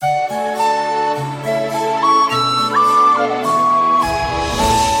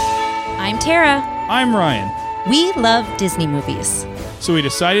Sarah. I'm Ryan. We love Disney movies. So we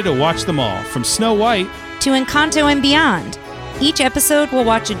decided to watch them all, from Snow White to Encanto and beyond. Each episode will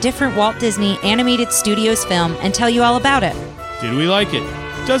watch a different Walt Disney Animated Studios film and tell you all about it. Did we like it?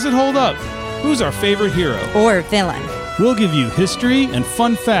 Does it hold up? Who's our favorite hero? Or villain. We'll give you history and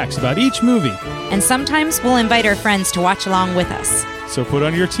fun facts about each movie. And sometimes we'll invite our friends to watch along with us. So put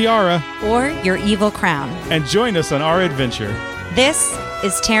on your tiara. Or your evil crown. And join us on our adventure. This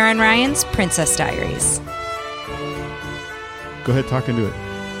is Tara and Ryan's Princess Diaries. Go ahead, talk into it.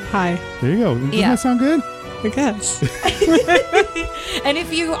 Hi. There you go. Doesn't that sound good? I guess. And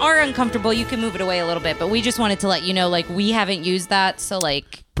if you are uncomfortable, you can move it away a little bit. But we just wanted to let you know, we haven't used that. So,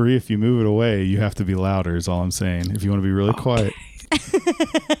 Bree, if you move it away, you have to be louder is all I'm saying. If you want to be really quiet.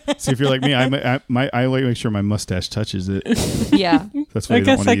 See, if you're like me, I like to make sure my mustache touches it. Yeah. That's why I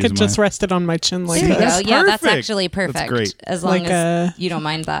guess I could just rest it on my chin like there you that. go. Yeah, that's actually perfect. That's great. As long as you don't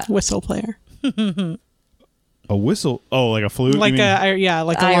mind that. Whistle player. A whistle? Oh, like a flute? Like a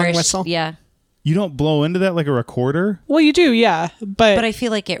long whistle. Yeah. You don't blow into that like a recorder? Well, you do, yeah. But I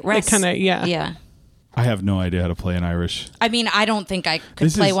feel like it rests. Kind of, yeah. Yeah. I have no idea how to play an Irish. I mean, I don't think I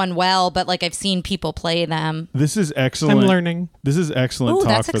could play one well, but I've seen people play them. This is excellent. I'm learning. This is excellent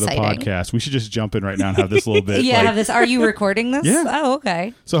talk for exciting. The podcast. We should just jump in right now and have this little bit. Yeah, have this. Are you recording this? Yeah. Oh,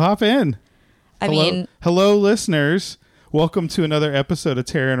 okay. So hop in. Hello, listeners. Welcome to another episode of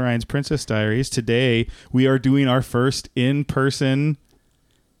Tara and Ryan's Princess Diaries. Today, we are doing our first in-person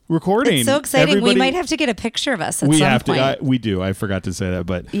recording. It's so exciting. We might have to get a picture of us at some point. We do. I forgot to say that,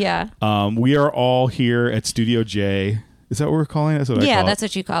 but yeah. We are all here at Studio J. Is that what we're calling it? That's what I call it. That's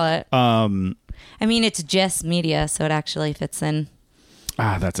what you call it. I mean, it's Jess Media, so it actually fits in.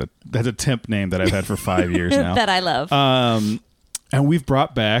 That's a temp name that I've had for 5 years now. That I love. And we've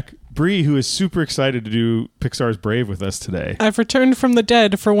brought back Bree, who is super excited to do Pixar's Brave with us today. I've returned from the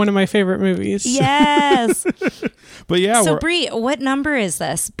dead for one of my favorite movies. Yes. But yeah. So Bree, what number is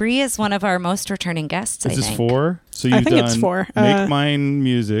this? Bree is one of our most returning guests, Is this 4? So I think it's 4. Make Mine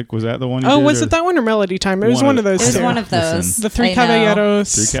Music. Was that the one you did? Oh, was it that one or Melody Time? It was one of those. It was one of those. Listen. The Three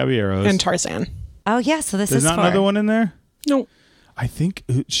Caballeros. And Tarzan. Oh, yeah. So this is 4. There's not another one in there? No. I think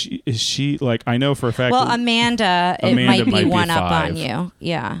she I know for a fact. Well, Amanda might be one up on you.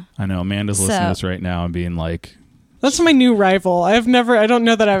 Yeah. I know Amanda's listening to this right now and being like, that's my new rival. I don't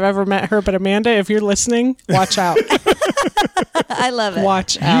know that I've ever met her, but Amanda, if you're listening, watch out. I love it.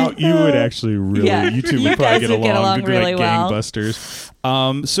 Watch out. You would actually really, you two would probably get along really well.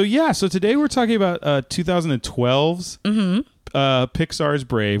 Gangbusters. So today we're talking about 2012's Pixar's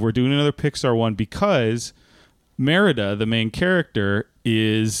Brave. We're doing another Pixar one because Merida, the main character,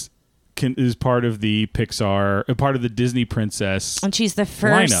 is part of the Pixar, part of the Disney princess, and she's the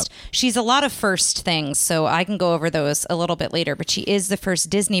first. Lineup. She's a lot of first things, so I can go over those a little bit later. But she is the first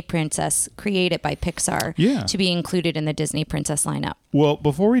Disney princess created by Pixar to be included in the Disney princess lineup. Well,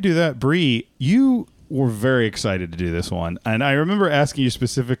 before we do that, Bree, you were very excited to do this one, and I remember asking you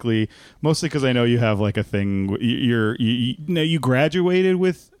specifically, mostly because I know you have a thing. You graduated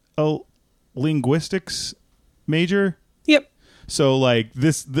with a linguistics major. Yep. So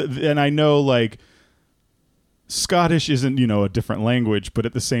and I know Scottish isn't a different language, but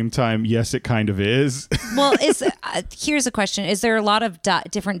at the same time, yes, it kind of is. Well, here's a question: is there a lot of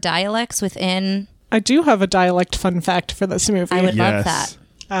different dialects within? I do have a dialect fun fact for this movie. I would love that.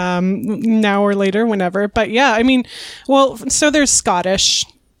 Now or later, whenever. But yeah, I mean, so there's Scottish,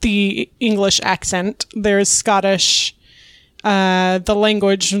 the English accent. There's Scottish. The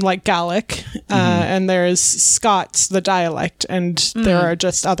language like Gaelic, and there's Scots, the dialect, and there are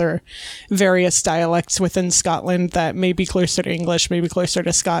just other various dialects within Scotland that may be closer to English, maybe closer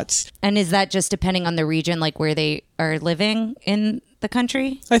to Scots. And is that just depending on the region, where they are living in the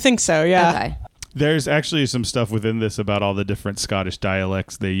country? I think so, yeah. Okay. There's actually some stuff within this about all the different Scottish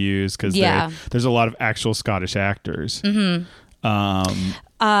dialects they use, because there's a lot of actual Scottish actors.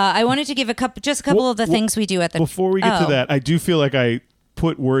 I wanted to give a couple of the things we do at the... Before we get to that, I do feel like I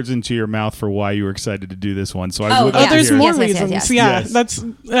put words into your mouth for why you were excited to do this one. So I would like to there's hear more reasons. Yeah, that's...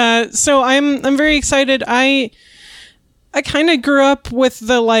 so I'm very excited. I kind of grew up with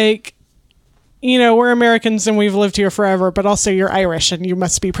the we're Americans and we've lived here forever, but also you're Irish and you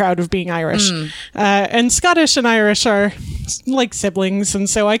must be proud of being Irish. And Scottish and Irish are like siblings, and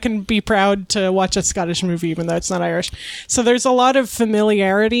so I can be proud to watch a Scottish movie even though it's not Irish. So there's a lot of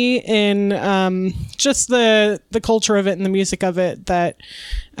familiarity in just the culture of it and the music of it that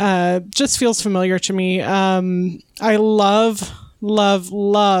just feels familiar to me. I love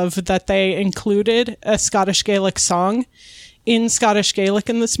that they included a Scottish Gaelic song in Scottish Gaelic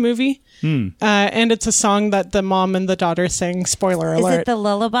in this movie. And it's a song that the mom and the daughter sing. Spoiler alert. Is it the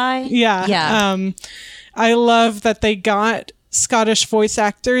lullaby? Yeah. Yeah. I love that they got Scottish voice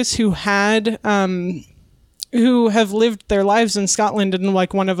actors who had who have lived their lives in Scotland, and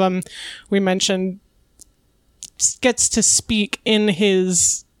like one of them we mentioned gets to speak in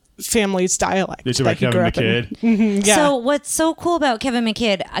his family's dialect. It's about Kevin McKidd. Yeah. So what's so cool about Kevin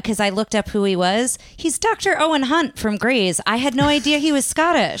McKidd, because I looked up who he was, he's Dr. Owen Hunt from Grey's. I had no idea he was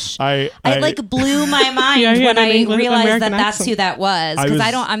Scottish. I like blew my mind Yeah, when I realized American that that's accent. who that was. Because I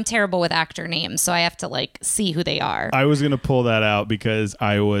was- I'm terrible with actor names, so I have to like see who they are. I was going to pull that out because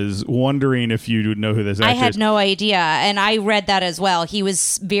I was wondering if you would know who this actor I is. had no idea, and I read that as well. He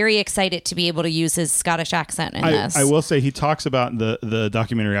was very excited to be able to use his Scottish accent in this. I will say he talks about in the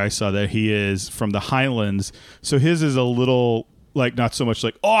documentary I saw that he is from the Highlands, so his is a little like not so much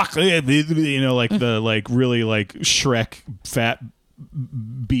like like the like really like Shrek fat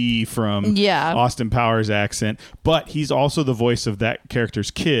B from Austin Powers accent, but he's also the voice of that character's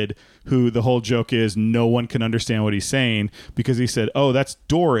kid, who the whole joke is no one can understand what he's saying because he said, "Oh, that's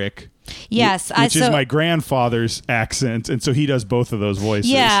Doric." Yes, which is my grandfather's accent, and so he does both of those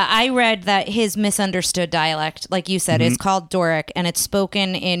voices. Yeah, I read that his misunderstood dialect, like you said, is called Doric, and it's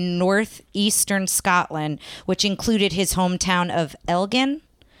spoken in northeastern Scotland, which included his hometown of Elgin.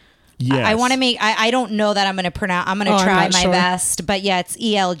 Yes. I want to make. I don't know that I'm going to pronounce. I'm going to try my best, but yeah, it's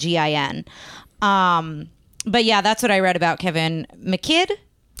Elgin. But yeah, that's what I read about Kevin McKidd.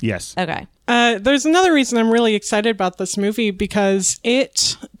 Yes. Okay. There's another reason I'm really excited about this movie because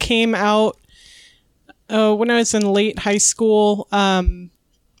it came out when I was in late high school. And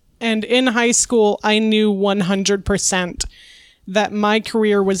in high school, I knew 100% that my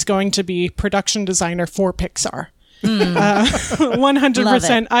career was going to be production designer for Pixar.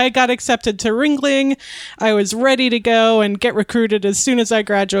 100%. I got accepted to Ringling. I was ready to go and get recruited as soon as I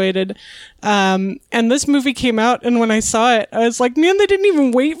graduated. And this movie came out, and when I saw it, I was like, man, they didn't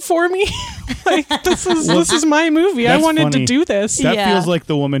even wait for me. Like, this is my movie. I wanted to do this. That feels like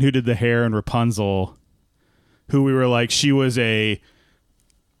the woman who did the hair in Rapunzel, who we were like, she was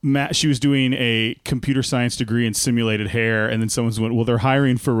doing a computer science degree in simulated hair, and then someone went, well, they're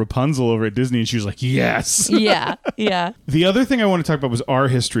hiring for Rapunzel over at Disney, and she was like, yes. Yeah. The other thing I want to talk about was our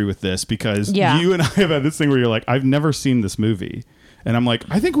history with this, because you and I have had this thing where you're like, I've never seen this movie. And I'm like,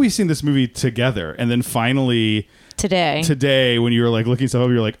 I think we've seen this movie together. And then finally today when you were like looking stuff up,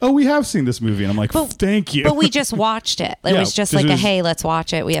 you're like, oh, we have seen this movie. And I'm like, thank you. But we just watched it. It was just like hey, let's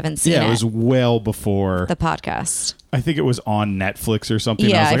watch it. We haven't seen it. Yeah, it was well before the podcast. I think it was on Netflix or something.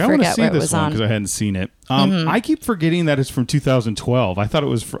 Yeah, I was like, I want to see this was one because I hadn't seen it. I keep forgetting that it's from 2012. I thought it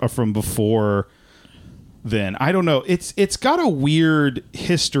was from before then. I don't know. It's got a weird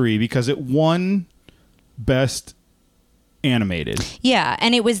history because it won Best Animated. Yeah,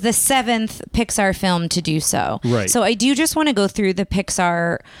 and it was the 7th Pixar film to do so. Right. So I do just want to go through the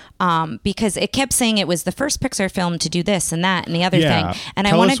Pixar because it kept saying it was the first Pixar film to do this and that and the other thing. And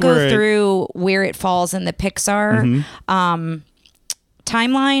I want to go through where it falls in the Pixar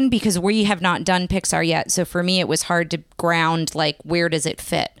timeline because we have not done Pixar yet. So for me, it was hard to ground, like, where does it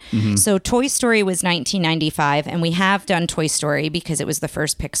fit? So Toy Story was 1995, and we have done Toy Story because it was the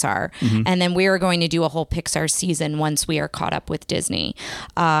first Pixar. And then we are going to do a whole Pixar season once we are caught up with Disney.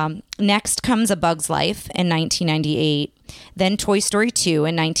 Next comes A Bug's Life in 1998. Then Toy Story 2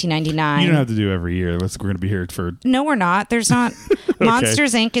 in 1999. You don't have to do every year. We're going to be here for... No, we're not. There's not.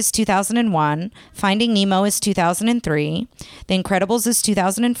 Monsters, Inc. is 2001. Finding Nemo is 2003. The Incredibles is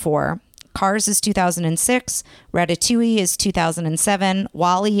 2004. Cars is 2006. Ratatouille is 2007.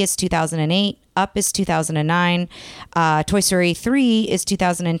 WALL-E is 2008. Up is 2009. Toy Story 3 is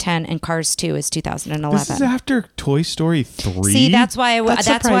 2010. And Cars 2 is 2011. This is after Toy Story 3? See, that's why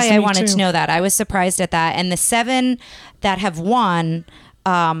I wanted too. to know that. I was surprised at that. And the 7 that have won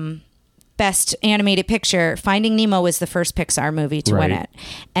Best Animated Picture, Finding Nemo was the first Pixar movie to win it.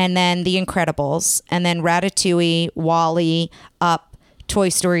 And then The Incredibles. And then Ratatouille, WALL-E, Up, Toy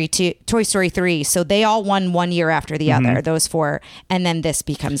Story 2, Toy Story 3. So they all won 1 year after the other, those 4. And then this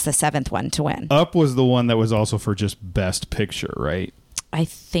becomes the 7th one to win. Up was the one that was also for just Best Picture, right? I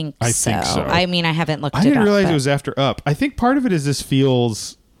think so. I mean, I haven't looked it up. I didn't realize it was after Up. I think part of it is this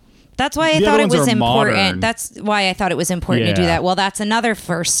feels... That's why I thought it was important. Modern. That's why I thought it was important to do that. Well, that's another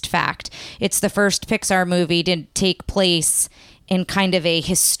first fact. It's the first Pixar movie to take place in kind of a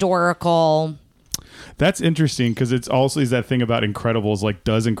historical... That's interesting because it's also is that thing about Incredibles. Like,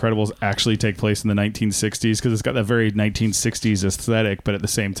 does Incredibles actually take place in the 1960s? Because it's got that very 1960s aesthetic, but at the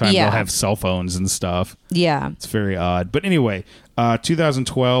same time, they'll have cell phones and stuff. Yeah. It's very odd. But anyway,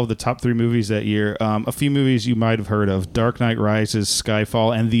 2012, the top 3 movies that year. A few movies you might have heard of: Dark Knight Rises,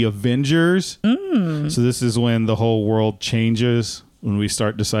 Skyfall, and The Avengers. So this is when the whole world changes, when we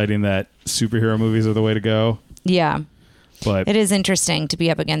start deciding that superhero movies are the way to go. Yeah. But it is interesting to be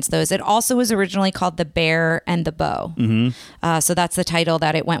up against those. It also was originally called The Bear and the Bow. So that's the title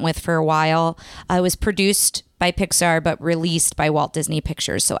that it went with for a while. It was produced by Pixar, but released by Walt Disney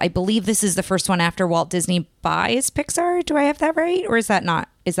Pictures. So I believe this is the first one after Walt Disney buys Pixar. Do I have that right? Or is that not?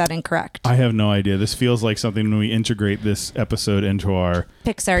 Is that incorrect? I have no idea. This feels like something when we integrate this episode into our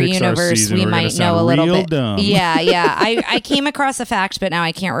Pixar universe, season, we might know a little bit. Dumb. Yeah. I came across a fact, but now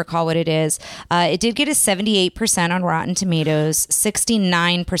I can't recall what it is. It did get a 78% on Rotten Tomatoes,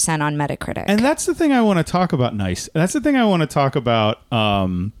 69% on Metacritic. And that's the thing I want to talk about. That's the thing I want to talk about.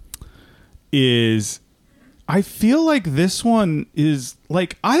 Is I feel like this one is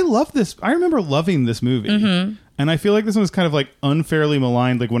like, I love this. I remember loving this movie. And I feel like this one was kind of like unfairly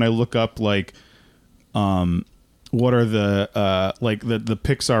maligned. Like when I look up like, what are the like the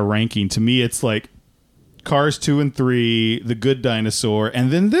Pixar ranking? To me, it's like Cars 2 and 3, The Good Dinosaur, and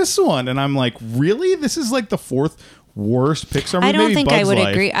then this one. And I'm like, really? This is like the 4th worst Pixar movie? I don't think I would Life.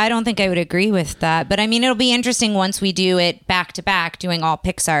 agree. I don't think I would agree with that. But I mean, it'll be interesting once we do it back to back, doing all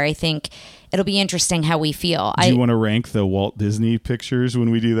Pixar. I think it'll be interesting how we feel. Do you want to rank the Walt Disney pictures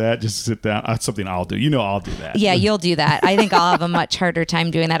when we do that? Just sit down. That's something I'll do. You know, I'll do that. Yeah, you'll do that. I think I'll have a much harder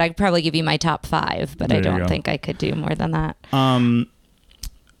time doing that. I could probably give you my top 5, but I don't think I could do more than that.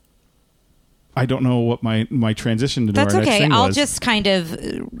 I don't know what my transition to That's our next okay. thing I'll was. just kind of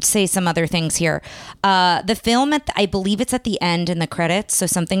say some other things here. The film, I believe it's at the end in the credits, so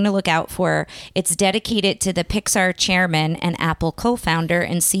something to look out for. It's dedicated to the Pixar chairman and Apple co-founder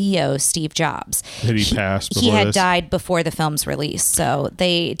and CEO, Steve Jobs. Had he passed before He had this? died before the film's release, so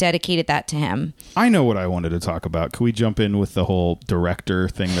they dedicated that to him. I know what I wanted to talk about. Can we jump in with the whole director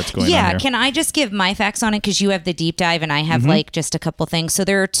thing that's going on Yeah, here? can I just give my facts on it? Because you have the deep dive and I have like just a couple things. So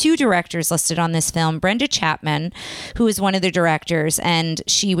there are 2 directors listed on this film. Brenda Chapman, who is one of the directors, and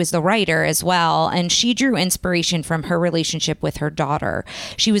she was the writer as well. And she drew inspiration from her relationship with her daughter.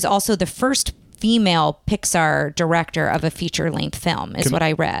 She was also the first female Pixar director of a feature-length film, is what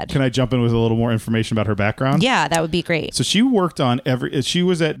I read. Can I jump in with a little more information about her background? Yeah, that would be great. So she worked on she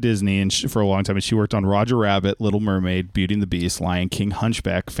was at Disney and for a long time, and she worked on Roger Rabbit, Little Mermaid, Beauty and the Beast, Lion King,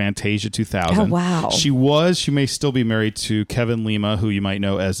 Hunchback, Fantasia 2000. Oh, wow. She may still be married to Kevin Lima, who you might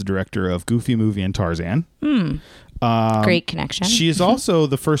know as the director of Goofy Movie and Tarzan. Great connection. She is also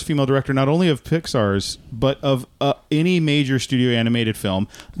the first female director, not only of Pixar's, but of any major studio animated film,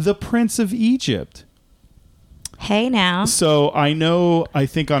 The Prince of Egypt. Hey now. So I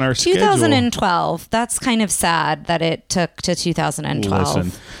think on our 2012. That's kind of sad that it took to 2012.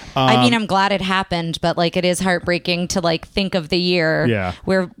 Listen, I mean, I'm glad it happened, but like it is heartbreaking to like think of the year. Yeah.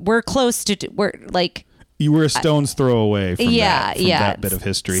 We're close to we're like. you were a stone's throw away from that bit of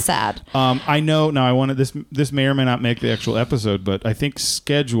history. Sad. I know. Now I wanted this may or may not make the actual episode, but I think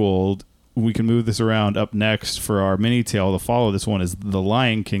scheduled. We can move this around. Up next for our mini tale to follow this one is the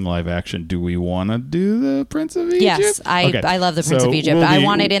Lion King live action. Do we want to do the Prince of Egypt? Yes, I love the Prince of Egypt. I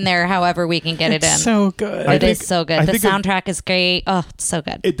want it in there however we can get it in. So good. It is so good. The soundtrack is great. Oh, it's so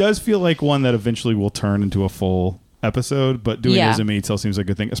good. It does feel like one that eventually will turn into a full episode, but doing it as a mini tale seems like a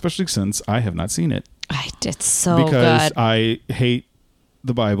good thing, especially since I have not seen it. It's so because good. I hate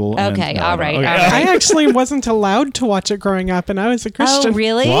the Bible. Okay, all right. I actually wasn't allowed to watch it growing up, and I was a Christian. Oh,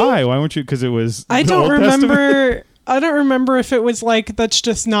 really? Why? Why weren't you? Because it was. I don't remember. I don't remember if it was like that's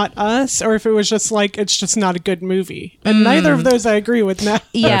just not us, or if it was just like it's just not a good movie. And neither of those I agree with now.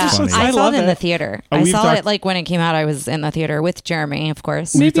 Yeah, funny. I saw love it in the it. theater. Oh, I we've saw talked- it like when it came out. I was in the theater with Jeremy, of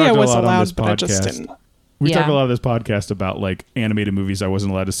course. We've Maybe I talked a was lot on this allowed, but I just podcast. didn't. We Yeah. talk a lot of this podcast about like animated movies I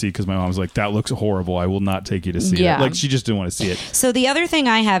wasn't allowed to see because my mom was like, "That looks horrible. I will not take you to see Yeah. it." Like she just didn't want to see it. So the other thing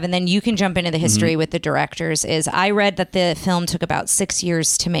I have, and then you can jump into the history with the directors, is I read that the film took about 6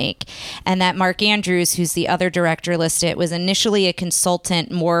 years to make, and that Mark Andrews, who's the other director listed, was initially a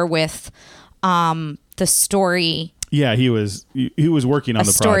consultant more with the story. Yeah, he was working on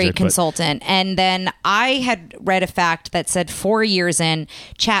the story project. consultant. And then I had read a fact that said 4 years in,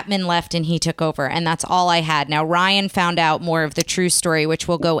 Chapman left and he took over. And that's all I had. Now, Ryan found out more of the true story, which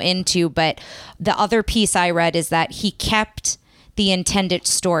we'll go into. But the other piece I read is that he kept the intended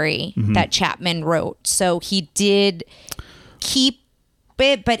story that Chapman wrote. So he did keep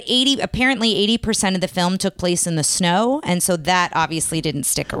it, but apparently 80% of the film took place in the snow, and so that obviously didn't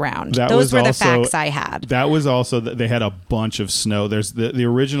stick around. Those were the facts I had. That was also that they had a bunch of snow. There's the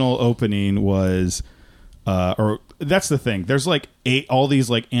original opening was or that's the thing. There's like all these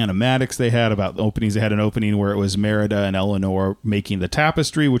like animatics they had about the openings. They had an opening where it was Merida and Eleanor making the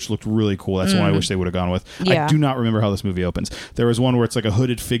tapestry, which looked really cool. That's one I wish they would have gone with. Yeah. I do not remember how this movie opens. There was one where it's like a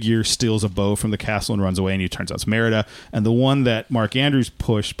hooded figure steals a bow from the castle and runs away, and it turns out it's Merida. And the one that Mark Andrews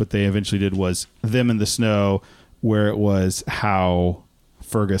pushed, but they eventually did, was them in the snow, where it was how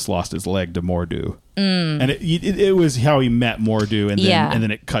Fergus lost his leg to Mor'du. And it was how he met Mor'du, and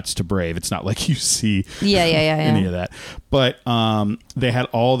then it cuts to Brave. It's not like you see any of that. But they had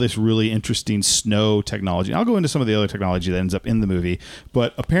all this really interesting snow technology. And I'll go into some of the other technology that ends up in the movie.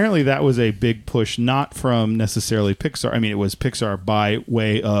 But apparently that was a big push, not from necessarily Pixar. I mean, it was Pixar by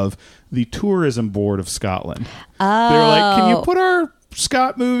way of the Tourism Board of Scotland. Oh. They were like, can you put our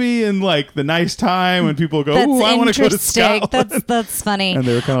Scott movie in like the nice time when people go, "Ooh, I want to go to Scotland." That's funny. And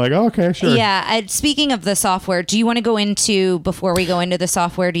they were kind of like, "Oh, okay, sure." Yeah. Speaking of the software, do you want to go into, before we go into the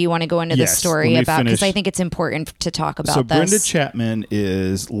software, do you want to go into the story about, because I think it's important to talk about so this. Brenda Chapman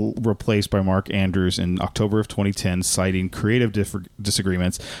is replaced by Mark Andrews in October of 2010, citing creative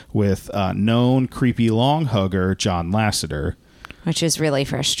disagreements with known creepy long hugger John Lasseter. Which is really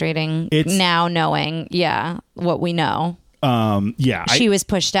frustrating now knowing, what we know. She was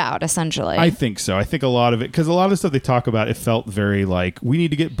pushed out, essentially. I think so. I think a lot of it, because a lot of the stuff they talk about, it felt very like, we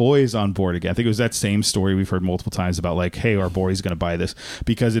need to get boys on board again. I think it was that same story we've heard multiple times about like, hey, our boy's going to buy this,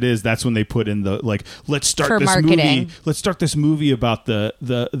 because that's when they put in the like, let's start this movie about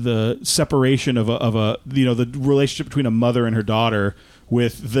the separation of a the relationship between a mother and her daughter,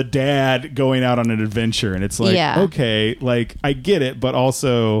 with the dad going out on an adventure. And it's like, okay, like I get it, but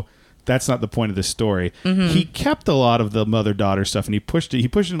also that's not the point of the story. He kept a lot of the mother-daughter stuff, and he pushed it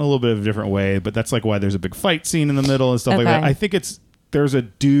in a little bit of a different way, but that's like why there's a big fight scene in the middle and stuff like that. I think there's a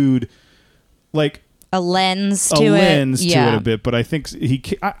dude, like a lens to it a bit, but I think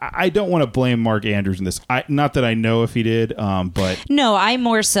I don't want to blame Mark Andrews in this. Not that I know if he did, but no,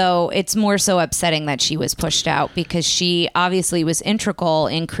 it's more so upsetting that she was pushed out, because she obviously was integral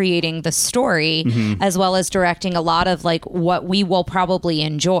in creating the story, as well as directing a lot of like what we will probably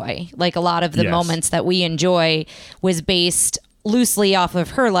enjoy. Like a lot of the moments that we enjoy was based loosely off of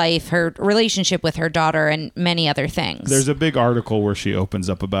her life, her relationship with her daughter, and many other things. There's a big article where she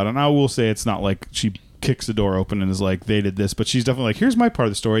opens up about it, and I will say it's not like she kicks the door open and is like, they did this, but she's definitely like, here's my part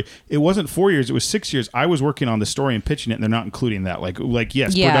of the story. It wasn't 4 years, it was 6 years. I was working on the story and pitching it, and they're not including that. Like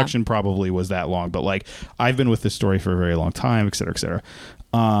yes, production probably was that long, but like I've been with this story for a very long time, et cetera, et cetera.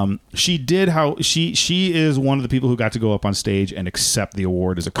 She is one of the people who got to go up on stage and accept the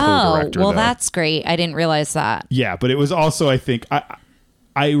award as a co-director. Oh, well, that's great. I didn't realize that. Yeah, but it was also, I think,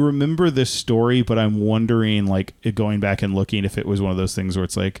 I remember this story, but I'm wondering, like, going back and looking, if it was one of those things where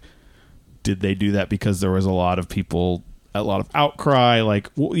it's like, did they do that because there was a lot of outcry? Like,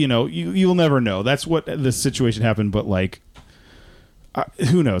 you'll never know. That's what the situation happened, but like,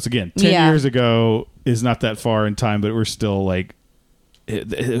 who knows? Again, 10 years ago is not that far in time, but we're still like,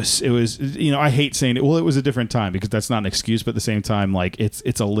 it was I hate saying it. Well, it was a different time, because that's not an excuse, but at the same time, like it's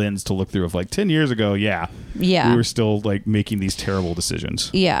a lens to look through of like 10 years ago. We were still like making these terrible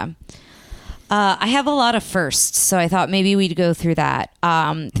decisions. I have a lot of firsts, so I thought maybe we'd go through that.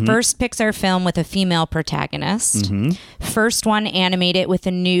 First Pixar film with a female protagonist. First one animated with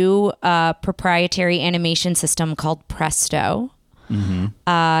a new proprietary animation system called Presto.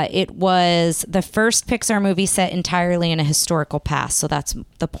 It was the first Pixar movie set entirely in a historical past, so that's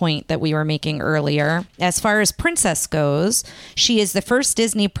the point that we were making earlier. As far as princess goes, she is the first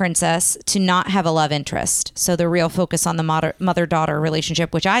Disney princess to not have a love interest, so the real focus on the mother-daughter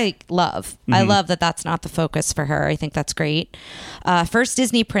relationship, which I love. I love that that's not the focus for her. I think that's great. First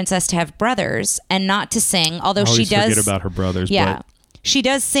Disney princess to have brothers and not to sing, although she does forget about her brothers. But she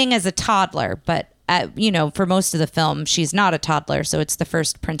does sing as a toddler, but for most of the film, she's not a toddler, so it's the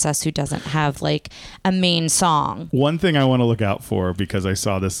first princess who doesn't have like a main song. One thing I want to look out for, because I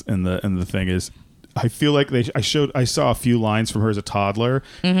saw this in the thing, is I feel like I saw a few lines from her as a toddler,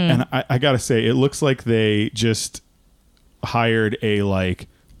 and I gotta say, it looks like they just hired a like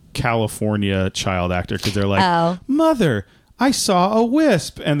California child actor, because they're like, mother, I saw a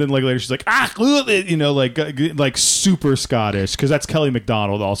wisp, and then like later she's like, like super Scottish, because that's Kelly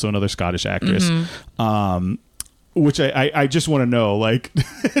MacDonald, also another Scottish actress. Which I just want to know, like,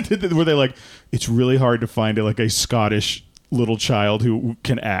 were they like, it's really hard to find a Scottish little child who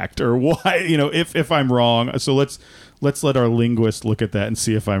can act, or why, if I'm wrong, so let's let our linguist look at that and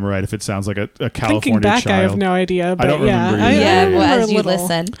see if I'm right, if it sounds like a California Thinking back, child. I have no idea, but I don't remember as you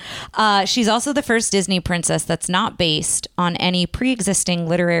listen. She's also the first Disney princess that's not based on any pre-existing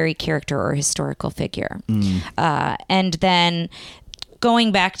literary character or historical figure. And then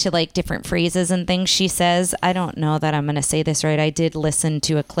going back to like different phrases and things she says, I don't know that I'm going to say this right. I did listen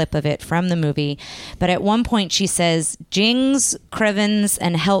to a clip of it from the movie, but at one point she says, "Jings, Crevens,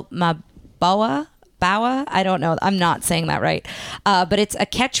 and help my boa." I don't know. I'm not saying that right. But it's a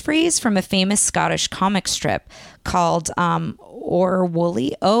catchphrase from a famous Scottish comic strip called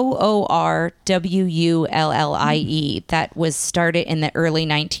Orwullie, Oorwullie, that was started in the early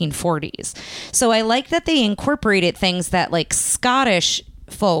 1940s. So I like that they incorporated things that like Scottish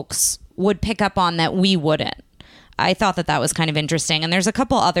folks would pick up on that we wouldn't. I thought that was kind of interesting. And there's a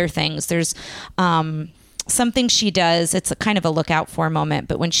couple other things. There's something she does. It's a kind of a look out for moment,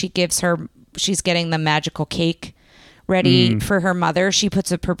 but when she's getting the magical cake ready for her mother, she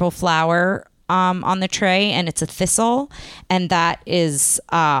puts a purple flower on the tray, and it's a thistle, and that is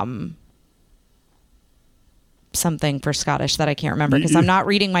something for Scottish that I can't remember because I'm not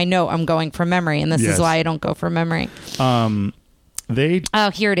reading my note. I'm going from memory, and this is why I don't go from memory. Here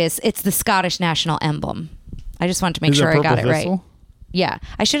it is. It's the Scottish national emblem. I just wanted to make sure I got it right. Yeah,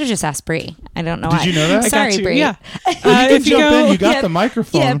 I should have just asked Bree. I don't know. Did you know that? Sorry, Bree. Yeah. If you jump in, you got the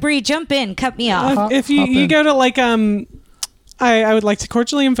microphone. Yeah, Bree, jump in. Cut me off. If you go to like I would like to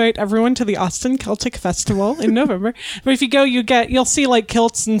cordially invite everyone to the Austin Celtic Festival in November. But if you go, you'll see like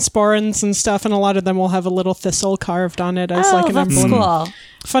kilts and sporrans and stuff, and a lot of them will have a little thistle carved on it as like an emblem. Cool.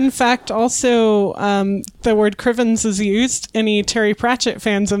 Fun fact, also, the word crivens is used. Any Terry Pratchett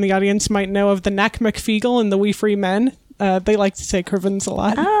fans in the audience might know of the Knack McFeagle and the Wee Free Men. They like to say crivens a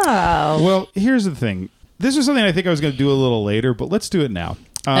lot. Oh. Well, here's the thing. This was something I think I was going to do a little later, but let's do it now.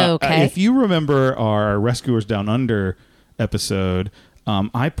 Okay. If you remember our Rescuers Down Under episode,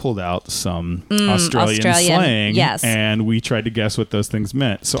 I pulled out some Australian slang, yes, and we tried to guess what those things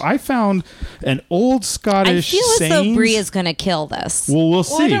meant. So I found an old Scottish saying. I feel as though Bree is going to kill this. Well, we'll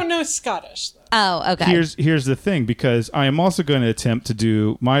see. I don't know Scottish, though. Oh, okay. Here's the thing, because I am also going to attempt to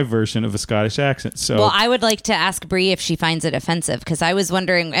do my version of a Scottish accent. So, well, I would like to ask Bree if she finds it offensive, because I was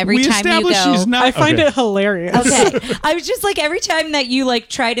wondering every time you go. She's not, I find it hilarious. Okay, I was just like every time that you like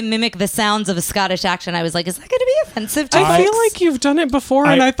try to mimic the sounds of a Scottish accent, I was like, is that going to be offensive to I folks? feel like you've done it before,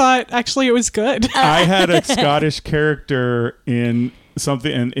 and I thought actually it was good. I had a Scottish character in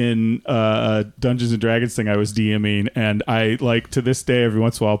something in Dungeons and Dragons thing I was DMing, and I like to this day every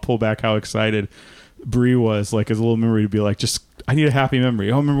once in a while I'll pull back how excited Bree was, like as a little memory to be like, just I need a happy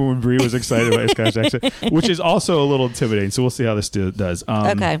memory. I remember when Bree was excited about his Scottish accent, which is also a little intimidating. So we'll see how this does.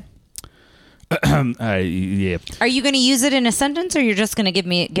 Okay. Yeah. Are you going to use it in a sentence, or you're just going to give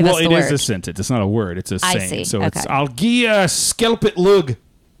us the word? Well, it is a sentence. It's not a word. It's a saying. I see. So Okay. it's I'll gie a skelpit lug.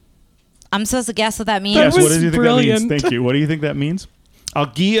 I'm supposed to guess what that means? Yes. was What do you think brilliant. that means? Thank you. What do you think that means? I'll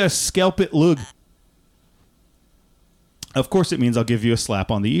gie a skelpit lug. Of course, it means I'll give you a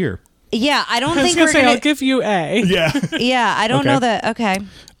slap on the ear. Yeah, I don't I was think going we're to say, going I'll give you A. Yeah. Yeah, I don't Okay. know that.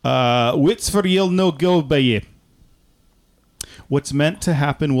 Okay. Wits for you'll no go by ye. What's meant to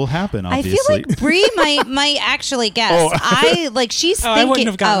happen will happen, obviously. I feel like Bree might actually guess. Oh. She's thinking. I wouldn't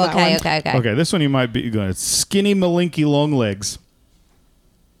have gotten that one. Okay. Okay, this one you might be going. Skinny malinky long legs.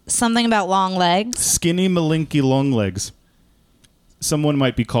 Something about long legs. Skinny malinky long legs. Someone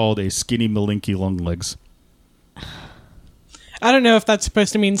might be called a skinny malinky long legs. I don't know if that's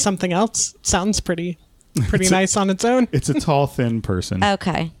supposed to mean something else. Sounds pretty nice on its own. It's a tall, thin person.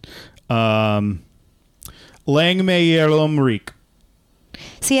 Okay. Lang me reek.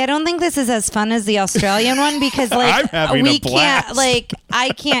 See, I don't think this is as fun as the Australian one because, like, I'm having we a blast. can't, like, I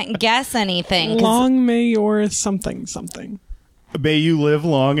can't guess anything. 'cause- Long may your something. May you live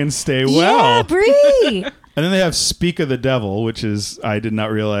long and stay Yeah, well. Bree. And then they have Speak of the Devil, which is I did not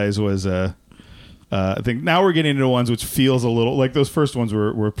realize was a thing. Now we're getting into ones which feels a little like those first ones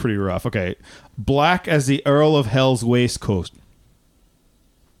were pretty rough. Okay, black as the Earl of Hell's waistcoat.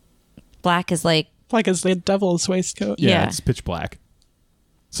 Black is like, Like as the devil's waistcoat. Yeah. It's pitch black.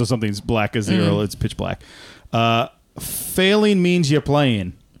 So something's black as the Earl. It's pitch black. Failing means you're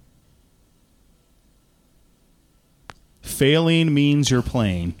playing. Failing means you're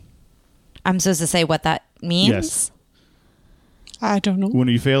playing. I'm supposed to say what that means? Yes. I don't know. When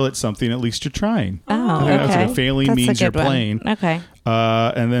you fail at something, at least you're trying. Oh, I think that's okay. what failing That's a means you're good one. playing. Okay.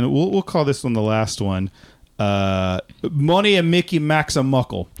 And then we'll call this one the last one. Money and Mickey Max a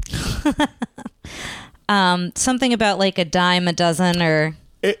muckle. Something about like a dime a dozen or...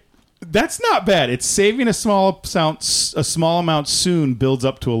 That's not bad. It's saving a small amount soon builds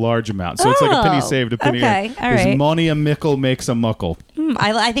up to a large amount. So it's like a penny saved, a penny okay. earned. All There's right. money a mickle makes a muckle.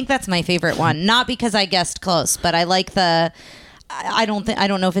 I think that's my favorite one. Not because I guessed close, but I like the... I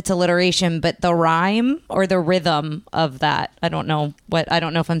don't know if it's alliteration, but the rhyme or the rhythm of that. I don't know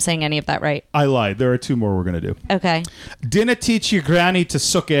if I'm saying any of that right. I lied. There are two more we're going to do. Okay. Dinna teach your granny to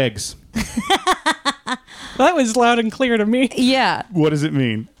suck eggs. That was loud and clear to me. Yeah. What does it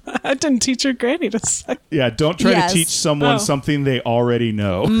mean? I didn't teach your granny to suck. Yeah, don't try Yes. to teach someone something they already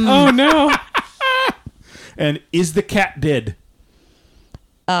know. Oh, no. And is the cat dead?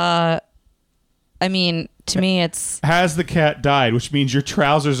 I mean, to me, it's Has the cat died? Which means your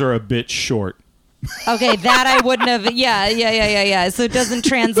trousers are a bit short. okay. That I wouldn't have. Yeah. So it doesn't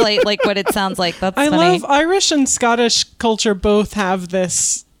translate like what it sounds like. That's I funny. love Irish and Scottish culture both have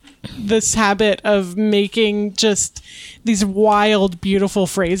this habit of making just these wild, beautiful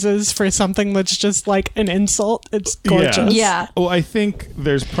phrases for something that's just like an insult. It's gorgeous. Yeah. Well, I think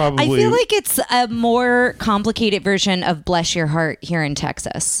there's probably... I feel like it's a more complicated version of "Bless Your Heart" here in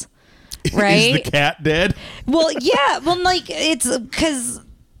Texas, right? Is the cat dead? Well, yeah. Well, like it's because,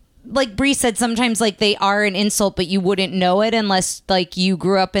 like Bree said, sometimes like they are an insult, but you wouldn't know it unless like you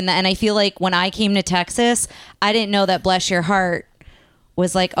grew up in that. And I feel like when I came to Texas, I didn't know that "Bless Your Heart"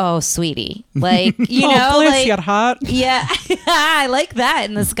 was like, oh, sweetie, like you know, bless like your heart. yeah, I like that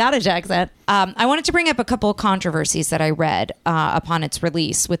in the Scottish accent. I wanted to bring up a couple of controversies that I read upon its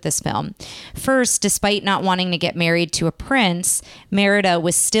release with this film. First, despite not wanting to get married to a prince, Merida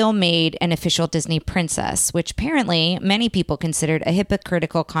was still made an official Disney princess, which apparently many people considered a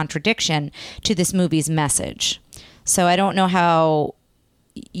hypocritical contradiction to this movie's message. So I don't know how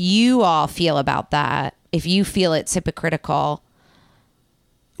you all feel about that. If you feel it's hypocritical.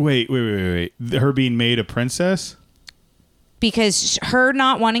 Wait. Her being made a princess? Because her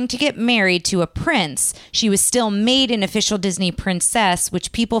not wanting to get married to a prince, she was still made an official Disney princess,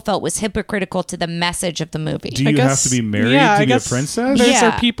 which people felt was hypocritical to the message of the movie. Do you have to be married to be a princess? Those Yeah.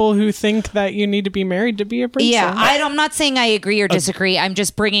 are people who think that you need to be married to be a princess. Yeah, I'm not saying I agree or disagree. I'm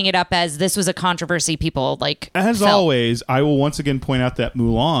just bringing it up as this was a controversy people like As felt. always, I will once again point out that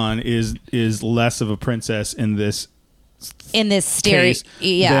Mulan is less of a princess in this in this stereo. case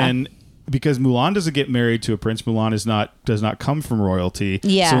Yeah. than because Mulan doesn't get married to a prince. Mulan does not come from royalty.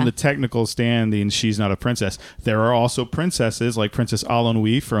 Yeah. So in the technical standing, she's not a princess. There are also princesses like Princess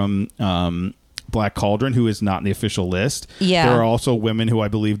Alonui from Black Cauldron, who is not in the official list. Yeah. There are also women who I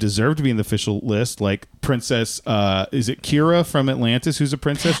believe deserve to be in the official list, like Princess, is it Kira from Atlantis, who's a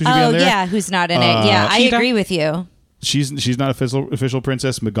princess who should be Oh on there? yeah, who's not in it? Yeah, I Cheetah? agree with you. She's not official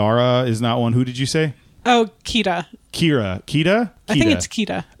princess. Megara is not one. Who did you say? Oh, Kita. Kita? I think it's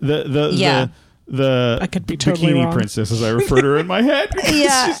Kita. The I could be totally bikini wrong. princess, as I refer to her in my head.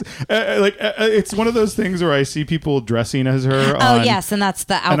 Yeah. It's just, it's one of those things where I see people dressing as her. Oh yes, and that's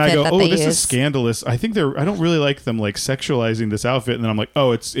the outfit and I go, that oh, they this use. is scandalous. I don't really like them like sexualizing this outfit. And then I'm like,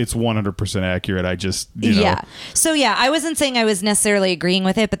 oh, it's 100% accurate. I just, you know. Yeah. So yeah, I wasn't saying I was necessarily agreeing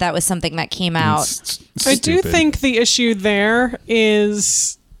with it, but that was something that came out. I do stupid. think the issue there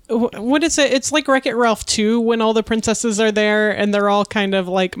is what is it? It's like Wreck-It Ralph 2 when all the princesses are there and they're all kind of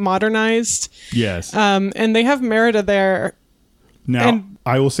like modernized. Yes. And they have Merida there. Now, and-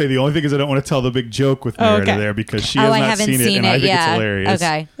 I will say the only thing is I don't want to tell the big joke with Merida okay. there because she Oh, has I not haven't seen it, and I think yeah. it's hilarious.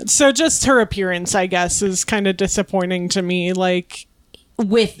 Okay. So just her appearance, I guess, is kind of disappointing to me. Like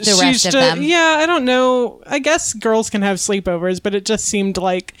With the rest of them. Yeah, I don't know. I guess girls can have sleepovers, but it just seemed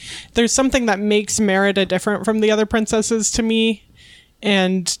like there's something that makes Merida different from the other princesses to me,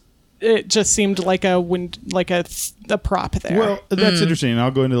 and it just seemed like a prop there. Well, that's interesting.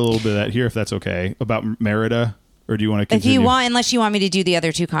 I'll go into a little bit of that here if that's okay about Merida, or do you want to If continue? you want, unless you want me to do the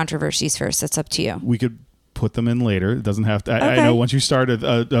other two controversies first, that's up to you. We could put them in later. It doesn't have to. I Okay. know once you start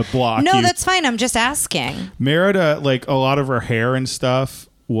a block. No, that's fine. I'm just asking. Merida, like a lot of her hair and stuff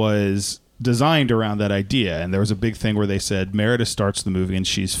was designed around that idea, and there was a big thing where they said Merida starts the movie and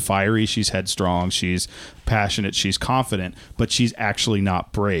she's fiery, she's headstrong, she's passionate, she's confident, but she's actually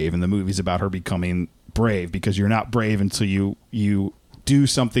not brave, and the movie's about her becoming brave because you're not brave until you do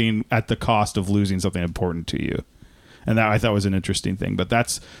something at the cost of losing something important to you. And that I thought was an interesting thing, but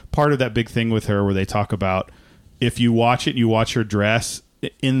that's part of that big thing with her where they talk about if you watch it, you watch her dress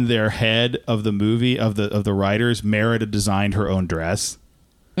in their head of the movie of the writers, Merida designed her own dress.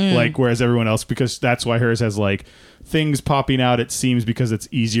 Like, whereas everyone else, because that's why hers has like things popping out, it seems, because it's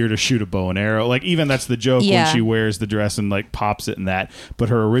easier to shoot a bow and arrow. Like, even that's the joke Yeah. when she wears the dress and like pops it in that. But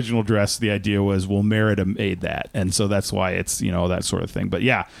her original dress, the idea was, well, Merida made that. And so that's why it's, you know, that sort of thing. But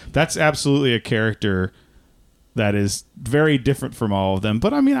yeah, that's absolutely a character that is very different from all of them.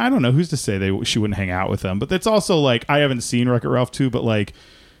 But I mean, I don't know who's to say she wouldn't hang out with them. But it's also like, I haven't seen Wreck-It Ralph 2, but like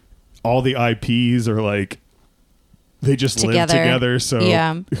all the IPs are like, they just live together, so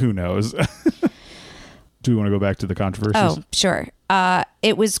Yeah. who knows? do we want to go back to the controversies? Oh, sure.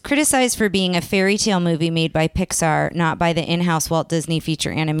 It was criticized for being a fairy tale movie made by Pixar, not by the in-house Walt Disney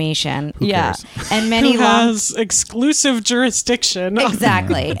Feature Animation. Who cares? And many Who has exclusive jurisdiction.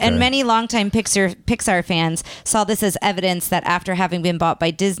 Exactly. Okay. And many longtime Pixar fans saw this as evidence that after having been bought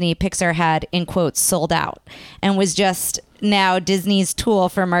by Disney, Pixar had, in quotes, sold out and was just now Disney's tool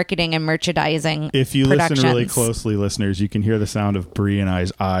for marketing and merchandising. If you listen really closely, listeners, you can hear the sound of Brie and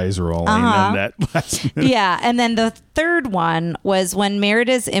I's eyes rolling. And that last minute. Yeah. And then the third one was when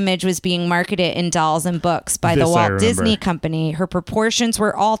Merida's image was being marketed in dolls and books by the This I Walt Disney remember. Company. Her proportions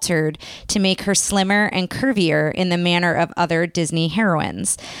were altered to make her slimmer and curvier in the manner of other Disney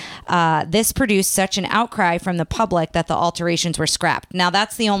heroines. This produced such an outcry from the public that the alterations were scrapped. Now,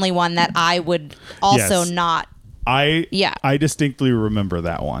 that's the only one that I would also Yes. not. I distinctly remember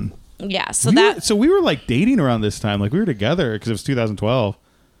that one. Yeah. So we were like dating around this time. Like we were together because it was 2012.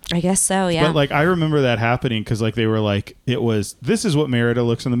 I guess so. Yeah. But like I remember that happening because like they were like, this is what Merida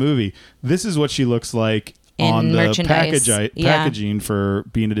looks in the movie. This is what she looks like In on the merchandise. packaging for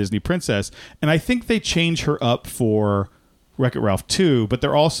being a Disney princess. And I think they change her up for Wreck-It Ralph 2, but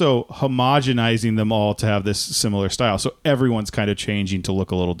they're also homogenizing them all to have this similar style. So everyone's kind of changing to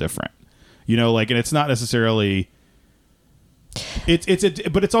look a little different. You know, like, and it's not necessarily.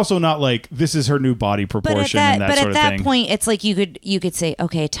 But it's also not like this is her new body proportion and that sort of thing. But at that point, it's like you could say,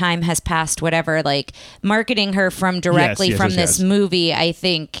 okay, time has passed, whatever. Like marketing her from directly from this movie, I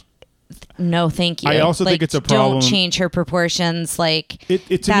think. No, thank you. I also think it's a problem. Don't change her proportions. Like to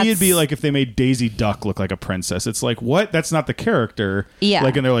me, it'd be like if they made Daisy Duck look like a princess. It's like, what? That's not the character. Yeah.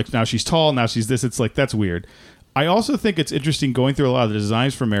 Like, and they're like, now she's tall, now she's this. It's like, that's weird. I also think it's interesting going through a lot of the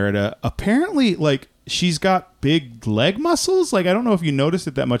designs for Merida. Apparently, like, she's got big leg muscles. Like, I don't know if you noticed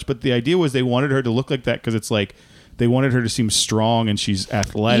it that much, but the idea was they wanted her to look like that because it's like they wanted her to seem strong and she's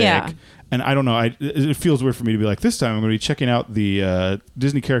athletic. Yeah. And I don't know. It feels weird for me to be like, this time I'm going to be checking out the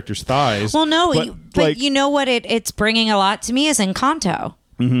Disney character's thighs. Well, no, but like, you know what? It's bringing a lot to me is Encanto.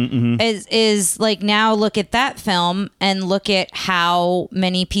 Is like now look at that film and look at how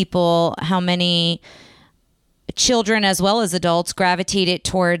many children as well as adults gravitated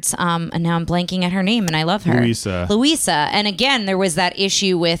towards and now I'm blanking at her name and I love her. Louisa. And again, there was that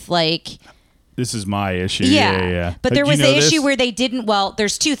issue with like this is my issue. Yeah. But Like, there was you know the issue this? where they didn't, well,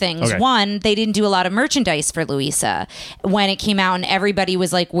 there's two things. Okay. One, they didn't do a lot of merchandise for Louisa when it came out and everybody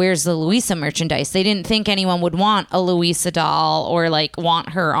was like, where's the Louisa merchandise? They didn't think anyone would want a Louisa doll or like want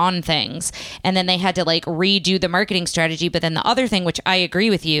her on things. And then they had to like redo the marketing strategy. But then the other thing, which I agree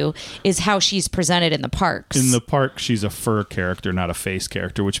with you, is how she's presented in the parks. In the park, she's a fur character, not a face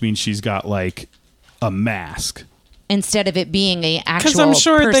character, which means she's got like a mask. Instead of it being a actual Because I'm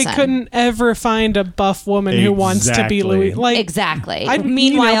sure person. they couldn't ever find a buff woman who wants to be Louis. Like, Exactly. I'd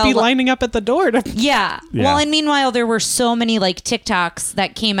Meanwhile, be lining up at the door to. Yeah. Well, and meanwhile, there were so many like TikToks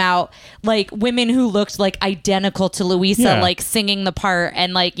that came out, like women who looked like identical to Louisa, like singing the part,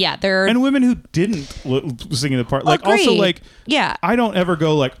 and like there are and women who didn't sing in the part. Like also like I don't ever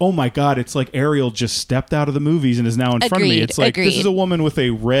go like, oh my god, it's like Ariel just stepped out of the movies and is now in front of me. It's like this is a woman with a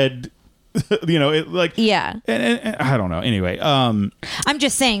red. You know, it like and I don't know. Anyway, I'm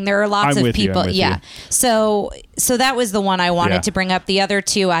just saying there are lots of people. So that was the one I wanted to bring up. The other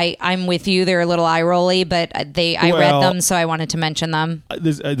two, I'm with you. They're a little eye rolly, but I read them, so I wanted to mention them.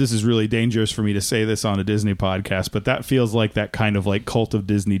 This is really dangerous for me to say this on a Disney podcast, but that feels like that kind of like cult of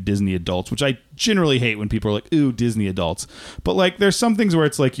Disney adults, which I generally hate when people are like, ooh, Disney adults. But like, there's some things where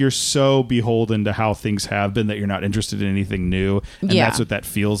it's like you're so beholden to how things have been that you're not interested in anything new, and that's what that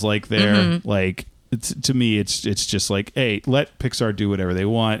feels like there. Like to me, it's just like, hey, let Pixar do whatever they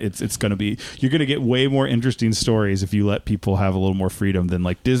want. It's gonna be, you're gonna get way more interesting stories if you let people have a little more freedom than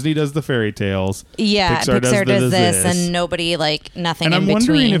like Disney does the fairy tales. Pixar does this, and nobody like nothing. And I'm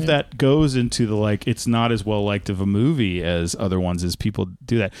wondering if that goes into the like it's not as well liked of a movie as other ones as people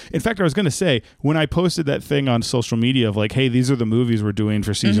do that. In fact, I was gonna say when I posted that thing on social media of like, hey, these are the movies we're doing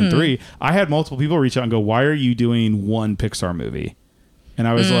for season 3, I had multiple people reach out and go, why are you doing one Pixar movie? And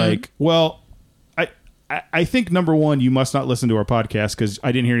I was like, well, I think number one, you must not listen to our podcast because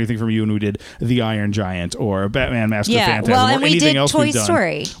I didn't hear anything from you when we did The Iron Giant or Batman Mask of the Phantasm or and we anything did ose Toy we've done.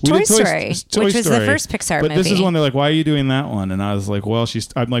 Story. We Toy did Story, which was the first Pixar movie. But this is one they're like, why are you doing that one? And I was like, well,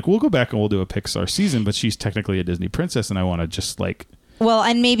 I'm like, we'll go back and we'll do a Pixar season, but she's technically a Disney princess, and I want to just like Well,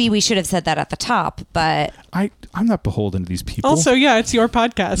 and maybe we should have said that at the top, but I'm not beholden to these people. Also, yeah, it's your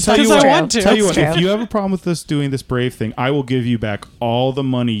podcast. Tell you Because what, I want to. Tell you what, True. if you have a problem with us doing this Brave thing, I will give you back all the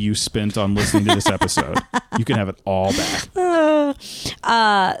money you spent on listening to this episode. You can have it all back.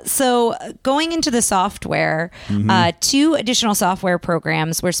 So going into the software, 2 additional software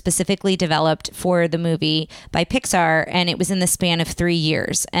programs were specifically developed for the movie by Pixar, and it was in the span of 3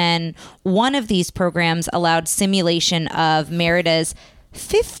 years. And one of these programs allowed simulation of Merida's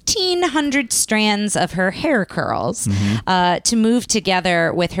 1,500 strands of her hair curls to move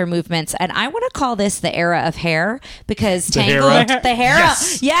together with her movements. And I want to call this the era of hair because Tangled, the Hera.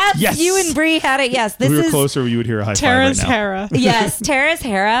 Yes, you and Brie had it. Yes, this If we were is closer, you would hear a high Tara's five right now. Hera. yes, Tara's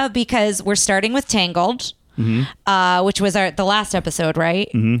Hera, because we're starting with Tangled, which was the last episode, right?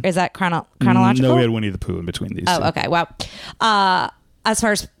 Is that chronological? No, we had Winnie the Pooh in between these. Oh, two. okay. Well, as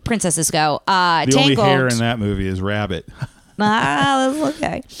far as princesses go, The Tangled. only hair in that movie is Rabbit. That's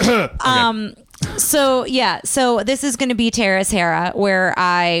okay. So this is going to be Tara's Hera, where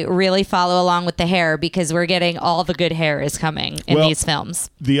I really follow along with the hair because we're getting all the good hair is coming in these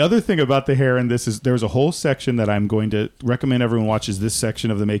films. The other thing about the hair in this is there's a whole section that I'm going to recommend everyone watches this section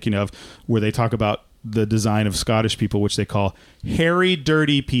of the making of where they talk about the design of Scottish people, which they call hairy,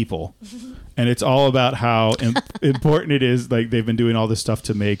 dirty people. And it's all about how important it is. Like they've been doing all this stuff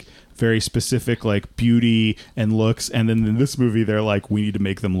to make very specific like beauty and looks. And then in this movie, they're like, we need to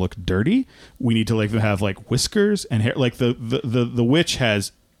make them look dirty. We need to like them have like whiskers and hair. Like the witch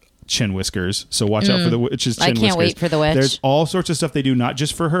has chin whiskers, so watch out for the witch's chin whiskers. I can't wait for the witch. There's all sorts of stuff they do, not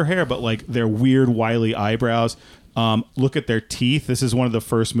just for her hair, but like their weird wily eyebrows. Look at their teeth. This is one of the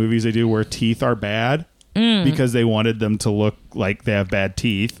first movies they do where teeth are bad because they wanted them to look like they have bad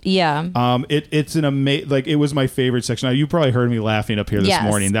teeth. Yeah. It's an amazing, like it was my favorite section. Now, you probably heard me laughing up here this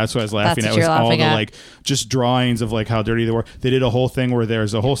morning. That's what I was laughing That's at. what Was you're all the laughing at. like just drawings of like how dirty they were. They did a whole thing where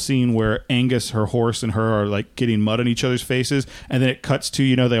there's a whole scene where Angus, her horse, and her are like getting mud on each other's faces, and then it cuts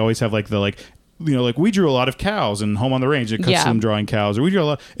to they always have like the like. Like we drew a lot of cows in Home on the Range. It cuts to them drawing cows, or we drew a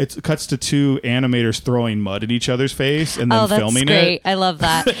lot. It cuts to 2 animators throwing mud in each other's face and then filming great. it. I love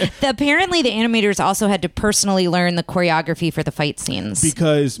that. Apparently, the animators also had to personally learn the choreography for the fight scenes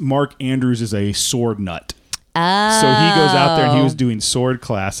Because Mark Andrews is a sword nut. Oh. So he goes out there and he was doing sword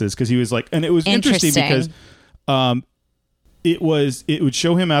classes because he was like, and it was interesting because it would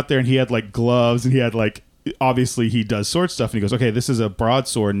show him out there and he had like gloves and he had like, obviously he does sword stuff and he goes, okay, this is a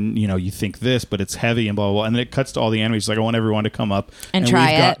broadsword and you think this, but it's heavy and blah, blah, blah. And then it cuts to all the animators like, I want everyone to come up and we've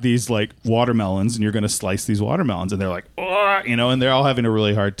try got it. these like watermelons and you're going to slice these watermelons. And they're like, oh, and they're all having a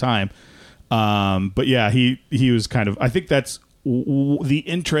really hard time. But yeah, he was kind of, I think that's the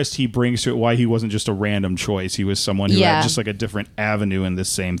interest he brings to it, why he wasn't just a random choice. He was someone who had just like a different avenue in this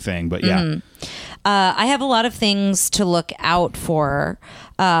same thing. But yeah. I have a lot of things to look out for.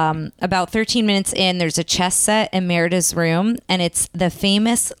 About 13 minutes in, there's a chess set in Merida's room, and it's the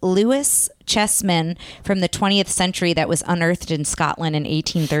famous Lewis chessman from the 20th century that was unearthed in Scotland in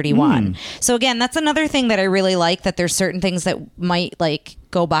 1831. So again, that's another thing that I really like, that there's certain things that might like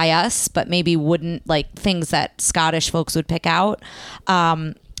go by us, but maybe wouldn't, like things that Scottish folks would pick out.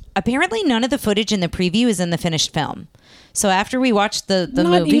 Apparently none of the footage in the preview is in the finished film. So after we watched the Not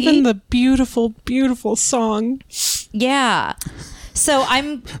movie, even the beautiful, beautiful song. yeah. So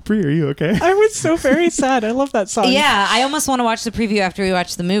I'm Brie, are you okay? I was so very sad. I love that song. Yeah, I almost want to watch the preview after we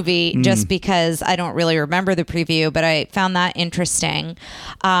watch the movie just because I don't really remember the preview, but I found that interesting.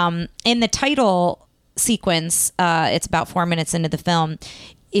 In the title sequence, it's about 4 minutes into the film.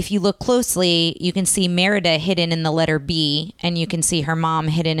 If you look closely, you can see Merida hidden in the letter B, and you can see her mom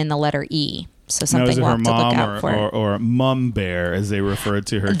hidden in the letter E. So something is it we'll her have to look mom out for. or Mum Bear, as they referred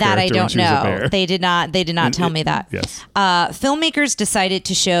to her That I character when don't she was a know. bear? They did not tell me that. Yes. Filmmakers decided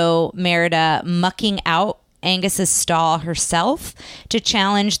to show Merida mucking out Angus's stall herself to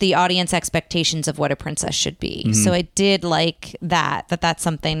challenge the audience expectations of what a princess should be. So I did like that's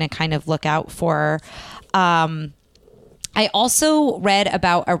something to kind of look out for. I also read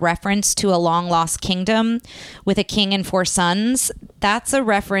about a reference to a long lost kingdom with a king and 4 sons. That's a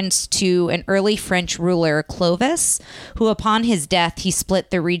reference to an early French ruler, Clovis, who upon his death, he split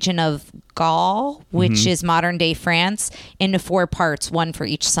the region of Gaul, which is modern day France, into 4 parts, one for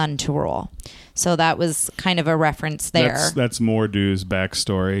each son to rule. So that was kind of a reference there. That's Mordu's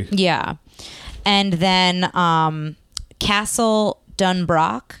backstory. Yeah. And then Castle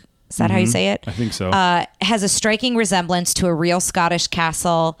Dunbroch, is that how you say it? I think so. Has a striking resemblance to a real Scottish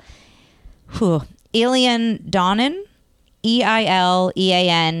castle. Eileandonan,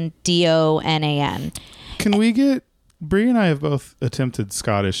 Eileandonan. Can we get Brie and I have both attempted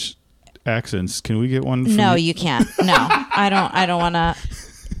Scottish accents. Can we get one? From No, you can't. No, I don't want to.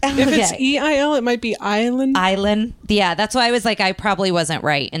 If it's EIL, it might be Island. Island. Yeah, that's why I was like, I probably wasn't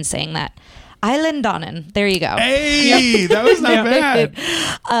right in saying that. Island Donnen. There you go. Hey, that was not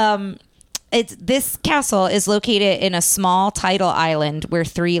bad. This castle is located in a small tidal island where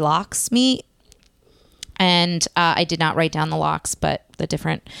 3 locks meet. And I did not write down the locks, but the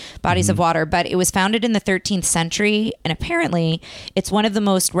different bodies of water. But it was founded in the 13th century. And apparently, it's one of the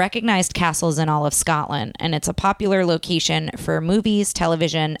most recognized castles in all of Scotland. And it's a popular location for movies,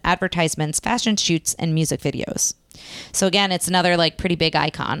 television, advertisements, fashion shoots, and music videos. So again, it's another like pretty big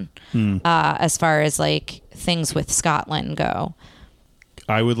icon as far as like things with Scotland go.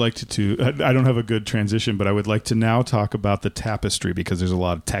 I would like to I don't have a good transition, but I would like to now talk about the tapestry because there's a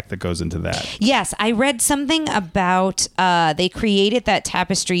lot of tech that goes into that. Yes, I read something about they created that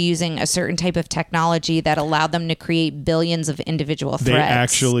tapestry using a certain type of technology that allowed them to create billions of individual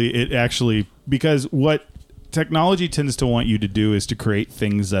threads. Because what technology tends to want you to do is to create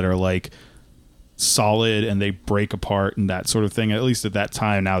things that are like solid and they break apart and that sort of thing. At least at that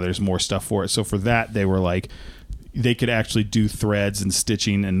time, now there's more stuff for it. So for that, they were like, they could actually do threads and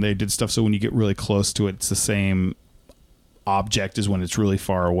stitching, and they did stuff so when you get really close to it, it's the same object as when it's really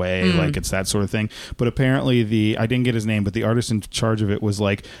far away. Like it's that sort of thing. But apparently I didn't get his name, but the artist in charge of it was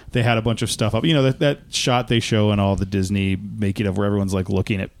like, they had a bunch of stuff up. You know, that shot they show in all the Disney making of where everyone's like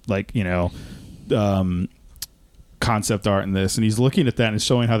looking at like, you know, concept art in this, and he's looking at that and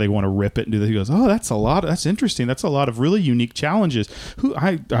showing how they want to rip it and do that. He goes, "Oh, that's interesting. That's a lot of really unique challenges.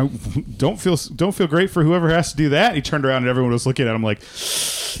 I don't feel great for whoever has to do that." And he turned around and everyone was looking at him like,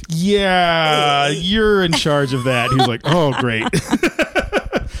 "Yeah, you're in charge of that." He was like, "Oh, great."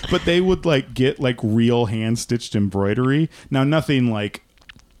 But they would like get like real hand stitched embroidery. Now, nothing like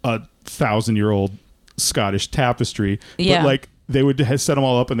a 1,000-year-old Scottish tapestry, but like they would set them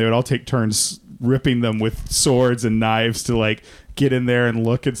all up and they would all take turns ripping them with swords and knives to like get in there and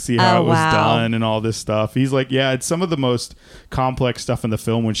look and see how it was done and all this stuff. He's like, yeah, it's some of the most complex stuff in the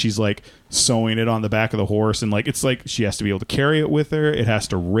film when she's like sewing it on the back of the horse, and like it's like she has to be able to carry it with her. It has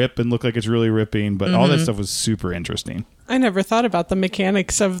to rip and look like it's really ripping, but all that stuff was super interesting. I never thought about the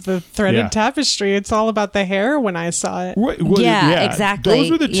mechanics of the threaded tapestry. It's all about the hair when I saw it. Right. Well, exactly.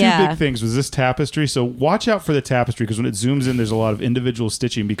 Those were the two big things, was this tapestry. So watch out for the tapestry, because when it zooms in, there's a lot of individual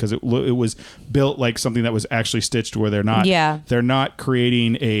stitching, because it was built like something that was actually stitched, where they're not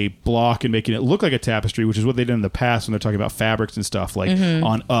creating a block and making it look like a tapestry, which is what they did in the past when they're talking about fabrics and stuff, like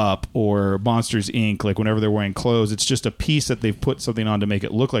on Up or Monsters Inc. Like whenever they're wearing clothes, it's just a piece that they've put something on to make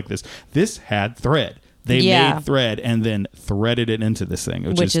it look like this. This had thread. They made thread and then threaded it into this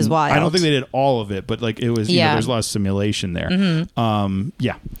thing, which is wild. I don't think they did all of it, but like it was, you know, there's a lot of simulation there. Lord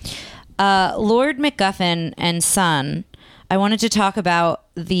MacGuffin and Son, I wanted to talk about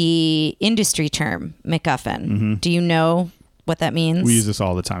the industry term MacGuffin. Do you know what that means? We use this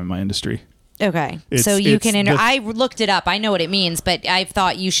all the time in my industry. Okay. So you can... I looked it up. I know what it means, but I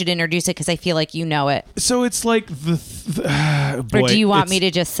thought you should introduce it because I feel like you know it. So it's like or do you want me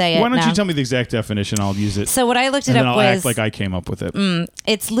to just say it? Why don't you tell me the exact definition? I'll use it. So what I looked it up I'll was... act like I came up with it.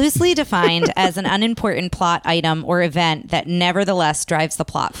 It's loosely defined as an unimportant plot item or event that nevertheless drives the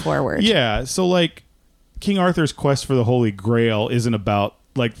plot forward. Yeah. So like King Arthur's quest for the Holy Grail isn't about...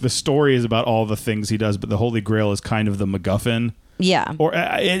 Like the story is about all the things he does, but the Holy Grail is kind of the MacGuffin. Yeah. Or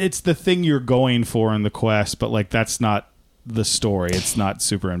it's the thing you're going for in the quest, but like that's not the story. It's not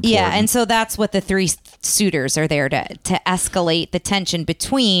super important. Yeah, and so that's what the 3 suitors are there to escalate the tension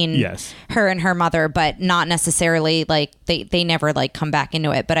between her and her mother, but not necessarily like they never like come back into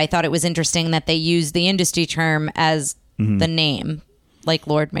it. But I thought it was interesting that they used the industry term as the name, like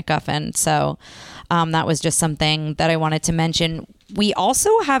Lord MacGuffin. So that was just something that I wanted to mention. We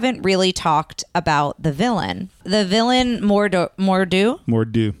also haven't really talked about the villain. The villain, Mordu.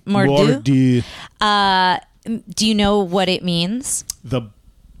 Do you know what it means? The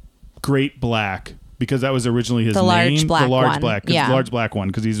Great Black, because that was originally his name. Large black the large one. black, the large black one,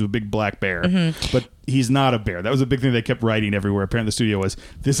 because he's a big black bear. But he's not a bear. That was a big thing they kept writing everywhere. Apparently, the studio was,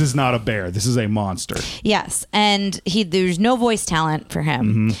 this is not a bear. This is a monster. Yes, and there's no voice talent for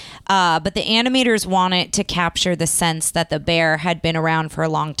him. But the animators wanted to capture the sense that the bear had been around for a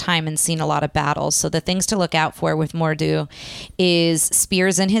long time and seen a lot of battles. So the things to look out for with Mordu is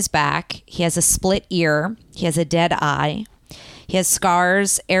spears in his back. He has a split ear. He has a dead eye. He has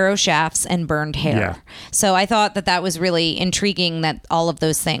scars, arrow shafts, and burned hair. Yeah. So I thought that was really intriguing, that all of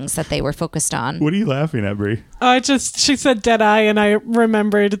those things that they were focused on. What are you laughing at, Brie? She said dead eye, and I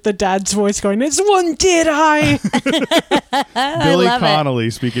remembered the dad's voice going, "It's one dead eye." Billy Connolly,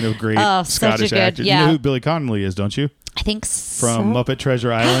 speaking of great Scottish actors. Yeah. You know who Billy Connolly is, don't you? I think from so. Muppet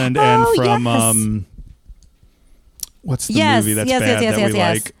Treasure Island and Oh, from yes. what's the Yes, movie that's yes, bad yes, that yes, we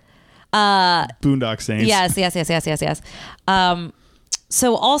yes. like? Boondock Saints. Yes.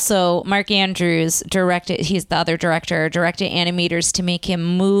 So also, Mark Andrews he's the other director, directed animators to make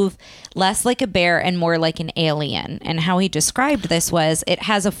him move less like a bear and more like an alien. And how he described this was, it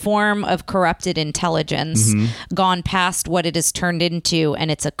has a form of corrupted intelligence gone past what it is turned into,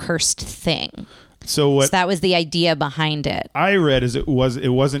 and it's a cursed thing. So what So that was the idea behind it. I read is it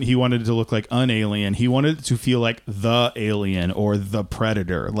wasn't he wanted it to look like an alien. He wanted it to feel like the alien or the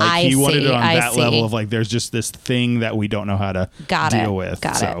predator. Like he wanted it on that level of like there's just this thing that we don't know how to deal with.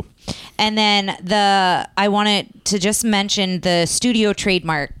 Got it. And then I wanted to just mention the studio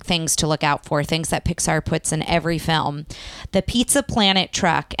trademark things to look out for, things that Pixar puts in every film. The Pizza Planet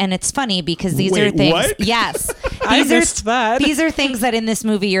truck, and it's funny because these are things. What? Yes, I missed that. These are things that in this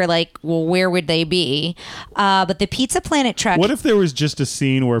movie you're like, well, where would they be? But the Pizza Planet truck. What if there was just a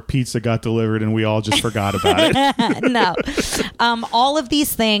scene where pizza got delivered and we all just forgot about it? No, all of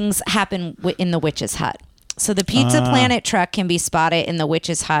these things happen in the witch's hut. So the Pizza Planet truck can be spotted in the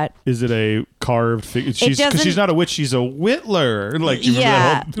witch's hut. Is it a carved figure? Because she's not a witch, she's a whittler. Like, you remember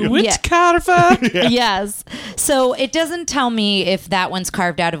that whole Witch carver. Yes. So it doesn't tell me if that one's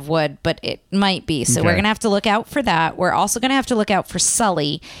carved out of wood, but it might be. So we're going to have to look out for that. We're also going to have to look out for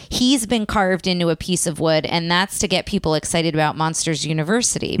Sully. He's been carved into a piece of wood, and that's to get people excited about Monsters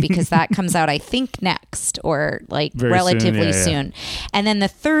University because that comes out, I think, next or like Very relatively soon. soon. And then the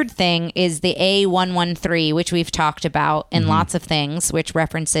third thing is the A113, which we've talked about in lots of things, which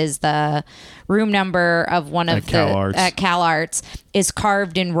references the room number of one of at Cal Arts, is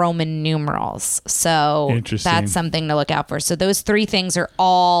carved in Roman numerals. So Interesting. that's something to look out for. So those three things are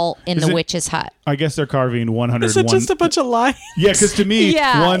all in the witch's hut. I guess they're carving 101. Is it just a bunch of lies? Yeah, because to me,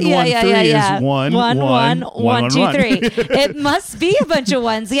 113 is 1, 2, 3. It must be a bunch of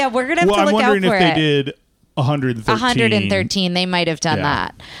ones. Yeah, we're gonna have to look out for it. I'm wondering if they did 113. 113. They might have done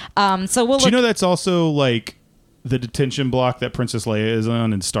that. So we'll Do you know that's also like the detention block that Princess Leia is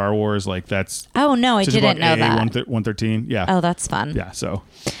on in Star Wars? Like that's. Oh no, I didn't know that. 113. Yeah. Oh, that's fun. Yeah. So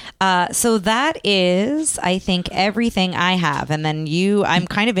that is, I think, everything I have, and then I'm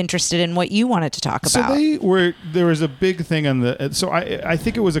kind of interested in what you wanted to talk about. So there was a big thing on the. So I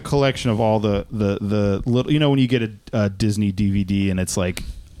think it was a collection of all the little. When you get a Disney DVD and it's like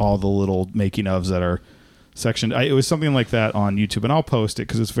all the little making ofs that are sectioned. It was something like that on YouTube, and I'll post it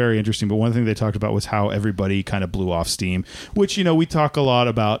because it's very interesting. But one thing they talked about was how everybody kind of blew off steam, which we talk a lot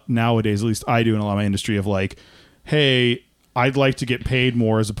about nowadays. At least I do in a lot of my industry of like, hey, I'd like to get paid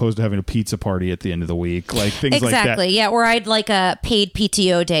more as opposed to having a pizza party at the end of the week, like things like that. Exactly. Yeah, or I'd like a paid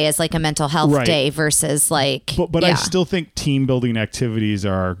PTO day as like a mental health day versus like. But I still think team building activities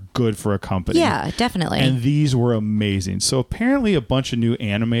are good for a company. Yeah, definitely. And these were amazing. So apparently a bunch of new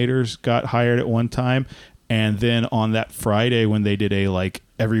animators got hired at one time. And then on that Friday when they did a like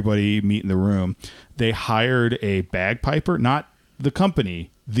everybody meet in the room, they hired a bagpiper, not the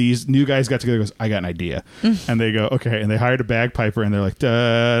company. These new guys got together and goes, I got an idea. And they go, okay. And they hired a bagpiper and they're like,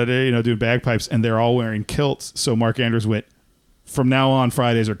 doing bagpipes. And they're all wearing kilts. So Mark Andrews went, from now on,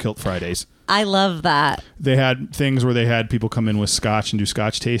 Fridays are kilt Fridays. I love that. They had things where they had people come in with scotch and do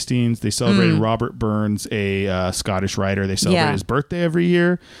scotch tastings. They celebrated Robert Burns, a Scottish writer. They celebrated his birthday every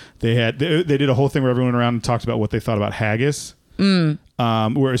year. They did a whole thing where everyone went around and talked about what they thought about haggis.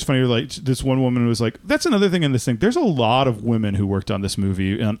 Where it's funny, like this one woman was like, that's another thing in this thing. There's a lot of women who worked on this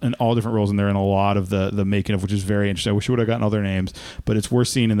movie in all different roles, and they're in a lot of the making of, which is very interesting. I wish we would have gotten all their names, but it's worth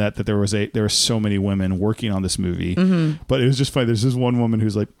seeing in that there were so many women working on this movie. But it was just funny. There's this one woman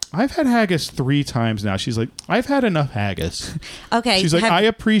who's like, I've had haggis 3 times now. She's like, I've had enough haggis. Okay. She's like, I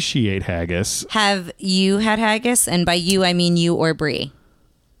appreciate haggis. Have you had haggis? And by you, I mean you or Brie.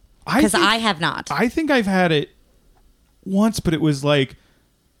 Because I have not. I think I've had it once, but it was like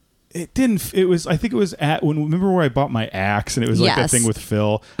I think it was remember where I bought my axe and it was like that thing with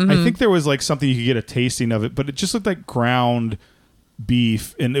Phil. I think there was like something you could get a tasting of it, but it just looked like ground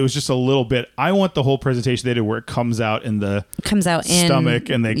beef and it was just a little bit. I want the whole presentation they did where it comes out in the stomach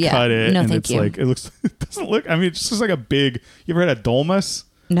and they cut it and it's like it doesn't look, I mean it just looks like a big, you ever had a dolmas?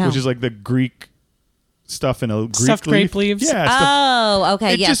 No. Which is like the Greek stuff in a Greek stuffed grape leaves. Yeah. Oh,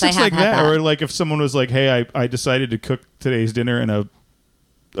 okay. It Yes, just looks I have like had that. Or like if someone was like, hey, I decided to cook today's dinner in a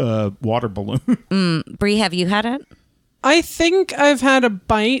water balloon. Brie, have you had it? I think I've had a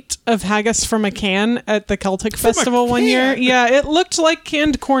bite of haggis from a can at the Celtic Festival one year. Yeah, it looked like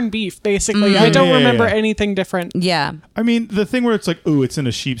canned corned beef, basically. I don't remember anything different. Yeah. I mean, the thing where it's like, ooh, it's in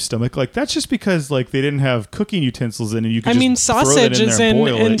a sheep's stomach, like that's just because like they didn't have cooking utensils in, and you could. I mean, sausage is in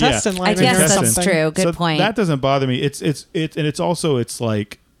intestine I lining guess or that's something. true. Good So point. That doesn't bother me. It's and it's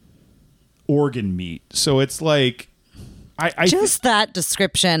like organ meat. So it's like I Just that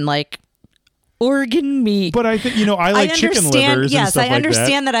description, like organ meat. but I think I like chicken livers. Yes, and stuff I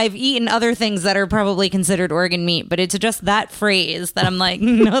understand like that I've eaten other things that are probably considered organ meat, but it's just that phrase that I'm like,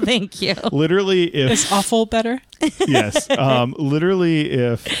 no, thank you. Literally, if Is awful better? yes, literally,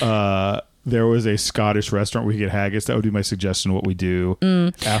 if there was a Scottish restaurant where we get haggis, that would be my suggestion. What we do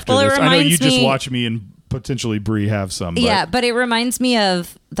after Well, it this. I know you reminds just me- watch me and potentially Brie have some. But Yeah, but it reminds me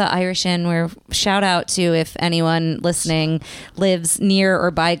of the Irish Inn, where shout out to if anyone listening lives near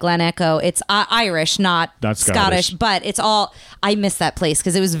or by Glen Echo. It's Irish, not Scottish. but it's all. I miss that place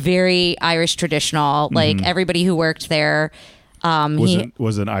because it was very Irish traditional. Like everybody who worked there.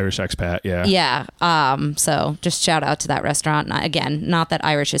 was an Irish expat. Yeah. Yeah. So just shout out to that restaurant. Not that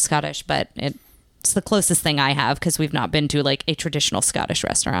Irish is Scottish, but it's the closest thing I have because we've not been to like a traditional Scottish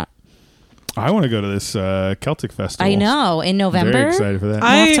restaurant. I want to go to this Celtic festival. I know, in November. Very excited for that.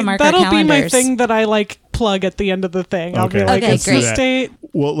 have to mark our that'll be my calendars. thing that I like plug at the end of the thing. I'll be Okay. like, Okay, it's great. this date.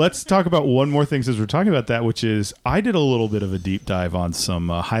 Well, let's talk about one more thing since we're talking about that, which is I did a little bit of a deep dive on some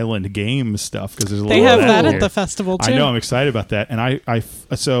Highland Games stuff because there's a They little have of that here. at the festival too. I know, I'm excited about that, and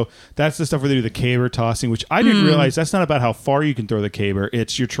so that's the stuff where they do the caber tossing, which I didn't realize that's not about how far you can throw the caber.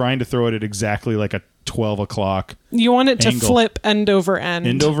 It's you're trying to throw it at exactly like a 12 o'clock You want it to Angle. flip end over end.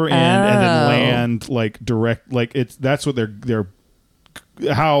 end over end and then Oh. land like direct, like that's what they're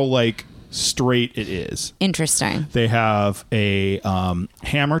how like straight it is. Interesting. They have a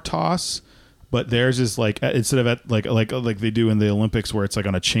hammer toss, but theirs is like instead of at like they do in the Olympics where it's like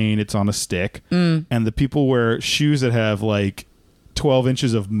on a chain, it's on a stick. And the people wear shoes that have like 12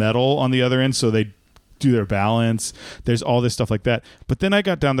 inches of metal on the other end, so they do their balance. There's all this stuff like that. But then I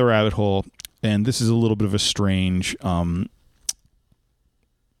got down the rabbit hole, and this is a little bit of a strange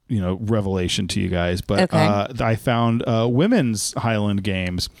revelation to you guys, but Okay. I found women's Highland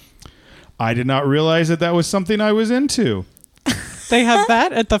Games. I did not realize that was something I was into. They have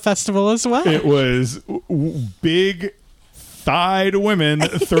that at the festival as well. It was big thighed women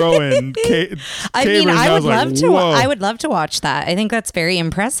throwing I mean, I would love to. Whoa. I would love to watch that. I think that's very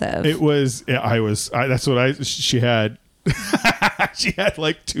impressive. It was. That's what she had. She had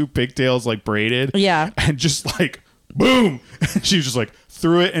like two pigtails like braided. Yeah. And just like boom, she was just like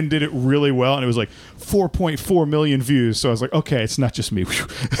threw it and did it really well, and it was like 4.4 million views. So I was like, okay, it's not just me.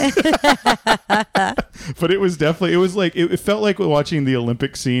 But it was definitely, it felt like watching the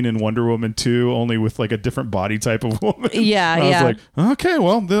Olympic scene in Wonder Woman 2, only with like a different body type of woman. Yeah, And I yeah. was like, okay,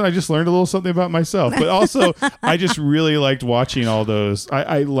 well, then I just learned a little something about myself. But also, I just really liked watching all those.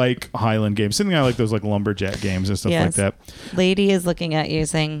 I like Highland games. Something I like those like lumberjack games and stuff like Yes. that. Lady is looking at you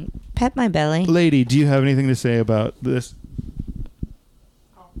saying, "Pet my belly." Lady, do you have anything to say about this?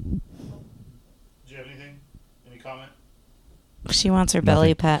 Do you have anything? Any comment? She wants her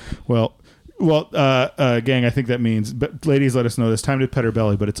belly pet. Well, gang, I think that means, but ladies, let us know this time to pet her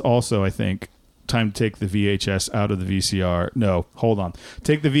belly, but it's also, I think, time to take the VHS out of the VCR. No, hold on.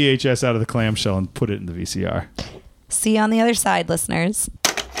 Take the VHS out of the clamshell and put it in the VCR. See you on the other side, listeners.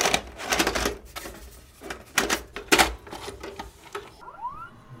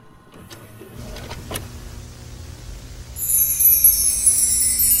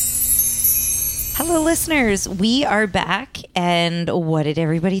 Hello, listeners. We are back, and what did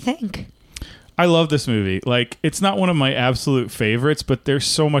everybody think? I love this movie. Like, it's not one of my absolute favorites, but there's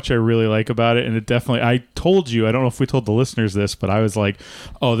so much I really like about it, and it definitely, I told you, I don't know if we told the listeners this, but I was like,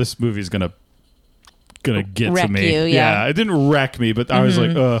 oh, this movie's gonna get Wreck to me. you, yeah. It didn't wreck me, but I was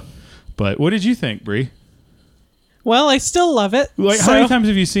like, but what did you think, Brie? Well, I still love it. Like, how many times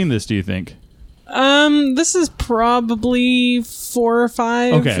have you seen this, do you think? This is probably 4 or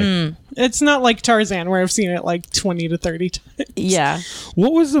 5. Okay. It's not like Tarzan where I've seen it like 20 to 30 times. Yeah.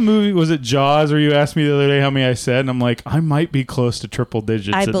 What was the movie? Was it Jaws? Where you asked me the other day how many I said, and I'm like, I might be close to triple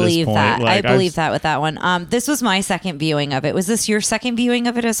digits. I at believe this point. that. Like, I believe that with that one. This was my second viewing of it. Was this your second viewing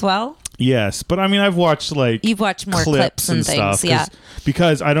of it as well? Yes, but I mean, I've watched like You've watched more clips and things, stuff, yeah.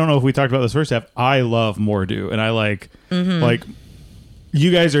 Because I don't know if we talked about this first half. I love Mordu, and I like you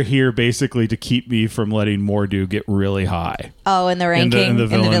guys are here basically to keep me from letting Mordu get really high. Oh, in the ranking, in the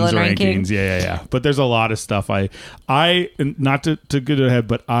villains villain ranking. rankings. Yeah. But there's a lot of stuff. I not to get ahead,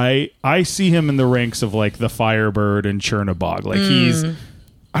 but I see him in the ranks of like the Firebird and Chernobog. Like he's,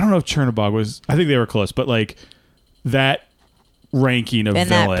 I don't know if Chernobog was. I think they were close, but like that ranking of And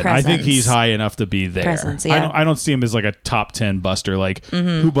that villain. I think presence. he's high enough to be there. Presence, yeah. I don't see him as like a top 10 buster. Like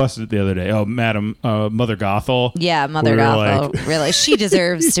who busted it the other day? Oh, Madam Mother Gothel. Yeah, Mother We were Gothel. like- Really, she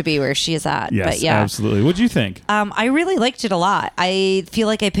deserves to be where she is at. Yes, but yeah, absolutely. What'd you think? I really liked it a lot. I feel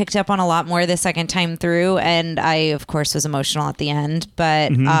like I picked up on a lot more the second time through, and I, of course, was emotional at the end.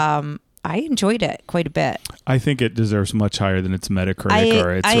 But I enjoyed it quite a bit. I think it deserves much higher than its Metacritic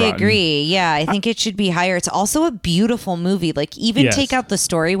or its I Rotten. agree. Yeah, I think it should be higher. It's also a beautiful movie. Like, even Yes. take out the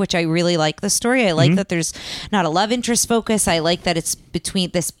story, which I really like the story. I like that there's not a love interest focus. I like that it's between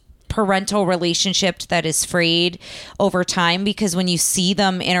this parental relationship that is frayed over time, because when you see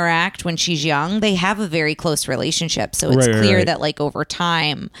them interact when she's young, they have a very close relationship. So it's Right, clear right. that like over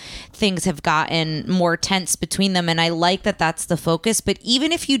time things have gotten more tense between them, and I like that that's the focus. But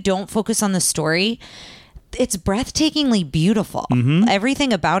even if you don't focus on the story, it's breathtakingly beautiful.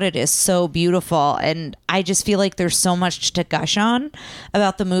 Everything about it is so beautiful, and I just feel like there's so much to gush on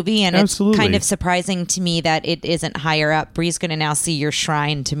about the movie, and Absolutely. it's kind of surprising to me that it isn't higher up. Bree's going to now see your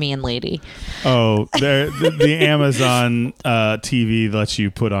shrine to me and Lady. Oh, the Amazon TV lets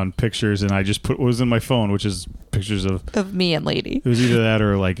you put on pictures, and I just put what was in my phone, which is pictures of. Me and Lady. It was either that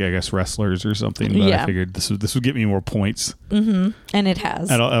or like I guess wrestlers or something. But Yeah. I figured this would get me more points And it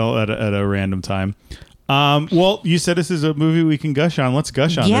has. at a random time. Well, you said this is a movie we can gush on. Let's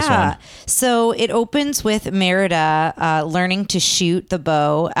gush on this one. So it opens with Merida learning to shoot the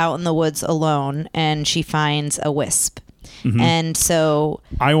bow out in the woods alone, and she finds a wisp. And so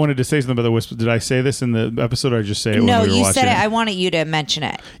I wanted to say something about the wisp. Did I say this in the episode, or I just say it no, when we were you watching said it. I wanted you to mention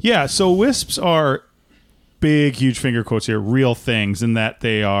it. Yeah, so wisps are big, huge finger quotes here, real things, in that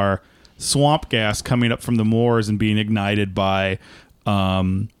they are swamp gas coming up from the moors and being ignited by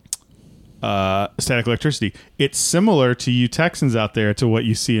static electricity. It's similar to you Texans out there to what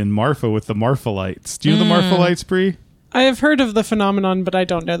you see in Marfa with the Marfa lights. Do you know the Marfa lights, Bree? I have heard of the phenomenon, but I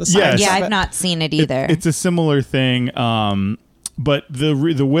don't know the science. Yes. Yeah, of I've it. not seen it either. It's a similar thing, but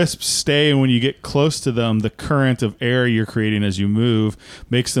the wisps stay, and when you get close to them, the current of air you're creating as you move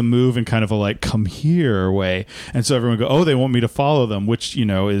makes them move in kind of a like come here way, and so everyone go, oh, they want me to follow them, which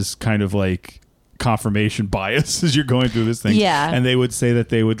is kind of like confirmation bias as you're going through this thing. Yeah. And they would say that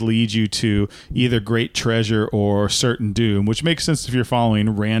they would lead you to either great treasure or certain doom, which makes sense if you're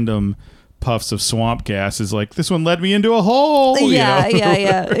following random puffs of swamp gas. Is like, this one led me into a hole. yeah,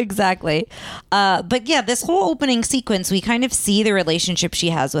 exactly. But yeah, this whole opening sequence, we kind of see the relationship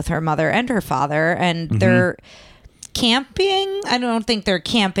she has with her mother and her father, and they're camping. I don't think they're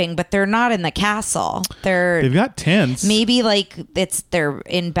camping, but they're not in the castle. They've got tents. Maybe like they're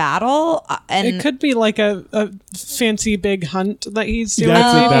in battle, and It could be like a fancy big hunt that he's doing.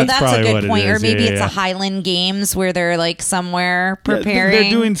 That's that's a probably what good it point. Or is. maybe Yeah, it's yeah. a Highland Games where they're like somewhere Yeah, preparing.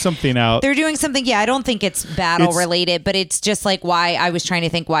 they're doing something out. They're doing something. Yeah, I don't think it's battle It's- related, but it's just like why I was trying to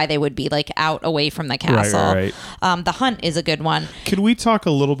think why they would be like out away from the castle. right. The hunt is a good one. Could we talk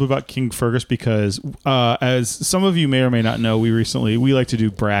a little bit about King Fergus? Because as some of you may or may not know, we like to do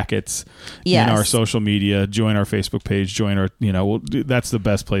brackets Yes. in our social media. Join our Facebook page. Join our, that's the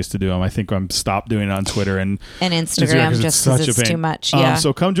best place to do them. I think I'm stopped doing it on Twitter and Instagram 'cause just such because a it's pain. too much. Yeah.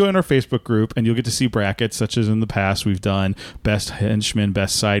 So come join our Facebook group, and you'll get to see brackets such as in the past we've done best henchman,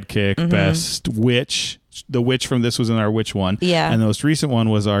 best sidekick, Mm-hmm. best witch. The witch from this was in our witch one. Yeah. And the most recent one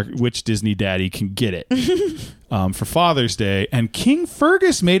was our which Disney daddy can get it for Father's Day. And King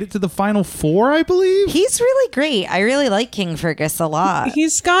Fergus made it to the final four, I believe. He's really great. I really like King Fergus a lot.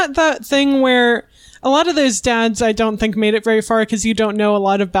 He's got that thing where a lot of those dads I don't think made it very far because you don't know a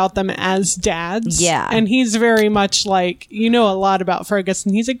lot about them as dads. Yeah. And he's very much like, a lot about Fergus,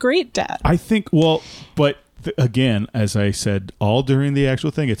 and he's a great dad. I think, but again, as I said all during the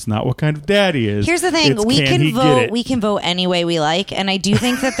actual thing, it's not what kind of dad he is. Here's the thing: It's we can can he get vote. it? We can vote any way we like, and I do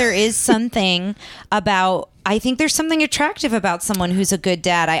think that there is something about. I think there's something attractive about someone who's a good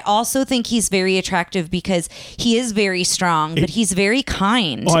dad. I also think he's very attractive because he is very strong, but he's very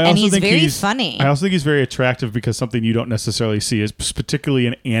kind Well, I and also he's think very funny. I also think he's very attractive because something you don't necessarily see, is particularly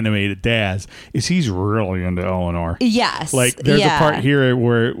in animated dads, is he's really into Eleanor. Yes, Like there's yeah. a part here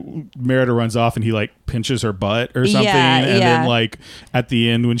where Merida runs off and he like pinches her butt or something, and then like at the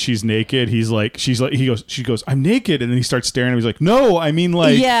end when she's naked, she goes, I'm naked, and then he starts staring at him. He's like, no, I mean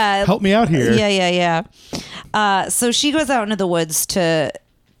like, help me out here. Yeah. So she goes out into the woods to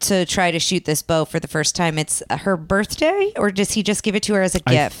try to shoot this bow for the first time. It's her birthday, or does he just give it to her as a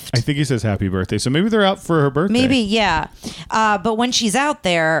gift? I think he says happy birthday, so maybe they're out for her birthday. Maybe, yeah. But when she's out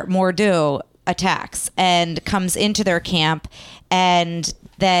there, Mor'du attacks and comes into their camp, and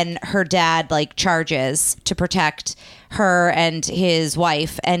then her dad like charges to protect her and his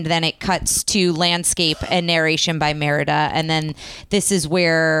wife, and then it cuts to landscape and narration by Merida, and then this is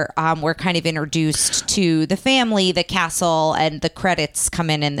where we're kind of introduced to the family, the castle, and the credits come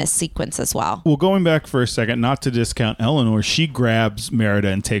in this sequence as well. Well, going back for a second, not to discount Eleanor, she grabs Merida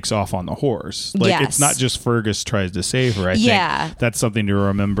and takes off on the horse. Like, Yes. it's not just Fergus tries to save her. I Yeah. think that's something to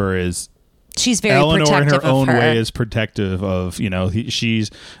remember is She's very Eleanor in protective her own of her. way is protective of, she's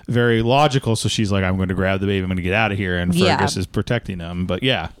very logical. So she's like, I'm going to grab the baby. I'm going to get out of here. And Yeah. Fergus is protecting him. But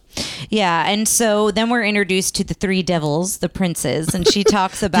yeah. Yeah, and so then we're introduced to the three devils, the princes, and she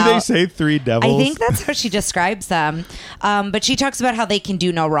talks about... Do they say three devils? I think that's how she describes them. But she talks about how they can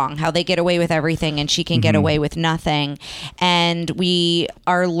do no wrong, how they get away with everything and she can get away with nothing. And we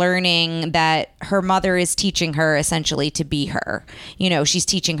are learning that her mother is teaching her essentially to be her. She's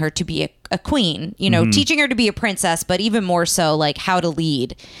teaching her to be a queen, teaching her to be a princess, but even more so like how to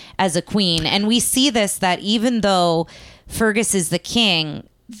lead as a queen. And we see this, that even though Fergus is the king,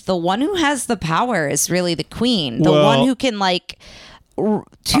 the one who has the power is really the queen, the one who can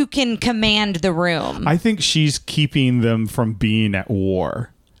who can command the room. I think she's keeping them from being at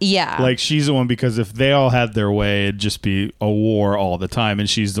war. Yeah. Like, she's the one, because if they all had their way, it'd just be a war all the time. And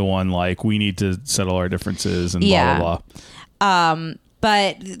she's the one like, we need to settle our differences and blah, blah, blah.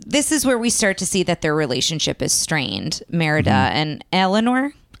 But this is where we start to see that their relationship is strained. Merida and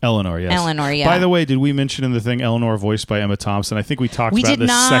Eleanor. Eleanor, yes. Eleanor, yeah. By the way, did we mention in the thing Eleanor voiced by Emma Thompson? I think we talked about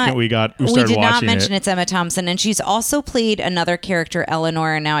this second we started watching it. We did not mention it's Emma Thompson, and she's also played another character,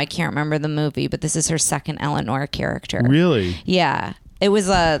 Eleanor, and now I can't remember the movie, but this is her second Eleanor character. Really? Yeah. It was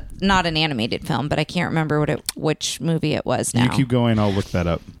not an animated film, but I can't remember which movie it was now. You keep going, I'll look that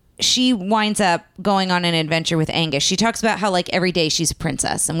up. She winds up going on an adventure with Angus. She talks about how like every day she's a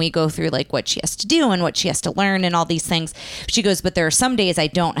princess, and we go through like what she has to do and what she has to learn and all these things. She goes, but there are some days I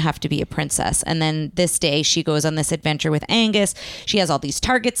don't have to be a princess. And then this day she goes on this adventure with Angus. She has all these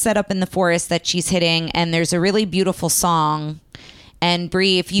targets set up in the forest that she's hitting, and there's a really beautiful song. And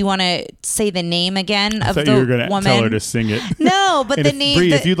Bree, if you want to say the name again of the you were going to woman, tell her to sing it. No, but the name.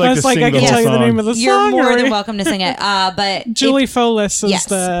 Bree, if you'd like to sing I the can whole tell you the song. name of the You're song. more or- than welcome to sing it. But Julie Folis is Yes.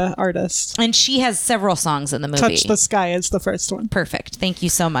 the artist. and she has several songs in the movie. Touch the Sky is the first one. Perfect. Thank you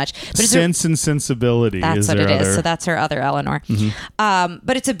so much. But it's Sense and Sensibility that's is what their it is. other. So that's her other Eleanor.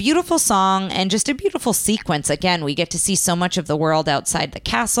 But it's a beautiful song and just a beautiful sequence. Again, we get to see so much of the world outside the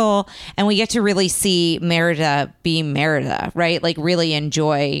castle, and we get to really see Merida be Merida, right? Like really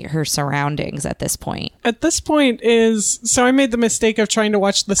enjoy her surroundings at this point. At this point so I made the mistake of trying to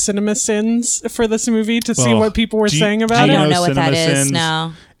watch the Cinema Sins for this movie to see what people were saying about I it. don't know what that CinemaSins? is.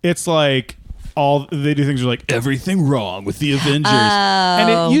 No. It's like they do things like everything wrong with the Avengers, and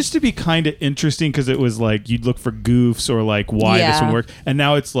it used to be kind of interesting because it was like you'd look for goofs or like why this would work, and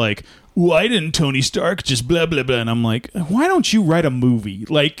now it's like, why didn't Tony Stark just blah blah blah? And I'm like, why don't you write a movie?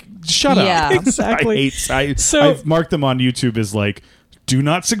 Like, shut Yeah. up. Exactly. I've marked them on YouTube as like, do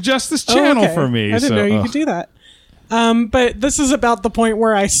not suggest this channel okay. for me. I didn't know you could do that. But this is about the point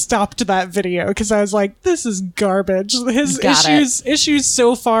where I stopped that video because I was like, this is garbage. His Got it. issues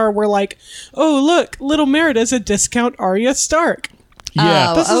so far were like, oh, look, little Merida's a discount Arya Stark.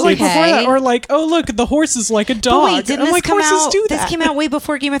 Yeah, Oh, This is like okay. before that. Or like, oh, look, the horse is like a dog. But wait, didn't I'm this like, come horses out? do that. This came out way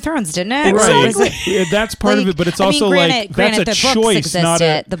before Game of Thrones, didn't it? right. Or was it- Yeah, that's part of like, it, but it's I mean, also granted, that's a the books choice, existed, not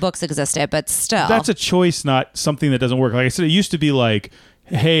a. the books existed, but still, That's a choice, not something that doesn't work. Like I said, it used to be like,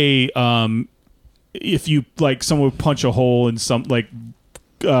 hey, if you like, someone would punch a hole in some like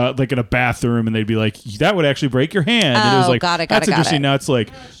in a bathroom, and they'd be like, that would actually break your hand. And it was Oh, like, got it, that's interesting. it. Now it's like,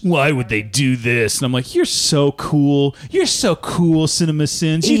 why would they do this? And I'm like, you're so cool. You're so cool, Cinema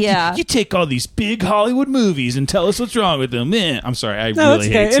Sins. Yeah. You take all these big Hollywood movies and tell us what's wrong with them. I'm sorry. I No, really that's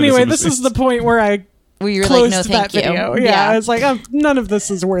hate okay. Anyway, Cinema this is Sins. the point where I where you're closed like, no, that thank you. video. Yeah, I was like, none of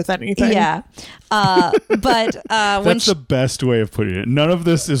this is worth anything. Yeah. But when That's the best way of putting it. None of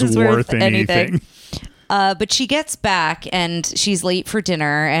this is worth anything. but she gets back and she's late for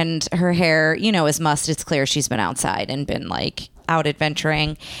dinner, and her hair, is mussed. It's clear she's been outside and been like out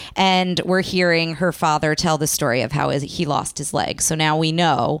adventuring. And we're hearing her father tell the story of how he lost his leg. So now we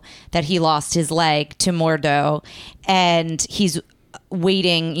know that he lost his leg to Mordo, and he's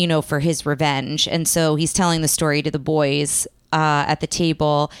waiting, for his revenge. And so he's telling the story to the boys at the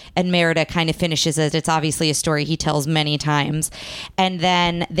table, and Merida kind of finishes it. It's obviously a story he tells many times. And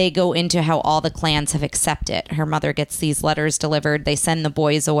then they go into how all the clans have accepted. Her mother gets these letters delivered. They send the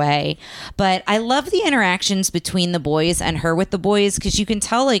boys away. But I love the interactions between the boys and her with the boys, because you can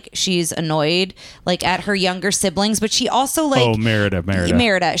tell like she's annoyed like at her younger siblings, but she also like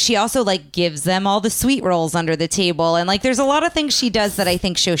Merida. She also like gives them all the sweet rolls under the table, and like there's a lot of things she does that I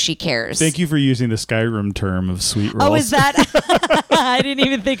think show she cares. Thank you for using the Skyrim term of sweet rolls. Oh, is that? I didn't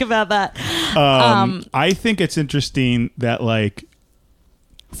even think about that. I think it's interesting that like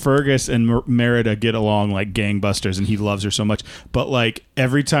Fergus and Merida get along like gangbusters, and he loves her so much. But like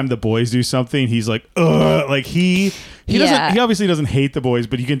every time the boys do something, he's like, ugh. Like he doesn't. He obviously doesn't hate the boys,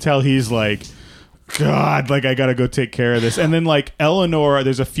 but you can tell he's like, God, like I gotta go take care of this. And then like Eleanor,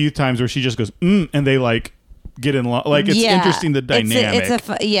 there's a few times where she just goes, and they like get in line. Like it's interesting, the dynamic.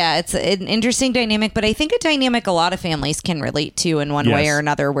 It's an interesting dynamic, but I think a dynamic a lot of families can relate to in one way or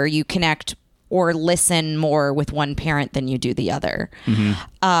another, where you connect or listen more with one parent than you do the other.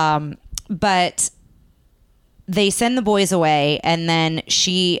 But they send the boys away, and then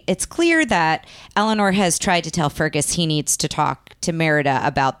it's clear that Eleanor has tried to tell Fergus he needs to talk to Merida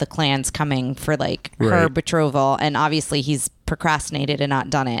about the clans coming for like her betrothal, and obviously he's procrastinated and not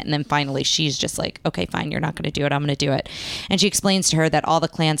done it. And then finally she's just like, okay, fine, you're not going to do it, I'm going to do it. And she explains to her that all the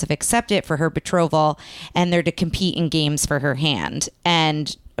clans have accepted for her betrothal, and they're to compete in games for her hand.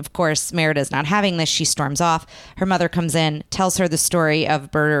 And of course, Merida's not having this. She storms off. Her mother comes in, tells her the story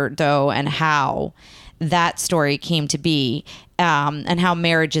of Bordeaux and how that story came to be, and how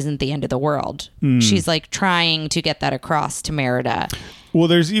marriage isn't the end of the world. She's like trying to get that across to Merida. Well,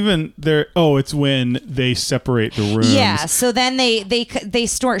 there's even there. Oh, it's when they separate the rooms. Yeah. So then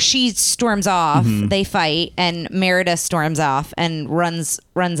she storms off. They fight, and Merida storms off and runs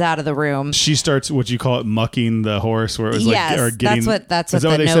out of the room. She starts what you call it, mucking the horse, where it was like, or getting. That's what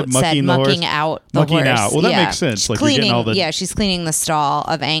the note said. Mucking out the horse. Mucking out. Well, that makes sense. Like cleaning, you're getting all the. She's cleaning the stall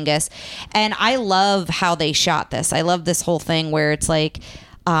of Angus, and I love how they shot this. I love this whole thing where it's like.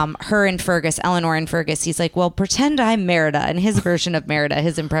 Her and Fergus, Eleanor and Fergus, he's like, well, pretend I'm Merida. And his version of Merida,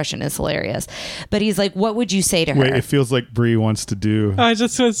 his impression is hilarious. But he's like, what would you say to her? Wait, it feels like Brie wants to do. I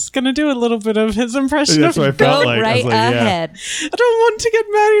just was going to do a little bit of his impression. That's what I felt like. Right ahead. I don't want to get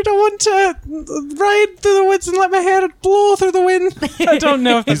married. I want to ride through the woods and let my hair blow through the wind. I don't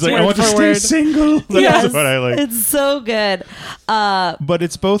know if that's he's like, I want to stay single. That's what I like. It's so good. But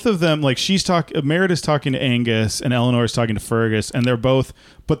it's both of them. Like Merida's talking to Angus, and Eleanor's talking to Fergus, and they're both.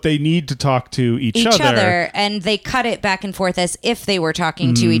 But they need to talk to each other, and they cut it back and forth as if they were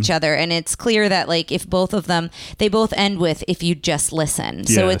talking to each other. And it's clear that, like, if both of them, they both end with "if you just listen."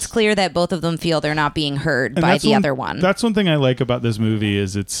 So it's clear that both of them feel they're not being heard by the other one. That's one thing I like about this movie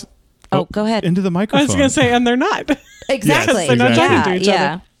is it's. Oh, go ahead. Into the microphone. I was going to say, and they're not. Exactly. Yes, they're not talking to each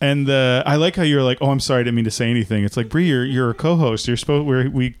other. And I like how you're like, oh, I'm sorry, I didn't mean to say anything. It's like, Brie, you're a co-host.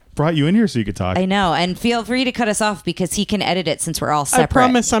 We brought you in here so you could talk. I know, and feel free to cut us off because he can edit it since we're all separate. I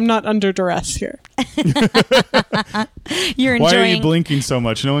promise I'm not under duress here. You're enjoying. Why are you blinking so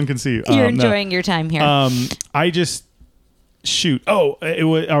much? No one can see you. You're enjoying your time here. I just shoot. Oh,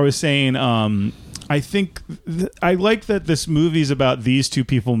 I was saying. I think I like that this movie's about these two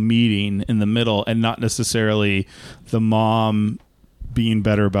people meeting in the middle, and not necessarily the mom being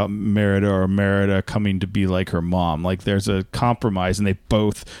better about Merida or Merida coming to be like her mom. Like there's a compromise, and they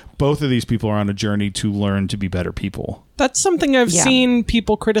both of these people are on a journey to learn to be better people. That's something I've seen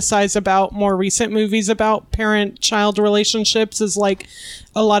people criticize about more recent movies about parent-child relationships, is like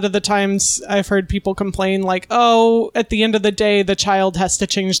a lot of the times I've heard people complain like, oh, at the end of the day, the child has to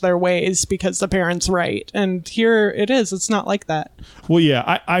change their ways because the parent's right. And here it is. It's not like that. Well,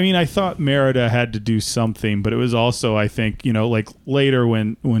 yeah. I mean, I thought Merida had to do something, but it was also, I think, like later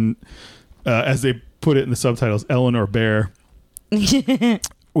when as they put it in the subtitles, Eleanor Bear.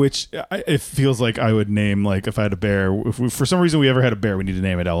 Which it feels like I would name, like if I had a bear. If for some reason we ever had a bear, we need to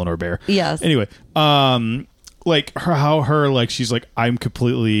name it Eleanor Bear. Yes. Anyway, like she's like, I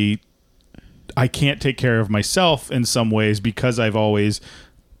can't take care of myself in some ways because I've always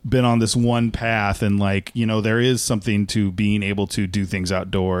been on this one path, and like, there is something to being able to do things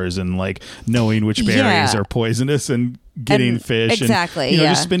outdoors and like knowing which berries are poisonous and getting fish exactly and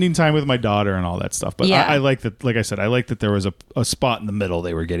just spending time with my daughter and all that stuff. But I like that, like I said, I like that there was a spot in the middle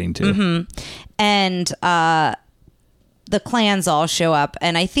they were getting to. And the clans all show up,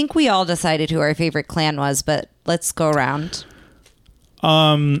 and I think we all decided who our favorite clan was, but let's go around.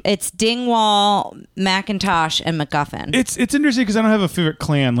 It's Dingwall, Macintosh, and MacGuffin. It's interesting because I don't have a favorite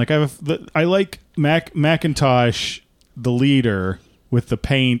clan. Like I like Macintosh, the leader with the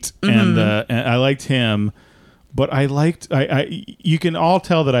paint, and I liked him. But I liked. You can all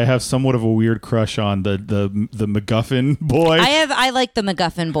tell that I have somewhat of a weird crush on the MacGuffin boy. I like the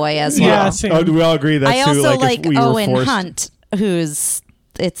MacGuffin boy as well. Yeah, same. Oh, do we all agree that's I who, also like, if like we were Owen forced- Hunt,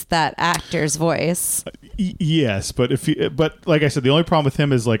 it's that actor's voice. Yes, but but like I said, the only problem with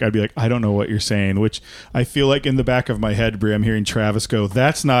him is like I'd be like, I don't know what you're saying, which I feel like in the back of my head, Brie, I'm hearing Travis go,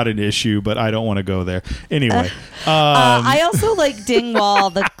 "That's not an issue," but I don't want to go there anyway. I also like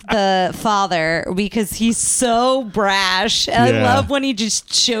Dingwall, the father, because he's so brash. And I Yeah. love when he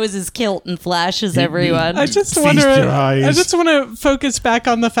just shows his kilt and flashes everyone. I just Feast want your eyes. I just want to focus back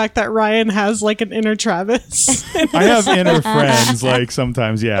on the fact that Ryan has like an inner Travis. I have inner friends, like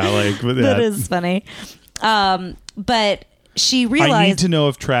sometimes, yeah, like but That is funny. But she I need realized to know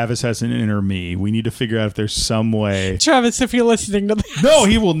if Travis has an inner me. We need to figure out if there's some way. Travis, if you're listening to this. No,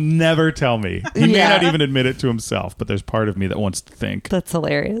 he will never tell me. He may Yeah. not even admit it to himself, but there's part of me that wants to think. that's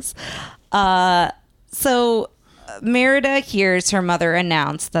hilarious. So Merida hears her mother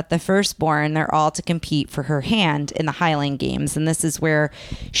announce that the firstborn, they're all to compete for her hand in the Highland Games. And this is where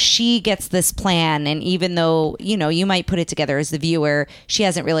she gets this plan. And even though, you might put it together as the viewer, she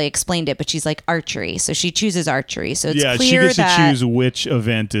hasn't really explained it, but she's like archery. So she chooses archery. So it's Yeah, she clear gets to that choose which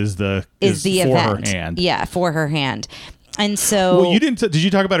event is the the for event. her hand. Yeah, for her hand. And so Well, you didn't. Did you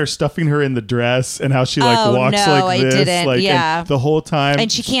talk about her stuffing her in the dress and how she like Oh, walks no, like I this, didn't. like Yeah. and the whole time?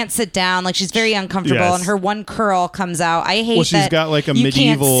 and she can't sit down, like she's very uncomfortable, Yes. and her one curl comes out. I hate well, she's that got like a you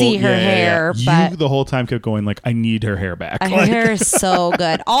medieval. can't see her yeah, yeah, yeah. hair, You but the whole time kept going like, I need her hair back. her Like, hair is so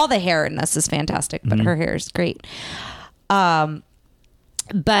good. All the hair in this is fantastic, but her hair is great.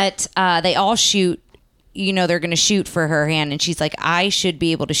 But they all shoot. They're going to shoot for her hand, and she's like, I should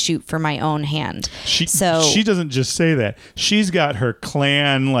be able to shoot for my own hand. she so doesn't just say that. She's got her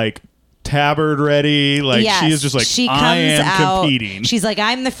clan like tabard ready. Like yes, she is just like, she I comes am out, competing. She's like,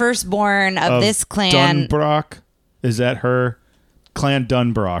 I'm the firstborn of this clan. Dunbrock. Is that her? Clan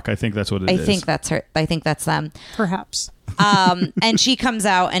Dunbrock. I think that's what it is. I think that's her. I think that's them. Perhaps. And she comes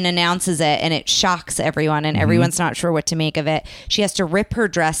out and announces it, and it shocks everyone, and everyone's not sure what to make of it. She has to rip her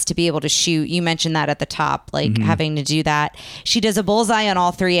dress to be able to shoot. You mentioned that at the top, like having to do that. She does a bullseye on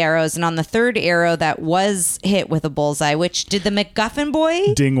all 3 arrows, and on the 3rd arrow that was hit with a bullseye, which did the MacGuffin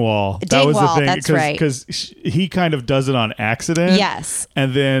boy? Dingwall. That was the Dingwall, thing. that's right. Because he kind of does it on accident. Yes.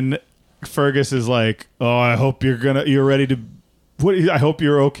 And then Fergus is like, "Oh, I hope you're ready to. I hope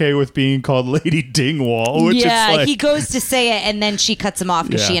you're okay with being called Lady Dingwall." Which Yeah, is like, he goes to say it, and then she cuts him off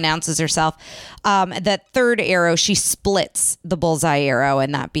because she Yeah. announces herself. That 3rd arrow, she splits the bullseye arrow,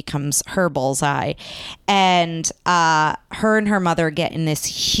 and that becomes her bullseye. And her and her mother get in this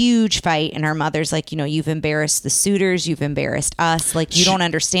huge fight, and her mother's like, you've embarrassed the suitors, you've embarrassed us, like you don't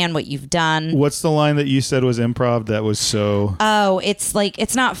understand what you've done. What's the line that you said was improv? That was so. Oh, it's like,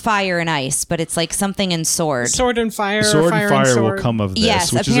 it's not fire and ice, but it's like something in sword. Sword and fire. Sword fire and fire sword. will come of this.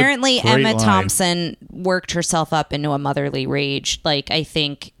 Yes, which is a apparently great Emma line. Thompson worked herself up into a motherly rage, like I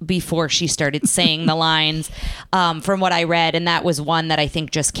think before she started saying the lines, from what I read, and that was one that I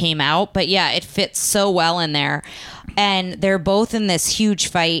think just came out. But yeah, it fits so well in there. And they're both in this huge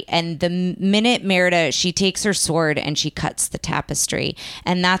fight, and the minute Merida, she takes her sword and she cuts the tapestry,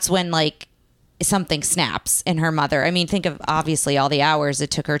 and that's when like something snaps in her mother. I mean, think of obviously all the hours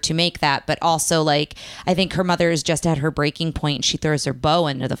it took her to make that, but also like I think her mother is just at her breaking point, and she throws her bow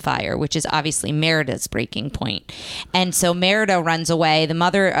into the fire, which is obviously Merida's breaking point. And so Merida runs away. The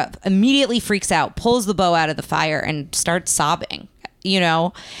mother immediately freaks out, pulls the bow out of the fire, and starts sobbing,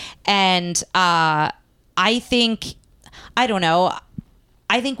 and I think, I don't know,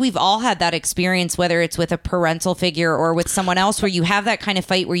 I think we've all had that experience, whether it's with a parental figure or with someone else, where you have that kind of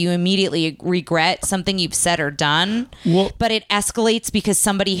fight where you immediately regret something you've said or done, Well- but it escalates because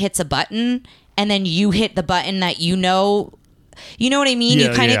somebody hits a button, and then you hit the button that you know what I mean? Yeah,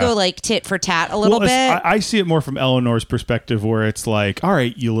 You kind of yeah. go like tit for tat a little Well, bit. I see it more from Eleanor's perspective, where it's like, all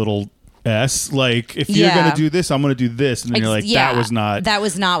right, you little S, like if you're Yeah. gonna do this, I'm gonna do this, and then you're like, Yeah, that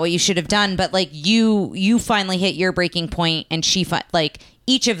was not. what you should have done. But like you finally hit your breaking point, and she like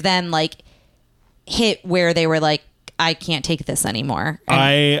each of them like hit where they were like, I can't take this anymore.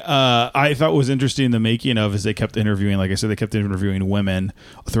 And I thought what was interesting in the making of is they kept interviewing, like I said, they kept interviewing women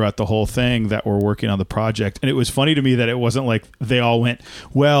throughout the whole thing that were working on the project. And it was funny to me that it wasn't like they all went,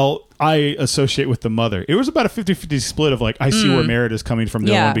 well, I associate with the mother. It was about a 50-50 split of like, I see where Merida's coming from,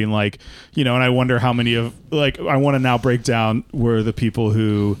 the other Yeah. one being like, and I wonder how many of, like, I want to now break down where the people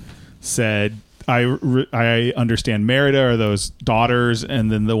who said I understand Merida are those daughters,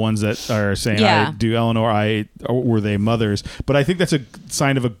 and then the ones that are saying I do Eleanor, were they mothers? But I think that's a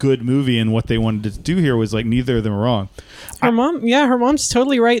sign of a good movie, and what they wanted to do here was like neither of them are wrong. Her mom's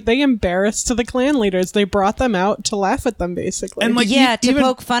totally right. They embarrassed the clan leaders. They brought them out to laugh at them, basically. And like to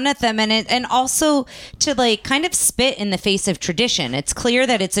poke fun at them, and also to like kind of spit in the face of tradition. It's clear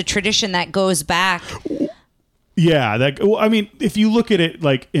that it's a tradition that goes back. Yeah, I mean, if you look at it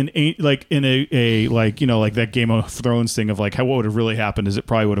like in a like that Game of Thrones thing of like what would have really happened is it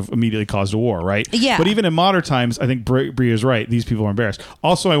probably would have immediately caused a war, right? Yeah. But even in modern times, I think Brie is right. These people are embarrassed.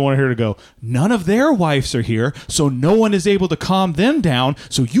 Also, I want her to go, none of their wives are here, so no one is able to calm them down.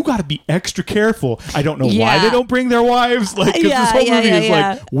 So you got to be extra careful. I don't know why they don't bring their wives. Like, because this whole movie is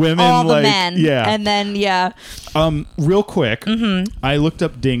like women, all the like men. And then real quick, I looked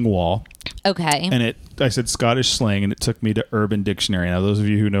up Dingwall. Okay. And I said Scottish slang, and it took me to Urban Dictionary. Now, those of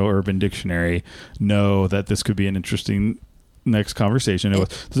you who know Urban Dictionary know that this could be an interesting next conversation. So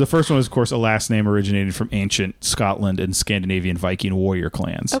the first one was, of course, a last name originated from ancient Scotland and Scandinavian Viking warrior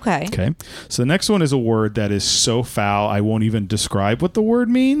clans. Okay. So the next one is a word that is so foul I won't even describe what the word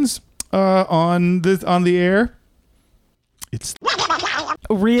means on the air. It's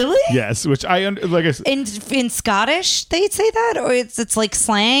really? Yes, which I said, in Scottish they'd say that, or it's like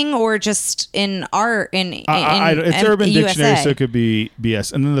slang, or just in art it's Urban USA. Dictionary, so it could be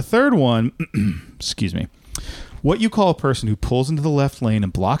BS. And then the third one, excuse me, what you call a person who pulls into the left lane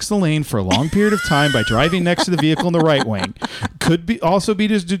and blocks the lane for a long period of time by driving next to the vehicle in the right lane, could also be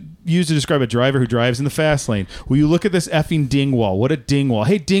used to describe a driver who drives in the fast lane. Will you look at this effing dingwall? What a dingwall!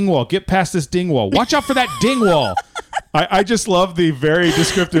 Hey, dingwall, get past this dingwall! Watch out for that dingwall! I just love the very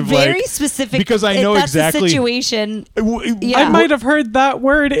descriptive, very specific, because I know that's exactly the situation. I might have heard that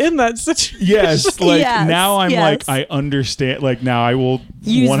word in that situation. Yes, now I'm like, I understand. Like now I will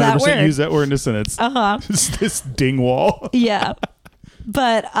 100% use that word in a sentence. This dingwall. Yeah.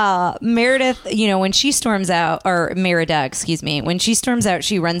 But Meredith, when she storms out, or Merida, when she storms out,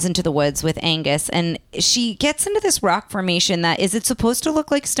 she runs into the woods with Angus, and she gets into this rock formation that, is it supposed to look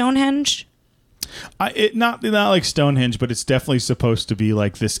like Stonehenge? Not like Stonehenge, but it's definitely supposed to be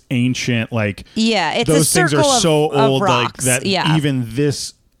like this ancient, like it's those a circle things are so old, rocks. like that. Even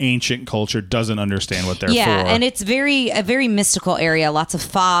this ancient culture doesn't understand what they're for. Yeah, and it's a very mystical area. Lots of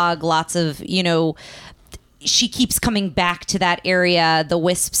fog, lots of she keeps coming back to that area, the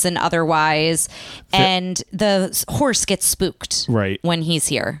wisps and otherwise, and the horse gets spooked when he's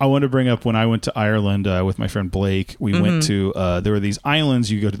here. I want to bring up when I went to Ireland with my friend Blake, we went to, there were these islands,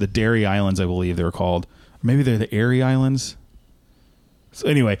 you go to the Derry Islands, I believe they were called. Maybe they're the Airy Islands. So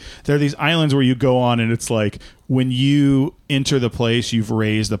anyway, there are these islands where you go on, and it's like when you enter the place, you've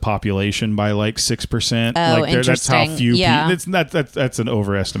raised the population by like 6%. Oh, like that's how few people. It's not that's an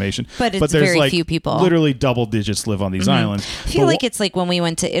overestimation. But there's very like few people. Literally double digits live on these islands. I feel like it's like when we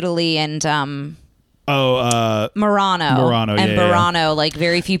went to Italy and Murano. And Burano, like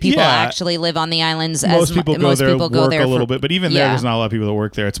very few people actually live on the islands. Most people go there, work a little bit, but even there's not a lot of people that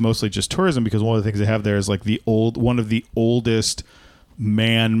work there. It's mostly just tourism, because one of the things they have there is like one of the oldest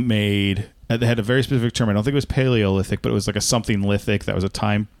man-made. They had a very specific term. I don't think it was Paleolithic, but it was like a something lithic. That was a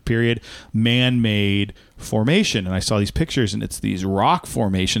time period. Man-made formation. And I saw these pictures, and it's these rock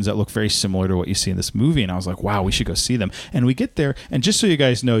formations that look very similar to what you see in this movie. And I was like, wow, we should go see them. And we get there, and just so you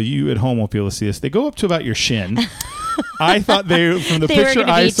guys know, you at home won't be able to see this, they go up to about your shin. I thought from the picture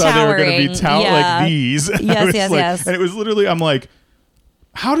I saw, they were going to be like these. Yes. And it was literally, I'm like,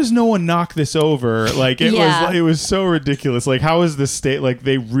 how does no one knock this over? Like it was so ridiculous. Like, how is this state? Like,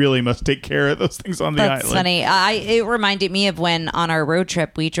 they really must take care of those things on the island. That's funny. It reminded me of when on our road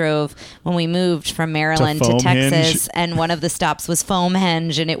trip we drove when we moved from Maryland to Texas, and one of the stops was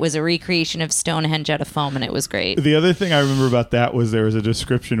Foamhenge, and it was a recreation of Stonehenge out of foam, and it was great. The other thing I remember about that was there was a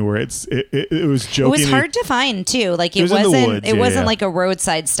description where it was joking. It was hard to find too. Like it wasn't like a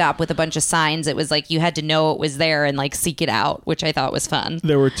roadside stop with a bunch of signs. It was like you had to know it was there and like seek it out, which I thought was fun.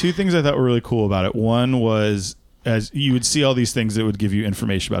 There were two things I thought were really cool about it. One was, as you would see all these things that would give you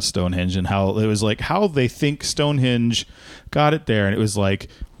information about Stonehenge, and how it was like how they think Stonehenge got it there, and it was like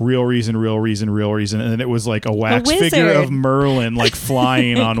real reason, and then it was like a wax figure of Merlin like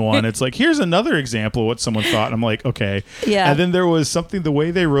flying on one. It's like, here's another example of what someone thought, and I'm like, okay. Yeah. And then there was something, the way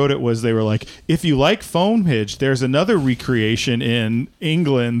they wrote it was they were like, if you like Foamhenge, there's another recreation in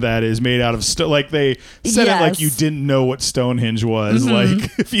England that is made out of like they said it like you didn't know what Stonehenge was. Like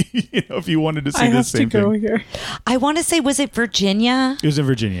if you wanted to see the same thing. Here. I want to say, was it Virginia? It was in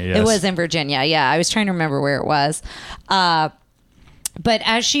Virginia, yes. It was in Virginia, yeah. I was trying to remember where it was. But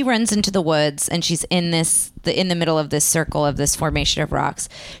as she runs into the woods and she's in the middle of this circle of this formation of rocks,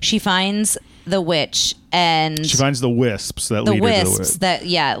 she finds the witch, and she finds the wisps that lead her to the witch.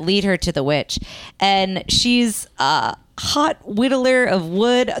 Lead her to the witch. And she's a hot whittler of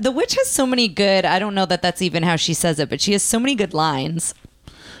wood. The witch has so many good, I don't know that that's even how she says it, but she has so many good lines.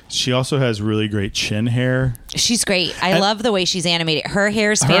 She also has really great chin hair. She's great. I love the way she's animated. Her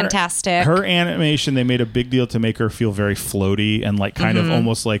hair's fantastic. Her animation, they made a big deal to make her feel very floaty and like kind of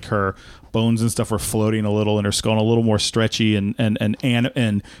almost like her bones and stuff were floating a little, and her skull a little more stretchy and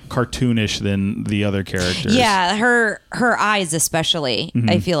cartoonish than the other characters. Yeah, her eyes especially,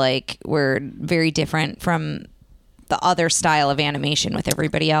 I feel like were very different from the other style of animation with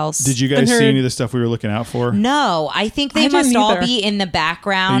everybody else. Did you guys see any of the stuff we were looking out for? No, I think they must all be in the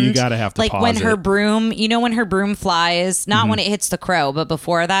background. You gotta have to like pause when her it. broom, when her broom flies, not when it hits the crow, but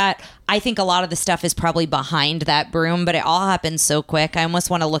before that. I think a lot of the stuff is probably behind that broom, but it all happens so quick. I almost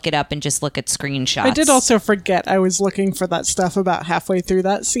want to look it up and just look at screenshots. I did also forget I was looking for that stuff about halfway through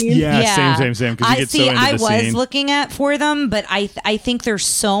that scene. Yeah. Same. Because you get so into the scene. I was looking for them, but I think there's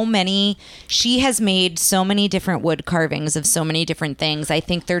so many. She has made so many different wood carvings of so many different things. I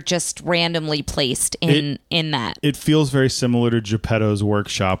think they're just randomly placed in that. It feels very similar to Geppetto's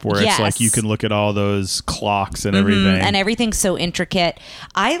workshop, where it's like you can look at all those clocks and everything. And everything's so intricate.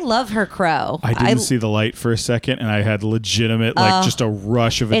 I love her crow. I didn't see the light for a second, and I had legitimate, just a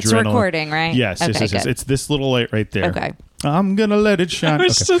rush of adrenaline. It's recording, right? Yes. It's this little light right there. Okay. I'm gonna let it shine. I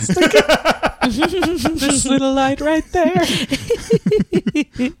was just thinking, this little light right there.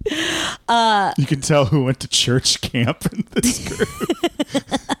 You can tell who went to church camp in this group.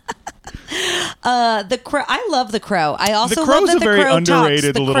 The crow. I love the crow. I also the crow's love that a very the crow underrated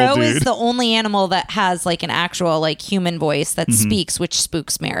talks. The little crow dude. is the only animal that has like an actual like human voice that speaks, which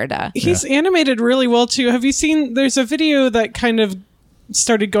spooks Merida. He's animated really well too. Have you seen? There's a video that kind of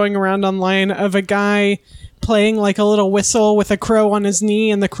started going around online of a guy playing like a little whistle with a crow on his knee,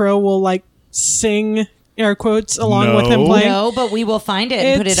 and the crow will like sing, air quotes, along with him playing. No, but we will find it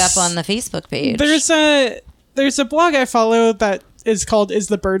and put it up on the Facebook page. There's a blog I follow that is called "Is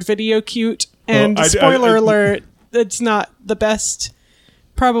the Bird Video Cute?" And spoiler alert, it's not the best.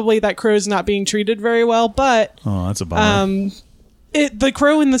 Probably that crow's not being treated very well, but that's a bummer. The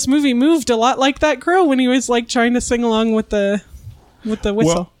crow in this movie moved a lot like that crow when he was like trying to sing along with the whistle.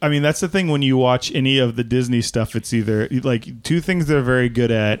 Well, I mean, that's the thing when you watch any of the Disney stuff, it's either like two things they're very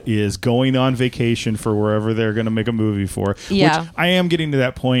good at is going on vacation for wherever they're going to make a movie for. Yeah. Which I am getting to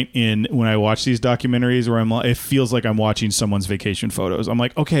that point in when I watch these documentaries where it feels like I'm watching someone's vacation photos. I'm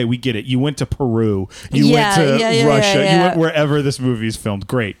like, okay, we get it. You went to Peru. You went to Russia. You went wherever this movie's filmed.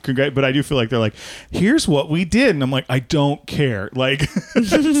 Great. But I do feel like they're like, here's what we did. And I'm like, I don't care. Like,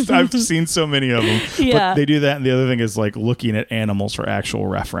 I've seen so many of them. Yeah. But they do that. And the other thing is like looking at animals for actual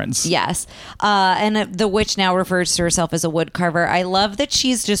reference. Yes. And the witch now refers to herself as a wood carver. I love that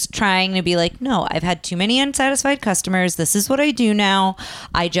she's just trying to be like, no, I've had too many unsatisfied customers. This is what I do now.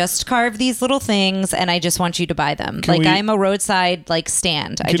 I just carve these little things and I just want you to buy them. I'm a roadside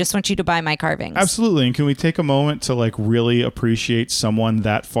stand. I just want you to buy my carvings. Absolutely. And can we take a moment to like really appreciate someone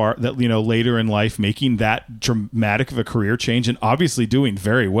that later in life making that dramatic of a career change and obviously doing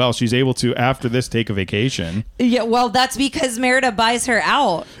very well. She's able to, after this, take a vacation. Yeah, well, that's because Merida buys her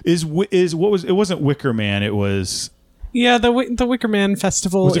out. It wasn't Wicker Man, it was Yeah, the Wicker Man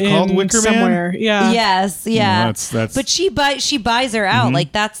Festival. Was it called Wicker Man? Somewhere. Yeah. Yes, yeah. That's But she buys her out.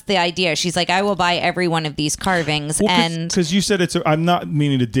 Like, that's the idea. She's like, I will buy every one of these carvings. Because you said I'm not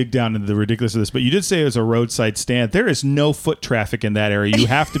meaning to dig down into the ridiculous of this, but you did say it was a roadside stand. There is no foot traffic in that area. You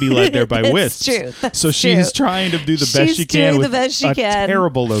have to be led there by wisps. True. So she's trying to do the best she can with a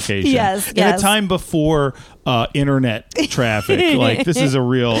terrible location. Yes, in a time before internet traffic. Like, this is a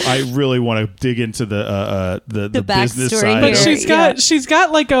real. I really want to dig into the business side. But she's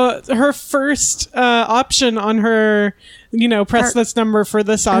got like her first option on her. Press this number for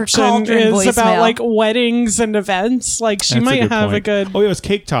this option is about like weddings and events. Like, she might have a good. Oh, it was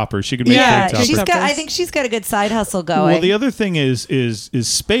cake toppers. She could make cake toppers. I think she's got a good side hustle going. Well, the other thing is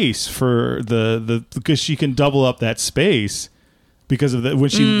space for because she can double up that space. Because of when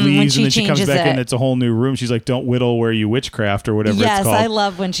she leaves and then she comes back in, it's a whole new room. She's like, "Don't whittle where you witchcraft," or whatever it's called. Yes, I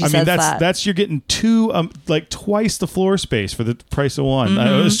love when she says that. That's you're getting twice the floor space for the price of one.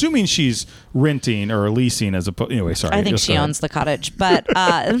 Assuming she's renting or leasing as opposed. Anyway, sorry. I think she owns the cottage, but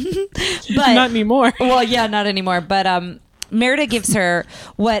not anymore. Well, yeah, not anymore. But Merida gives her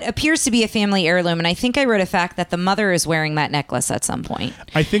what appears to be a family heirloom, and I think I wrote a fact that the mother is wearing that necklace at some point.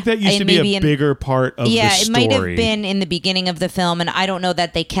 I think that used to be a bigger part of the story. Yeah, it might have been in the beginning of the film, and I don't know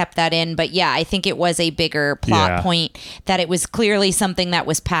that they kept that in, but yeah, I think it was a bigger plot point, that it was clearly something that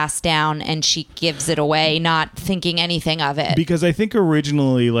was passed down, and she gives it away, not thinking anything of it. Because I think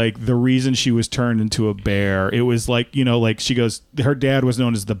originally, like, the reason she was turned into a bear, it was like, you know, like she goes, her dad was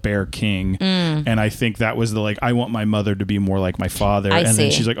known as the Bear King, and I think that was the, like, I want my mother to be more like my father.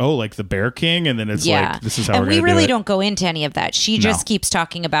 Then she's like, oh, like the Bear King, and then it's like, this is how we're going to do it. And we really don't go into any of that. She just keeps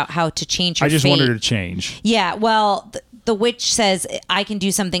talking about how to change her fate. I just want her to change. Yeah, well, the witch says, I can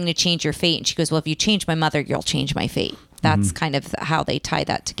do something to change your fate. And she goes, well, if you change my mother, you'll change my fate. That's kind of how they tie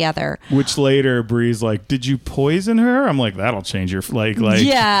that together. Which later Bree's like, did you poison her? I'm like, that'll change your like.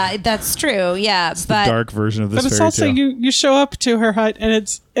 Yeah, that's true. Yeah, it's the dark version of this. But it's also you show up to her hut and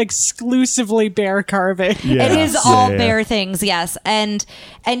it's exclusively bear carving. Yeah. It is all bear things. Yes, and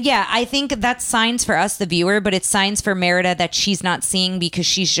yeah, I think that's signs for us, the viewer, but it's signs for Merida that she's not seeing because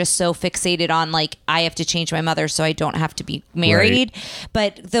she's just so fixated on like, I have to change my mother so I don't have to be married. Right.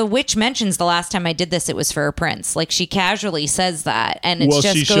 But the witch mentions the last time I did this, it was for a prince. Like she casually says that, and it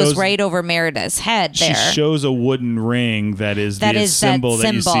just goes right over Merida's head. There, she shows a wooden ring that is the symbol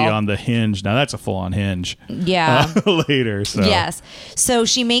that you see on the hinge. Now that's a full-on hinge. Yeah. Later. So. Yes. So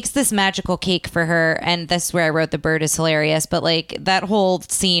she makes this magical cake for her, and this is where I wrote the bird is hilarious. But like that whole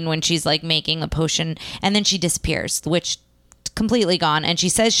scene when she's like making the potion, and then she disappears, the witch completely gone, and she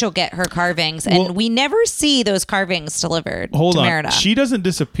says she'll get her carvings, and we never see those carvings delivered to Merida. She doesn't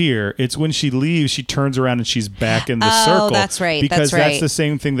disappear. It's when she leaves, she turns around and she's back in the circle. That's right. Because that's the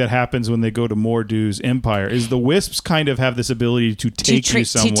same thing that happens when they go to Mordu's empire, is the wisps kind of have this ability to take you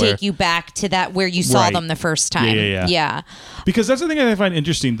somewhere. To take you back to that where you saw them the first time. Yeah. Because that's the thing I find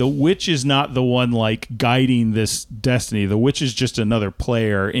interesting. The witch is not the one like guiding this destiny. The witch is just another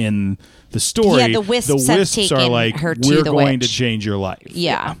player in the story. Yeah, the wisps are like, her we're going to change your life.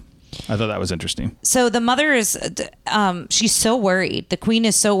 Yeah. I thought that was interesting. So the mother is, she's so worried. The queen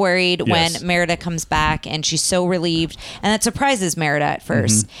is so worried when Merida comes back, and she's so relieved. And that surprises Merida at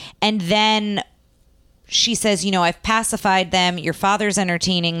first. And then she says, you know, I've pacified them. Your father's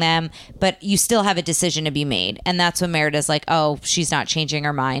entertaining them, but you still have a decision to be made. And that's when Merida's like, oh, she's not changing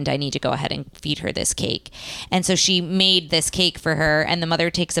her mind. I need to go ahead and feed her this cake. And so she made this cake for her, and the mother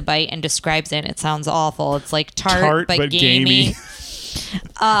takes a bite and describes it. It sounds awful. It's like tart but gamey.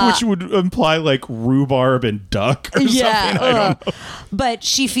 Which would imply like rhubarb and duck or something. I don't know. But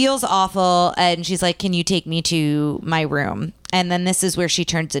she feels awful, and she's like, can you take me to my room? And then this is where she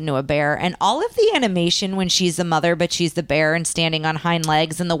turns into a bear. And all of the animation when she's the mother, but she's the bear and standing on hind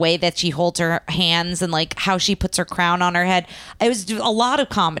legs, and the way that she holds her hands and like how she puts her crown on her head. It was a lot of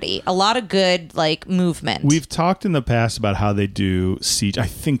comedy, a lot of good like movement. We've talked in the past about how they do CG. I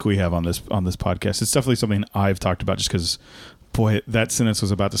think we have on this podcast. It's definitely something I've talked about just because, boy, that sentence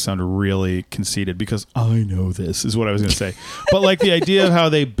was about to sound really conceited because I know this is what I was going to say. But like the idea of how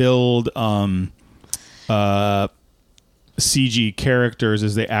they build CG characters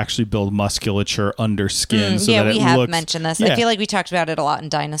is they actually build musculature under skin. So that we have mentioned this. I feel like we talked about it a lot in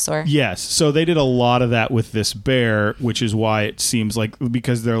Dinosaur. Yes. So they did a lot of that with this bear, which is why it seems like,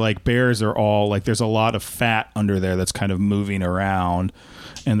 because they're like, bears are all like, there's a lot of fat under there that's kind of moving around.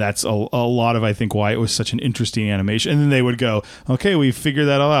 And that's a lot of, I think, why it was such an interesting animation. And then they would go, okay, we figured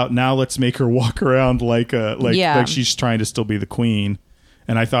that all out. Now let's make her walk around like she's trying to still be the queen.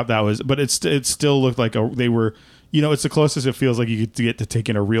 And I thought that was, but it still looked like they were, you know, it's the closest it feels like you could get to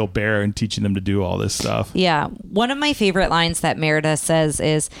taking a real bear and teaching them to do all this stuff. Yeah. One of my favorite lines that Merida says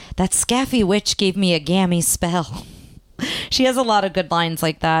is, that Scaffy witch gave me a gammy spell. She has a lot of good lines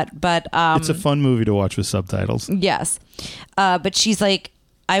like that, but it's a fun movie to watch with subtitles. Yes. But she's like,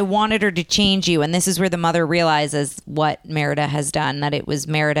 I wanted her to change you. And this is where the mother realizes what Merida has done, that it was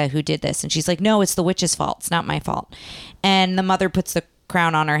Merida who did this. And she's like, no, it's the witch's fault. It's not my fault. And the mother puts the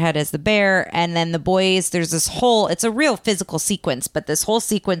crown on her head as the bear. And then the boys, there's this whole, it's a real physical sequence, but this whole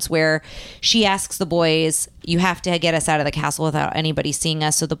sequence where she asks the boys, you have to get us out of the castle without anybody seeing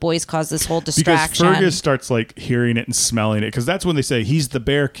us. So the boys cause this whole distraction. Because Fergus starts like hearing it and smelling it, because that's when they say he's the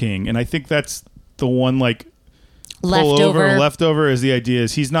Bear King. And I think that's the one like leftover is the idea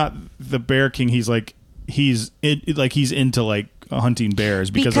is he's not the Bear King. He's like, he's into like hunting bears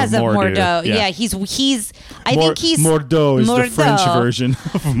because of Mordu. Yeah, he's I think he's Mordo is the French version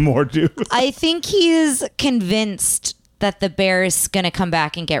of Mordu. I think he's convinced that the bear is going to come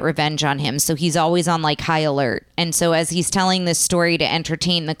back and get revenge on him. So he's always on like high alert. And so as he's telling this story to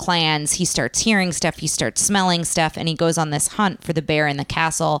entertain the clans, he starts hearing stuff, he starts smelling stuff, and he goes on this hunt for the bear in the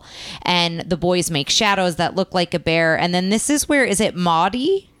castle. And the boys make shadows that look like a bear. And then this is where, is it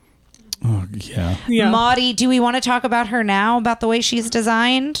Maudie? Oh, yeah. Maudie, do we want to talk about her now, about the way she's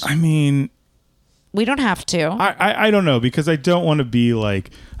designed? I mean, we don't have to. I don't know, because I don't want to be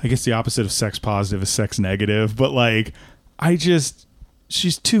like, I guess the opposite of sex positive is sex negative, but like,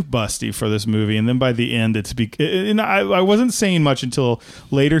 she's too busty for this movie. And then by the end, and I wasn't saying much until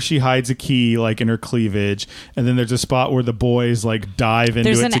later. She hides a key like in her cleavage, and then there's a spot where the boys like dive into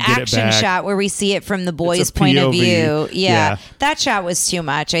There's it an to get it action back. shot where we see it from the boys' a point of POV. view. Yeah. That shot was too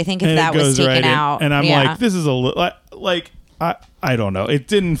much. I think if And that it was goes taken right in. out, And I'm like, this is like I don't know. It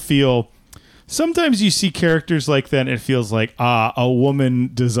didn't feel. Sometimes you see characters like that, and it feels like a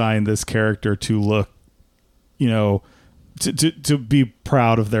woman designed this character to look, to be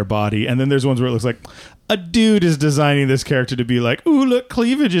proud of their body. And then there's ones where it looks like a dude is designing this character to be like, ooh, look,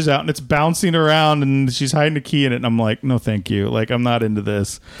 cleavage is out and it's bouncing around and she's hiding a key in it. And I'm like, no, thank you. Like, I'm not into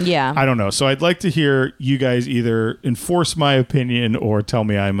this. Yeah. I don't know. So I'd like to hear you guys either enforce my opinion or tell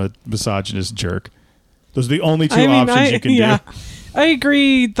me I'm a misogynist jerk. Those are the only two options you can do. I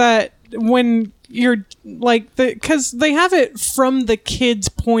agree that when you're like, because they have it from the kid's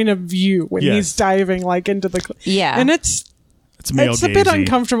point of view when he's diving like into the and it's male a bit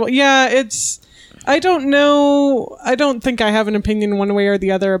uncomfortable. I don't know. I don't think I have an opinion one way or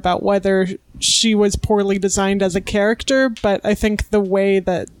the other about whether she was poorly designed as a character, but I think the way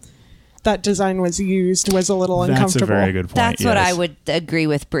that design was used was a little uncomfortable. That's a very good point. That's what I would agree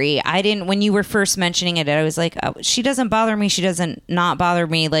with, Brie. I didn't, when you were first mentioning it, I was like, oh, she doesn't bother me. She doesn't not bother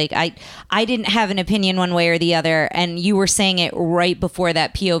me. Like I didn't have an opinion one way or the other. And you were saying it right before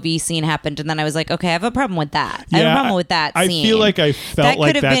that POV scene happened. And then I was like, okay, I have a problem with that. I have a problem with that scene. I feel like I felt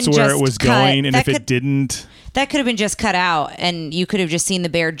like that's where it was going. And if it didn't... That could have been just cut out, and you could have just seen the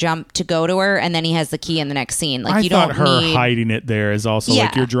bear jump to go to her, and then he has the key in the next scene. Like, I you thought don't her need... hiding it there is also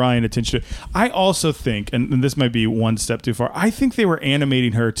like you're drawing attention to it. I also think, and this might be one step too far, I think they were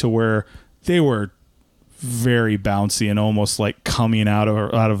animating her to where they were very bouncy and almost like coming out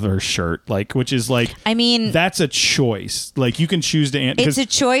of her shirt, like, which is like, I mean, that's a choice. Like, you can choose to. It's a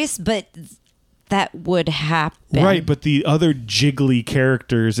choice, but that would happen, right? But the other jiggly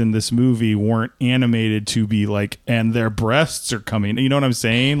characters in this movie weren't animated to be like, and their breasts are coming. You know what I'm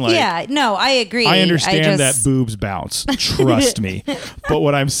saying? Like, yeah, no, I agree. I understand that boobs bounce. Trust me. But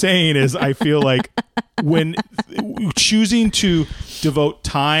what I'm saying is, I feel like when choosing to devote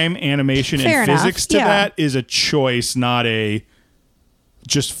time, animation, Fair and physics to enough. that is a choice, not a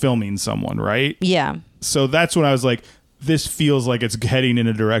just filming someone, right? Yeah. So that's when I was like, this feels like it's heading in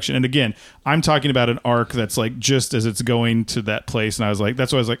a direction. And again, I'm talking about an arc that's like just as it's going to that place. And I was like,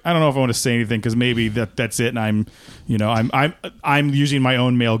 that's why I was like, I don't know if I want to say anything because maybe that's it. And I'm using my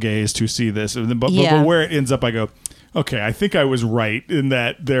own male gaze to see this. But where it ends up, I go, okay, I think I was right in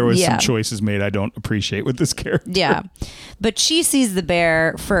that there was some choices made I don't appreciate with this character. Yeah. But she sees the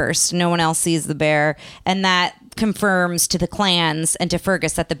bear first. No one else sees the bear. And that confirms to the clans and to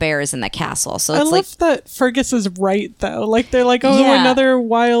Fergus that the bear is in the castle. So it's I love that Fergus is right though. Like, they're like, oh, another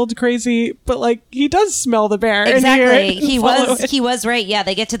wild, crazy, but like, he does smell the bear. Exactly. He was right. Yeah,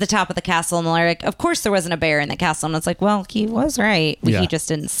 they get to the top of the castle and they're like, of course there wasn't a bear in the castle. And it's like, well, he was right. He just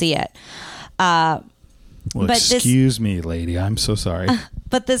didn't see it. Well, but excuse me, lady. I'm so sorry.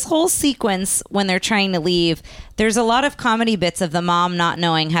 But this whole sequence when they're trying to leave, there's a lot of comedy bits of the mom not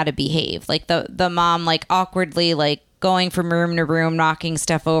knowing how to behave. Like the mom like awkwardly like going from room to room, knocking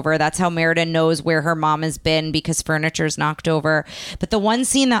stuff over. That's how Merida knows where her mom has been because furniture's knocked over. But the one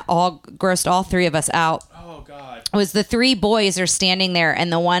scene that grossed all three of us out was the three boys are standing there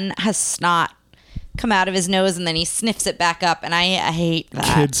and the one has snot come out of his nose and then he sniffs it back up, and I hate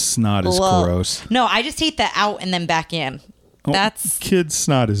that. Kid snot is gross. No, I just hate that out and then back in. Kid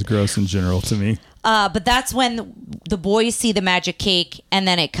snot is gross in general to me. But that's when the boys see the magic cake and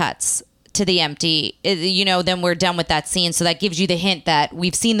then it cuts to the empty. Then we're done with that scene. So that gives you the hint that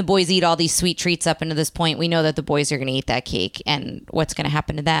we've seen the boys eat all these sweet treats up until this point. We know that the boys are going to eat that cake and what's going to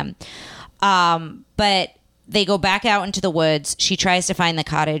happen to them. But they go back out into the woods. She tries to find the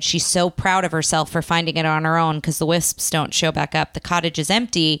cottage. She's so proud of herself for finding it on her own because the wisps don't show back up. The cottage is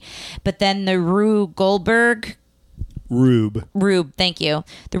empty. But then the Rube, thank you.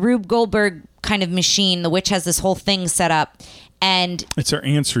 The Rube Goldberg kind of machine, the witch has this whole thing set up. And it's her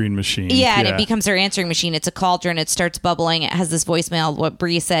answering machine. Yeah, and it becomes her answering machine. It's a cauldron. It starts bubbling. It has this voicemail. What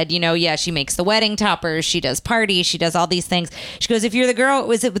Bree said, she makes the wedding toppers. She does parties. She does all these things. She goes, if you're the girl,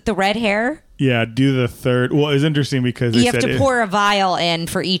 was it with the red hair? Yeah, do the third. Well, it's interesting because they You have said to pour a vial in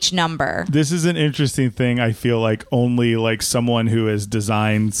for each number. this is an interesting thing. I feel like only like someone who has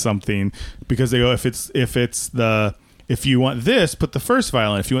designed something, because they go, if you want this, put the first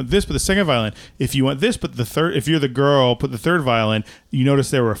violin. If you want this, put the second violin. If you want this, put the third. If you're the girl, put the third violin. You notice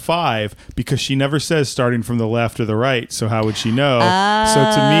there were 5 because she never says starting from the left or the right. So how would she know? So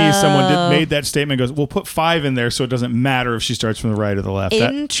to me, someone made that statement. Goes, well, put 5 in there so it doesn't matter if she starts from the right or the left.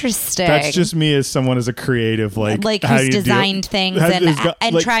 Interesting. That's just me as someone as a creative, like who's designed things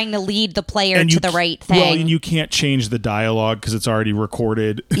and trying to lead the player to the right thing. Well, and you can't change the dialogue because it's already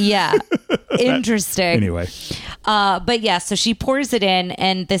recorded. Yeah. Interesting. Anyway. But yeah, so she pours it in,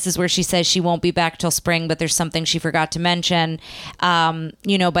 and this is where she says she won't be back till spring, but there's something she forgot to mention.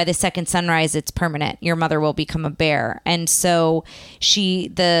 By the second sunrise, it's permanent. Your mother will become a bear. And so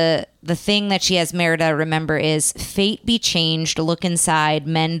the thing that she has Merida remember is fate be changed, look inside,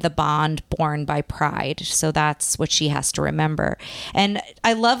 mend the bond born by pride. So that's what she has to remember. And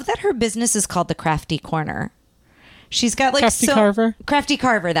I love that her business is called the Crafty Corner. She's got like Crafty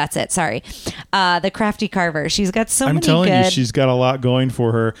Carver. That's it. Sorry, the Crafty Carver. She's got so many. I'm telling you, she's got a lot going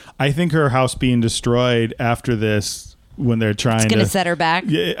for her. I think her house being destroyed after this, when they're trying to set her back.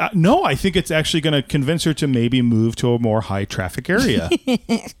 Yeah, no, I think it's actually going to convince her to maybe move to a more high traffic area.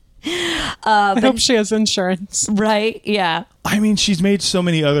 I hope she has insurance. Right? Yeah. I mean, she's made so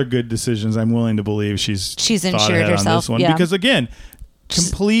many other good decisions. I'm willing to believe she's insured herself on this one because again,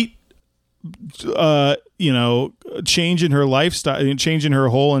 complete. Change in her lifestyle, change in her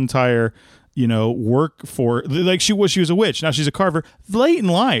whole entire, work for, like she was a witch. Now she's a carver. Late in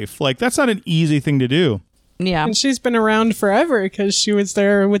life, like that's not an easy thing to do. Yeah. And she's been around forever because she was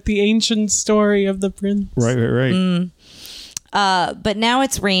there with the ancient story of the prince. Right. But now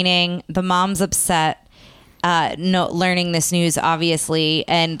it's raining. The mom's upset. Learning this news, obviously,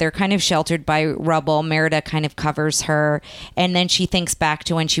 and they're kind of sheltered by rubble. Merida kind of covers her, and then she thinks back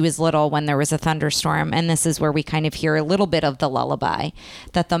to when she was little, when there was a thunderstorm, and this is where we kind of hear a little bit of the lullaby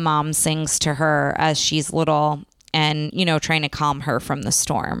that the mom sings to her as she's little and, trying to calm her from the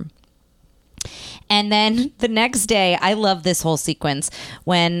storm. And then the next day, I love this whole sequence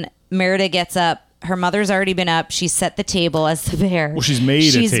when Merida gets up. Her mother's already been up. She set the table as the bear. Well, she's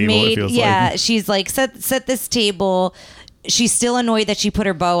made a table, it feels like. Yeah, she's like, set this table. She's still annoyed that she put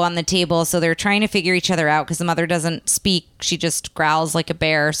her bow on the table, so they're trying to figure each other out because the mother doesn't speak. She just growls like a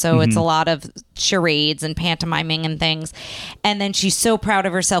bear, so it's a lot of charades and pantomiming and things. And then she's so proud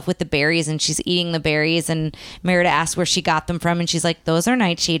of herself with the berries, and she's eating the berries, and Merida asks where she got them from, and she's like, those are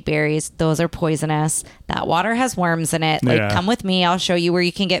nightshade berries. Those are poisonous. That water has worms in it. Like, come with me. I'll show you where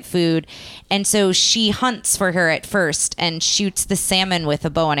you can get food. And so she hunts for her at first and shoots the salmon with a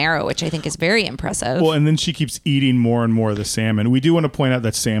bow and arrow, which I think is very impressive. Well, and then she keeps eating more and more of the salmon. We do want to point out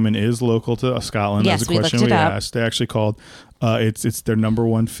that salmon is local to Scotland. Yes, That's a question we looked it we up. asked. They actually called it's their number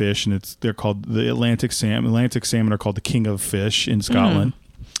one fish, and they're called the Atlantic salmon. Atlantic salmon are called the king of fish in Scotland.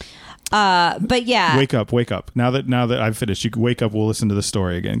 But yeah, wake up. Now that I've finished, you can wake up. We'll listen to the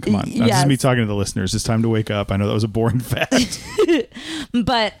story again. Come on, this is me talking to the listeners. It's time to wake up. I know that was a boring fact.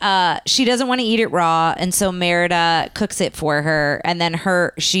 But she doesn't want to eat it raw, and so Merida cooks it for her, and then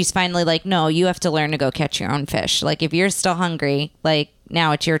she's finally like, no, you have to learn to go catch your own fish. Like, if you're still hungry, like,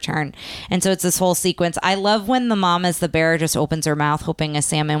 now it's your turn. And so it's this whole sequence. I love when the mom as the bear just opens her mouth hoping a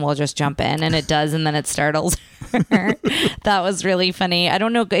salmon will just jump in, and it does, and then it startles her. That was really funny. I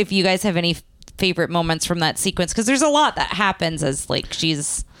don't know if you guys have any favorite moments from that sequence, because there's a lot that happens as like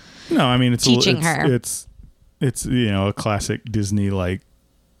she's teaching her. It's a classic Disney like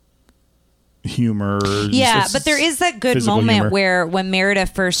humor. Yeah, but there is that good moment humor where when Merida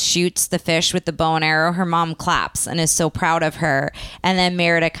first shoots the fish with the bow and arrow, her mom claps and is so proud of her. And then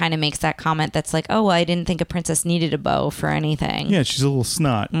Merida kind of makes that comment that's like, oh, I didn't think a princess needed a bow for anything. Yeah, she's a little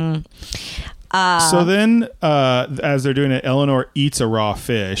snot. So then, as they're doing it, Eleanor eats a raw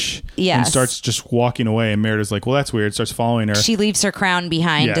fish and starts just walking away. And Merida's like, well, that's weird. Starts following her. She leaves her crown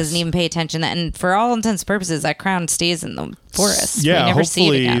behind, Yes. doesn't even pay attention. And for all intents and purposes, that crown stays in the forest. Yeah, we never see it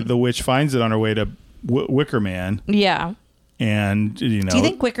hopefully again. the witch finds it on her way to Wicker Man. Yeah. And, Do you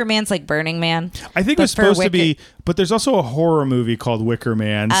think Wicker Man's like Burning Man? I think it was supposed to be, but there's also a horror movie called Wicker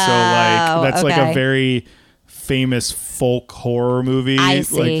Man. So, that's like a very famous folk horror movie. I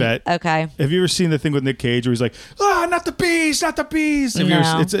see. Like that. Okay. Have you ever seen the thing with Nick Cage where he's like, not the bees, not the bees?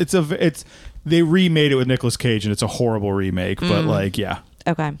 No. They remade it with Nicolas Cage, and it's a horrible remake, but like, yeah.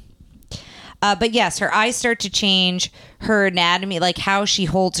 Okay. But yes, her eyes start to change. Her anatomy, like how she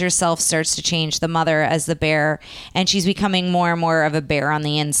holds herself, starts to change. The mother as the bear, and she's becoming more and more of a bear on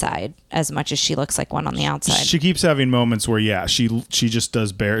the inside, as much as she looks like one on the outside. She keeps having moments where, she just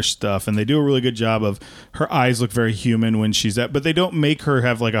does bearish stuff, and they do a really good job of her eyes look very human when she's at, but they don't make her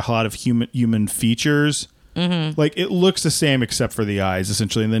have like a lot of human features. Mm-hmm. Like it looks the same except for the eyes,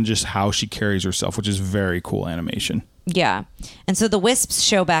 essentially, and then just how she carries herself, which is very cool animation. Yeah. And so the wisps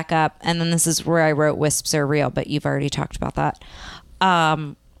show back up, and then this is where I wrote wisps are real, but you've already talked about that.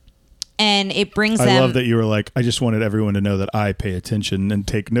 And it brings them... I love that you were like, I just wanted everyone to know that I pay attention and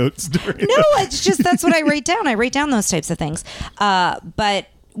take notes. No, it's just, that's what I write down. I write down those types of things. But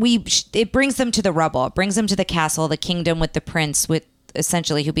it brings them to the rubble. It brings them to the castle, the kingdom with the prince, with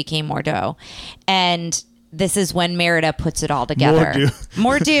essentially who became Mordo. And... this is when Merida puts it all together.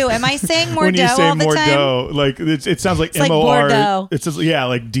 Mordo. Am I saying Mordo when you say all the Mordo, time? like it sounds like It's like M-O-R. Bordeaux. It says,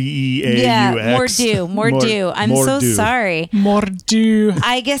 like D-E-A-U-X. Yeah, Mordo. I'm so sorry. Mordu.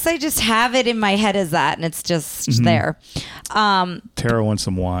 I guess I just have it in my head as that, and it's just there. Tara wants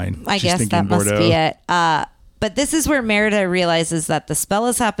some wine. I guess that must be it. But this is where Merida realizes that the spell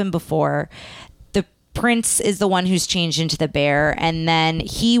has happened before. Prince is the one who's changed into the bear, and then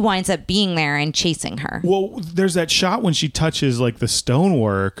he winds up being there and chasing her. Well, there's that shot when she touches like the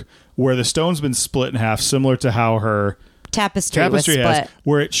stonework where the stone's been split in half, similar to how her tapestry was split. Has,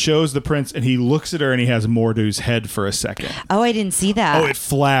 where it shows the prince and he looks at her and he has Mordu's head for a second. Oh, I didn't see that. Oh, it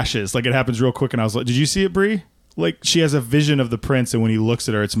flashes. Like it happens real quick, and I was like, did you see it, Brie? Like she has a vision of the prince, and when he looks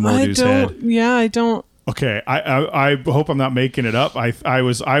at her, it's Mordu's head. Yeah, I don't. Okay, I hope I'm not making it up. I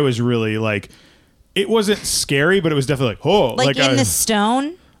was really like... It wasn't scary, but it was definitely like, oh. Like in the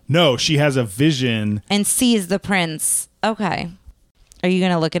stone? No, she has a vision. And sees the prince. Okay. Are you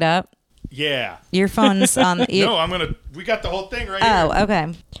going to look it up? Yeah. Your phone's on... No, I'm going to... We got the whole thing right here. Oh, okay.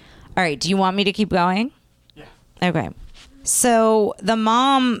 All right. Do you want me to keep going? Yeah. Okay. So the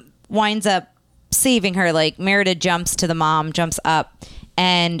mom winds up saving her. Like Merida jumps to the mom, jumps up,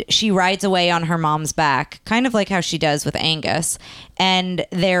 and she rides away on her mom's back, kind of like how she does with Angus. And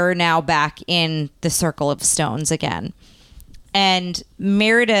they're now back in the circle of stones again. And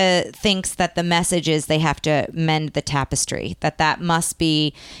Merida thinks that the message is they have to mend the tapestry, that must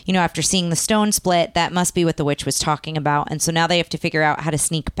be, after seeing the stone split, that must be what the witch was talking about. And so now they have to figure out how to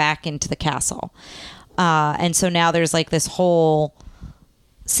sneak back into the castle. And so now there's like this whole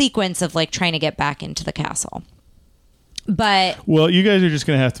sequence of like trying to get back into the castle. But well, you guys are just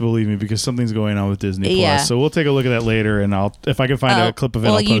gonna have to believe me because something's going on with Disney Plus. Yeah. So we'll take a look at that later, and if I can find a clip of it,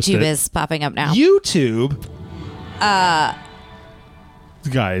 I'll post YouTube it. is popping up now. YouTube.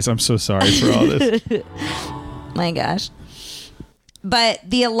 Guys, I'm so sorry for all this. My gosh. But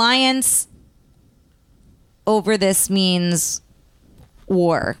the alliance over this means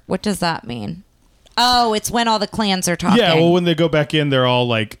war. What does that mean? Oh, it's when all the clans are talking. Yeah, well, when they go back in, they're all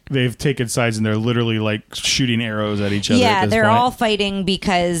like, they've taken sides and they're literally like shooting arrows at each other. Yeah, they're point. all fighting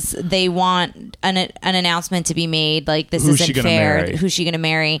because they want an announcement to be made. Like, this isn't fair. Who's she going to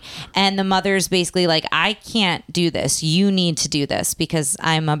marry? And the mother's basically like, I can't do this. You need to do this because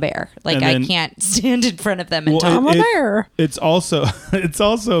I'm a bear. Like, I can't stand in front of them and talk. I'm a bear. It's also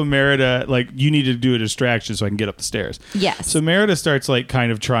Merida, like, you need to do a distraction so I can get up the stairs. Yes. So Merida starts like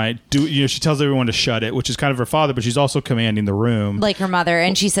kind of trying, she tells everyone to shut it, which is kind of her father, but she's also commanding the room. Like her mother.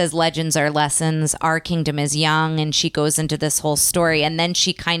 And she says, legends are lessons. Our kingdom is young. And she goes into this whole story. And then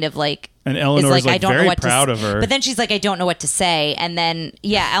she kind of like, and Eleanor's like very proud of her. But then she's like, I don't know what to say. And then,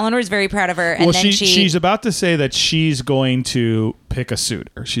 yeah, Eleanor's very proud of her. And well, then she's about to say that she's going to pick a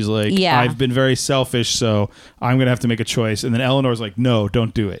suitor. She's like, I've been very selfish, so I'm going to have to make a choice. And then Eleanor's like, no,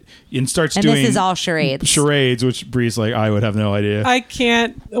 don't do it. And starts doing... this is all charades. Charades, which Bree's like, I would have no idea. I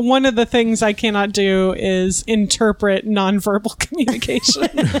can't... One of the things I cannot do is interpret nonverbal communication.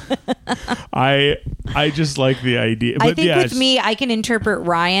 I just like the idea. But I think with me, I can interpret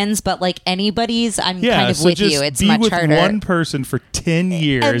Ryan's, but like anybody's, I'm kind of with you. It's much harder. Be with one person for 10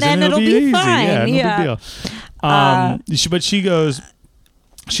 years, and then it'll be easy. fine. Yeah, no big deal. But she goes...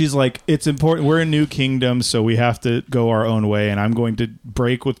 She's like, it's important. We're a new kingdom, so we have to go our own way, and I'm going to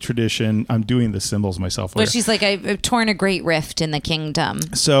break with tradition. I'm doing the symbols myself. But she's like, I've torn a great rift in the kingdom.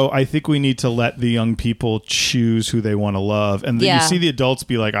 So I think we need to let the young people choose who they want to love. And then you see the adults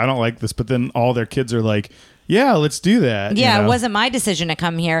be like, I don't like this. But then all their kids are like, yeah, let's do that. Yeah, it wasn't my decision to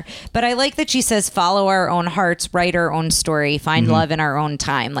come here. But I like that she says, follow our own hearts, write our own story, find love in our own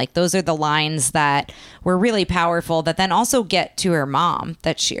time. Like, those are the lines that were really powerful that then also get to her mom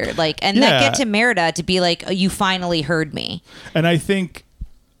that she, like, and that get to Merida to be like, oh, you finally heard me. And I think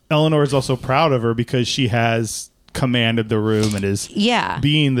Eleanor is also proud of her because she has commanded the room and is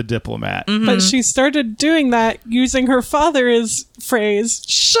being the diplomat. But she started doing that using her father's phrase,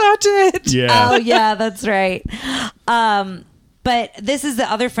 "Shut it." Yeah. Oh yeah, that's right. But this is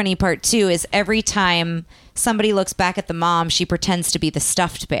the other funny part too, is every time somebody looks back at the mom, she pretends to be the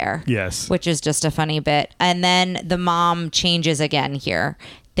stuffed bear. Yes. Which is just a funny bit. And then the mom changes again here.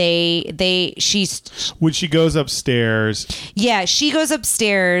 She's when she goes upstairs. Yeah, she goes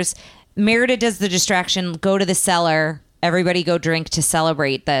upstairs. Merida does the distraction, go to the cellar. Everybody go drink to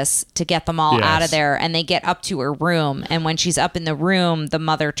celebrate this, to get them all out of there. And they get up to her room. And when she's up in the room, the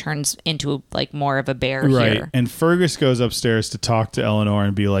mother turns into like more of a bear here. And Fergus goes upstairs to talk to Eleanor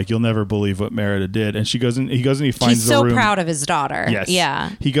and be like, "You'll never believe what Merida did." And he goes and he finds the room. He's so proud of his daughter. Yes.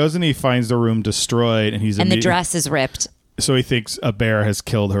 Yeah. He goes and he finds the room destroyed, and the dress is ripped. So he thinks a bear has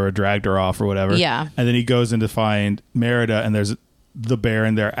killed her or dragged her off or whatever. Yeah. And then he goes in to find Merida, and there's the bear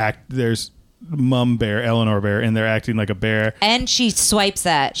in there. There's mum bear, Eleanor bear, and they're acting like a bear. And she swipes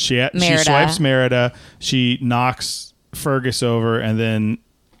at Merida. She swipes Merida. She knocks Fergus over, and then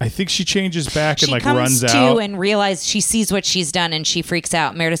I think she changes back and like runs out. She comes to and realizes she sees what she's done, and she freaks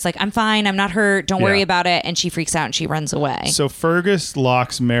out. Merida's like, "I'm fine. I'm not hurt. Don't worry about it." And she freaks out and she runs away. So Fergus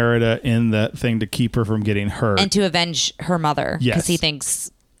locks Merida in the thing to keep her from getting hurt and to avenge her mother because he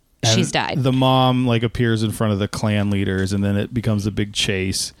thinks she's died. The mom like appears in front of the clan leaders, and then it becomes a big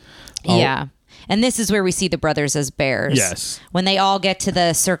chase. Yeah. And this is where we see the brothers as bears. Yes. When they all get to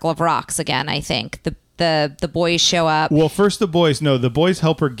the Circle of Rocks again, I think. The boys show up. Well, first the boys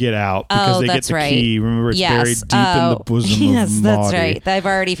help her get out because they get the key. Remember, it's buried deep in the bosom of Maudie. Yes, that's right. I've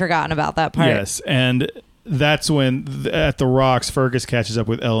already forgotten about that part. Yes, and that's when at the rocks, Fergus catches up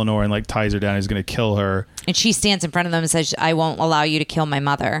with Eleanor and like ties her down. He's going to kill her. And she stands in front of them and says, "I won't allow you to kill my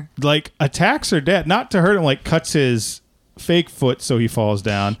mother." Like attacks her dad, not to hurt him, like cuts his fake foot so he falls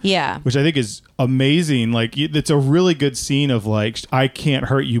down. Yeah. Which I think is amazing. Like it's a really good scene of like, I can't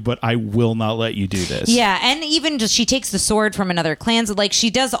hurt you, but I will not let you do this. Yeah. And even just she takes the sword from another clan. Like she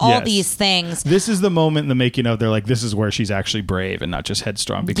does all these things. This is the moment in the making of, they're like, this is where she's actually brave and not just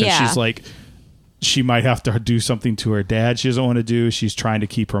headstrong, because she's like, she might have to do something to her dad she doesn't want to do. She's trying to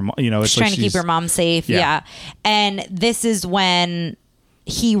keep her, it's trying to keep her mom safe. Yeah. And this is when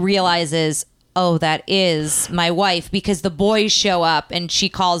he realizes, oh, that is my wife, because the boys show up and she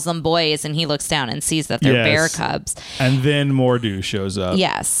calls them boys, and he looks down and sees that they're bear cubs. And then Mor'du shows up.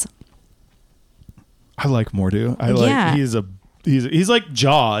 Yes. I like Mor'du. He's like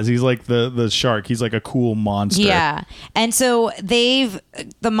Jaws. He's like the shark. He's like a cool monster. Yeah. And so the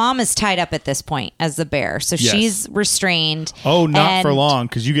mom is tied up at this point as the bear. So she's restrained. Oh, not for long,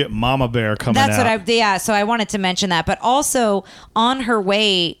 because you get Mama Bear coming out. So I wanted to mention that. But also on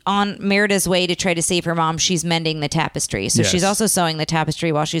Merida's way to try to save her mom, she's mending the tapestry. So she's also sewing the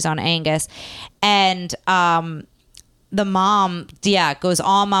tapestry while she's on Angus. And the mom, goes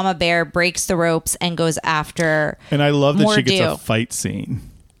all Mama Bear, breaks the ropes, and goes after And I love that Mor'du. she gets a fight scene.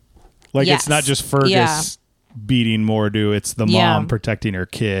 Like, it's not just Fergus beating Mor'du, it's the mom protecting her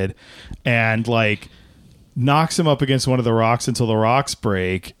kid. And, like, knocks him up against one of the rocks until the rocks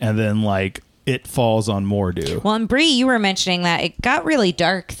break, and then, like, it falls on Mor'du. Well, and Bree, you were mentioning that it got really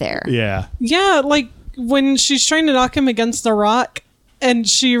dark there. Yeah. Yeah, like, when she's trying to knock him against the rock, and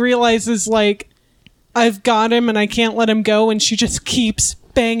she realizes, like, I've got him and I can't let him go, and she just keeps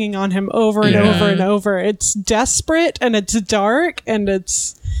banging on him over and over and over. It's desperate and it's dark and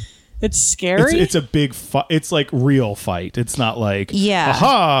it's scary. It's a big fight. It's like real fight. It's not like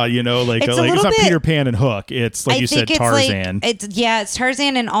aha, it's not Peter Pan and Hook. It's like you said, Tarzan. It's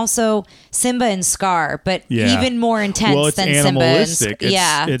Tarzan and also Simba and Scar, but even more intense than animalistic.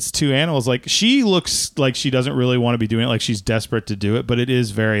 Simba. It's two animals. Like, she looks like she doesn't really want to be doing it. Like, she's desperate to do it, but it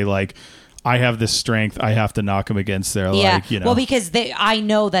is very like, I have this strength. I have to knock him against their Well, because I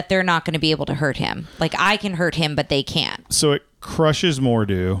know that they're not going to be able to hurt him. Like, I can hurt him, but they can't. So it crushes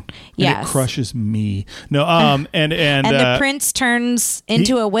Mor'du. Yes. And it crushes me. No, and the prince turns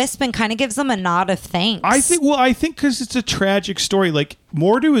into a wisp and kind of gives them a nod of thanks. I think because it's a tragic story. Like,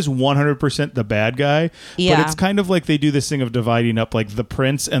 Mor'du is 100% the bad guy. Yeah. But it's kind of like they do this thing of dividing up like the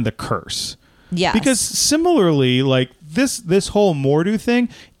prince and the curse. Yes. Because similarly, like this whole Mor'du thing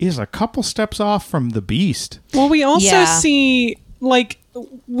is a couple steps off from the beast. Well, we also see, like,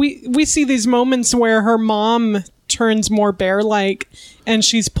 we see these moments where her mom turns more bear-like and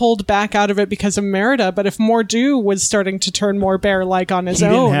she's pulled back out of it because of Merida. But if Mor'du was starting to turn more bear-like on his own,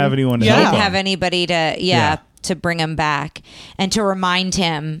 he didn't have anyone to help him. He didn't have anybody to bring him back and to remind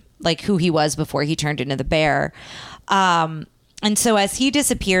him like who he was before he turned into the bear. And so as he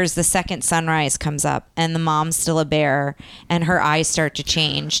disappears, the second sunrise comes up, and the mom's still a bear, and her eyes start to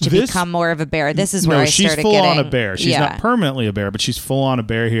change to become more of a bear. This is where I started she's full getting on a bear. She's not permanently a bear, but she's full on a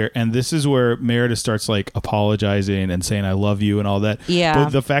bear here. And this is where Merida starts like apologizing and saying "I love you" and all that. Yeah.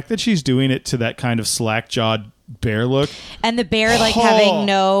 But the fact that she's doing it to that kind of slack-jawed bear look, and the bear like having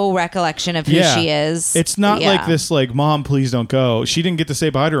no recollection of who she is. It's not like this like, "Mom, please don't go." She didn't get to say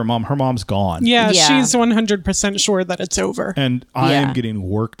bye to her mom. Her mom's gone. Yeah, she's 100% sure that it's over. And I am getting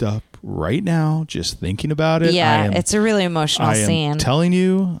worked up right now just thinking about it. It's a really emotional scene. I'm telling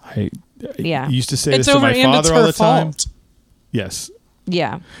you, I used to say it's this to my father all the time. Fault. Yes.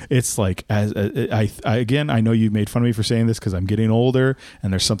 Yeah. It's like, as I know you made fun of me for saying this because I'm getting older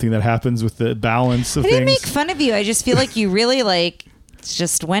and there's something that happens with the balance of things. I didn't make fun of you. I just feel like you really like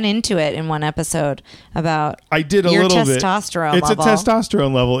just went into it in one episode about I did a your little testosterone bit. level. It's a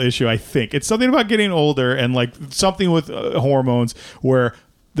testosterone level issue, I think. It's something about getting older and like something with hormones where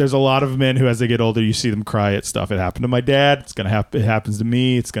there's a lot of men who, as they get older, you see them cry at stuff. It happened to my dad. It's gonna happen. It happens to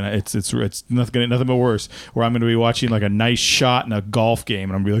me. It's nothing but worse. Where I'm gonna be watching like a nice shot in a golf game,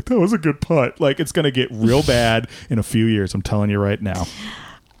 and I'm gonna be like, "That was a good putt." Like it's gonna get real bad in a few years. I'm telling you right now.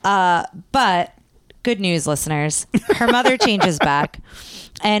 But good news, listeners. Her mother changes back.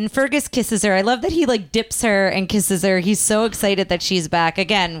 And Fergus kisses her. I love that he like dips her and kisses her. He's so excited that she's back.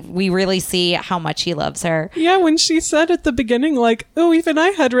 Again, we really see how much he loves her. Yeah, when she said at the beginning, like, "Oh, even I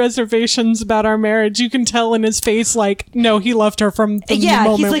had reservations about our marriage," you can tell in his face, like, no, he loved her from the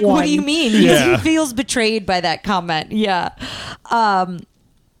moment he's like, one. "What do you mean?" He feels betrayed by that comment. Yeah.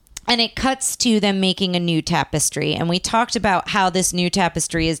 And it cuts to them making a new tapestry. And we talked about how this new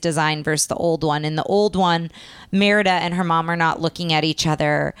tapestry is designed versus the old one. In the old one, Merida and her mom are not looking at each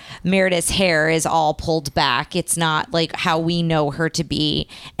other. Merida's hair is all pulled back. It's not like how we know her to be.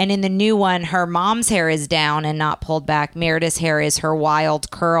 And in the new one, her mom's hair is down and not pulled back. Merida's hair is her wild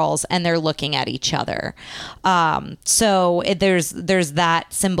curls, and they're looking at each other. So there's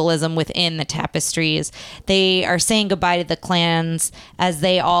that symbolism within the tapestries. They are saying goodbye to the clans as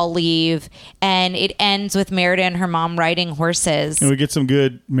they all leave, and it ends with Merida and her mom riding horses. And we get some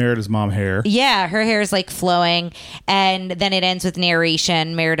good Merida's mom hair. Yeah, her hair is like flowing. And then it ends with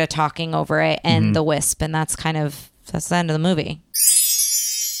narration, Merida talking over it, and the wisp, and that's the end of the movie.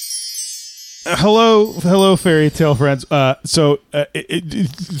 Hello, fairy tale friends. Through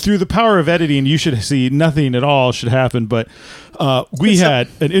the power of editing, you should see nothing at all should happen. But we had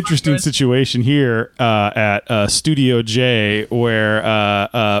an interesting situation here at Studio J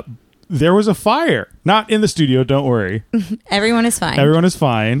where there was a fire. Not in the studio, don't worry. Everyone is fine. Everyone is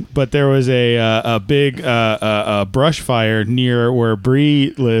fine, but there was a big brush fire near where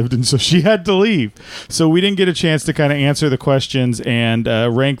Bree lived, and so she had to leave. So we didn't get a chance to kind of answer the questions and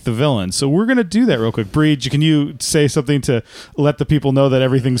rank the villains. So we're going to do that real quick. Bree, can you say something to let the people know that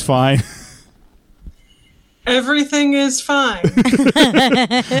everything's fine? Everything is fine.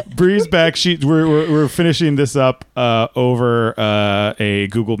 Bree's back. We're finishing this up over a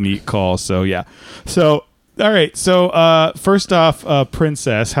Google Meet call. So yeah. So all right. So first off,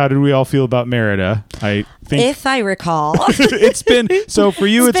 Princess, how did we all feel about Merida? I think, if I recall, it's been so for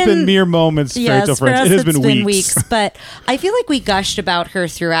you. It's been mere moments. Yes, Fairy Tale for Friends. us, It has it's been weeks. But I feel like we gushed about her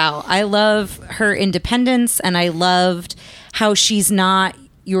throughout. I love her independence, and I loved how she's not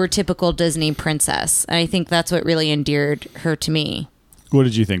your typical Disney princess. And I think that's what really endeared her to me. What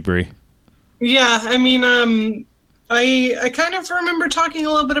did you think, Brie? Yeah, I mean, I kind of remember talking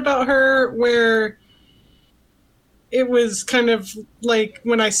a little bit about her where it was kind of like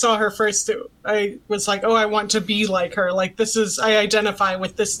when I saw her first, I was like, oh, I want to be like her. Like, I identify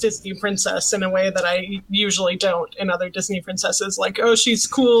with this Disney princess in a way that I usually don't in other Disney princesses. Like, oh, she's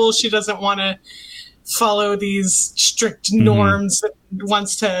cool. She doesn't want to follow these strict norms, and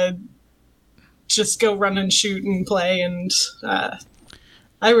wants to just go run and shoot and play, and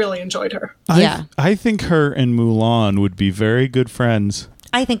I really enjoyed her. Yeah. I think her and Mulan would be very good friends.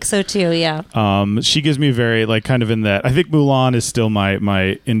 I think so too, yeah. She gives me very kind of in that. I think Mulan is still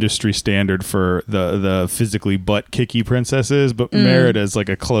my industry standard for the physically butt kicky princesses, but Merida is like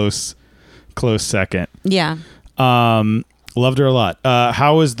a close second. Yeah. Loved her a lot.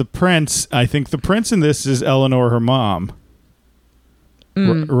 How is the prince? I think the prince in this is Eleanor, her mom.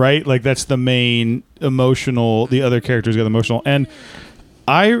 Right? Like that's the main emotional. The other characters got emotional, and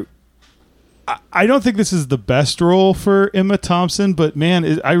I don't think this is the best role for Emma Thompson, but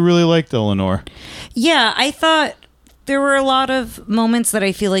man, I really liked Eleanor. Yeah, I thought there were a lot of moments that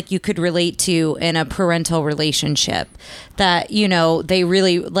I feel like you could relate to in a parental relationship that, they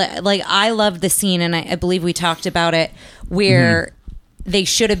really like. I loved the scene, and I believe we talked about it, where they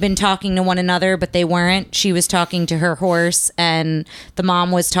should have been talking to one another, but they weren't. She was talking to her horse, and the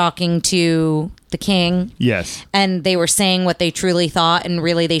mom was talking to the king. Yes. And they were saying what they truly thought, and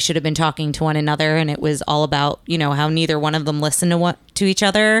really they should have been talking to one another. And it was all about, how neither one of them listened to each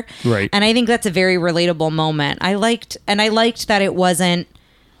other. Right. And I think that's a very relatable moment. I liked that it wasn't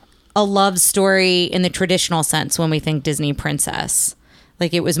a love story in the traditional sense when we think Disney princess.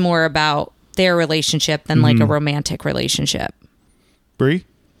 Like, it was more about their relationship than like a romantic relationship. Brie?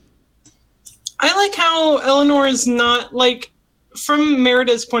 I like how Eleanor is not, like, from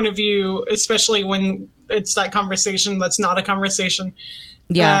Merida's point of view, especially when it's that conversation that's not a conversation.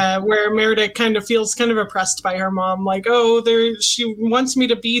 Yeah. Where Merida kind of feels kind of oppressed by her mom. Like, she wants me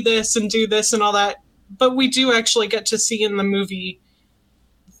to be this and do this and all that. But we do actually get to see in the movie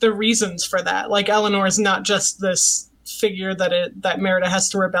the reasons for that. Like, Eleanor is not just this figure that Merida has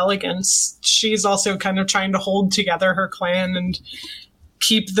to rebel against. She's also kind of trying to hold together her clan and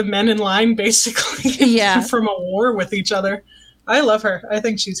keep the men in line, basically, from a war with each other. I love her. I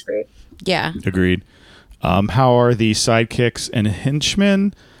think she's great. Yeah. Agreed. How are the sidekicks and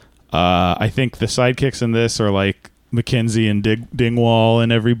henchmen? I think the sidekicks in this are like Mackenzie and Dingwall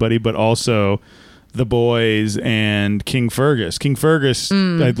and everybody, but also the boys and King Fergus. King Fergus,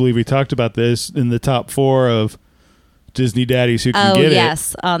 I believe we talked about this in the top 4 of Disney daddies who can get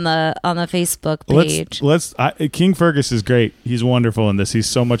it. On the Facebook page. King Fergus is great. He's wonderful in this. He's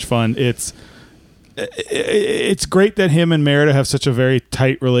so much fun. It's great that him and Merida have such a very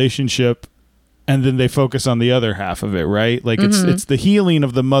tight relationship, and then they focus on the other half of it, right? Like, it's the healing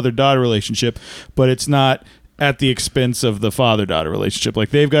of the mother-daughter relationship, but it's not at the expense of the father-daughter relationship. Like,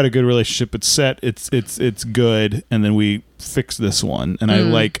 they've got a good relationship. It's set. It's good, and then we fix this one. And I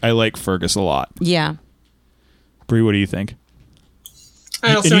like Fergus a lot. Yeah. Brie, what do you think?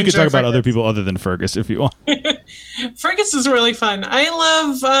 And you can talk about other people other than Fergus if you want. Fergus is really fun. I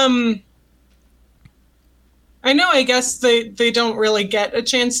love... I guess they don't really get a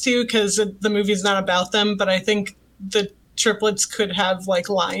chance to because the movie's not about them, but I think the triplets could have, like,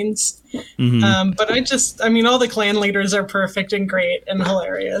 lines. But all the clan leaders are perfect and great and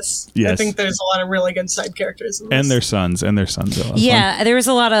hilarious. Yes. I think there's a lot of really good side characters in this. And their sons. Yeah, there was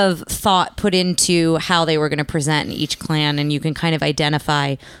a lot of thought put into how they were going to present in each clan, and you can kind of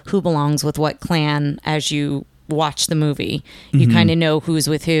identify who belongs with what clan as you watch the movie. You kind of know who's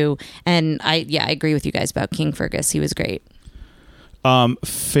with who. And I agree with you guys about King Fergus. He was great.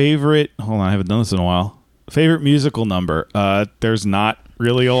 Favorite, hold on, I haven't done this in a while. Favorite musical number? There's not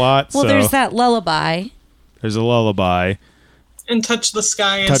really a lot. Well, there's that lullaby. There's a lullaby. And Touch the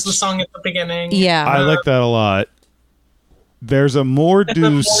Sky is the song at the beginning. Yeah. I like that a lot. There's a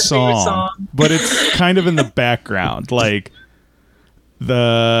Mordu song, but it's kind of in the background. Like,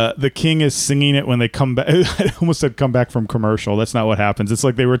 the king is singing it when they come back. I almost said come back from commercial. That's not what happens. It's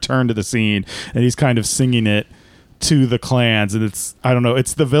like they return to the scene, and he's kind of singing it to the clans, and it's, I don't know,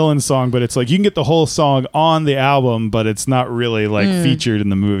 it's the villain song, but it's like you can get the whole song on the album, but it's not really like featured in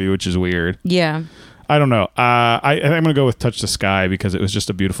the movie, which is weird. Yeah. I don't know. I'm going to go with Touch the Sky because it was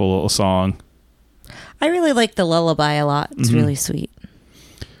just a beautiful little song. I really like the lullaby a lot. It's really sweet.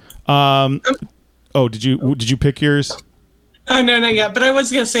 Did you pick yours? Oh, no, not yet. But I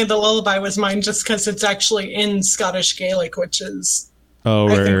was going to say the lullaby was mine just because it's actually in Scottish Gaelic, which is,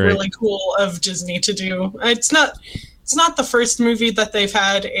 really cool of Disney to do. It's not the first movie that they've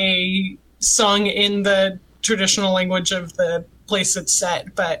had a song in the traditional language of the place it's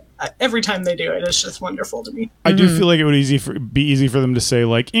set, but every time they do it, it's just wonderful to me. I do feel like it would be easy for them to say,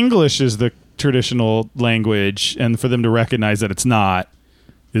 like, English is the traditional language, and for them to recognize that it's not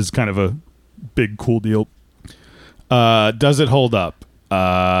is kind of a big, cool deal. Does it hold up?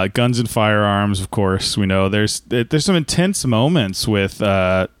 Guns and Firearms, of course, we know. There's some intense moments with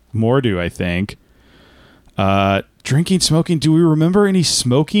Mordu, I think. Drinking, smoking. Do we remember any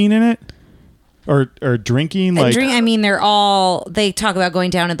smoking in it? Or drinking? Like, they talk about going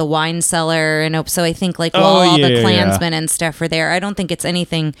down to the wine cellar, and so I think like all the Klansmen and stuff are there. I don't think it's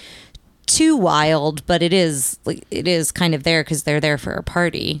anything too wild, but it is kind of there because they're there for a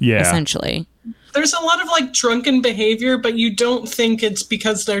party, essentially. There's a lot of like drunken behavior, but you don't think it's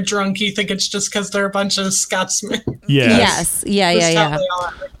because they're drunk. You think it's just because they're a bunch of Scotsmen. Yes. Yeah.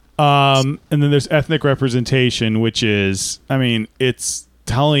 And then there's ethnic representation, which is, I mean, it's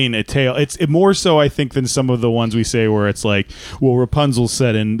telling a tale. It's more so, I think, than some of the ones we say where it's like, well, Rapunzel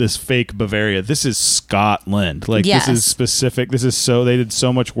set in this fake Bavaria. This is Scotland. Like, Yes. this is specific. This is so, they did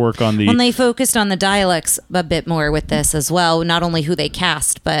so much work on the... When they focused on the dialects a bit more with this as well, not only who they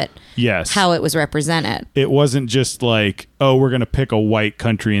cast, but Yes. how it was represented. It wasn't just like, oh, we're going to pick a white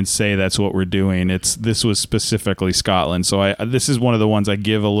country and say that's what we're doing. This was specifically Scotland. So this is one of the ones I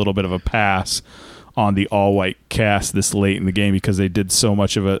give a little bit of a pass on the all-white cast this late in the game because they did so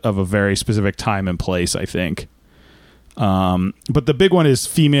much of a very specific time and place, I think. But the big one is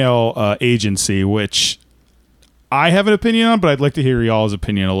female agency, which I have an opinion on, but I'd like to hear y'all's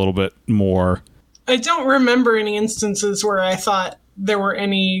opinion a little bit more. I don't remember any instances where I thought there were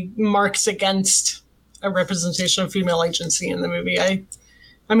any marks against a representation of female agency in the movie. I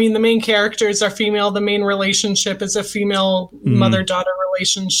mean, the main characters are female. The main relationship is a female mother-daughter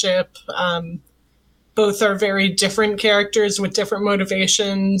relationship. Both are very different characters with different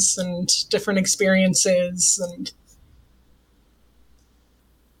motivations and different experiences. And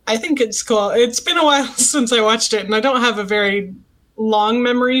I think it's cool. It's been a while since I watched it, and I don't have a very long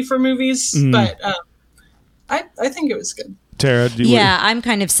memory for movies, but I think it was good. Tara, I'm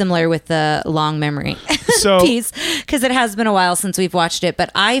kind of similar with the long memory piece because it has been a while since we've watched it, but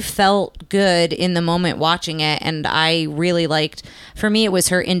I felt good in the moment watching it, and I really liked, for me, it was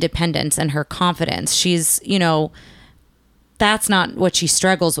her independence and her confidence. She's, that's not what she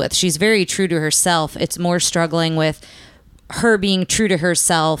struggles with. She's very true to herself. It's more struggling with her being true to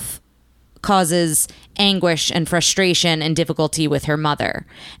herself causes anguish and frustration and difficulty with her mother.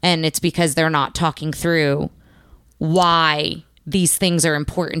 And it's because they're not talking through why these things are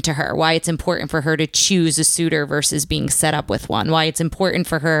important to her, why it's important for her to choose a suitor versus being set up with one, why it's important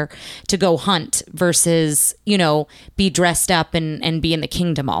for her to go hunt versus, be dressed up and be in the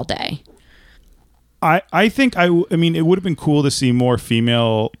kingdom all day. I think, I mean, it would have been cool to see more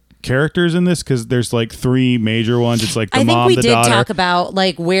female characters in this because there's like three major ones. It's like the mom, the daughter. I think we did talk about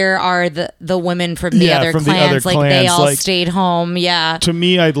like where are the women from the other clans? Like they all stayed home. Yeah. To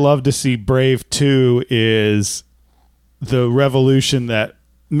me, I'd love to see Brave 2 is the revolution that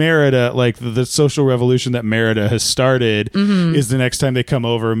Merida, like the social revolution that Merida has started, is the next time they come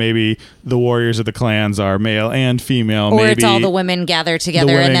over. Maybe the warriors of the clans are male and female. Or maybe it's all the women gather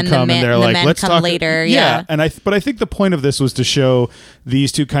together and then the men come later. Yeah. But I think the point of this was to show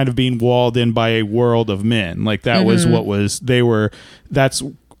these two kind of being walled in by a world of men. Like that was what was, that's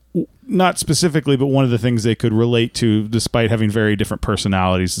not specifically, but one of the things they could relate to, despite having very different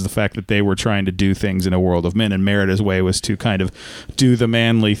personalities, is the fact that they were trying to do things in a world of men, and Merida's way was to kind of do the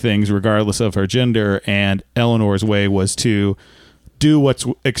manly things regardless of her gender, and Eleanor's way was to do what's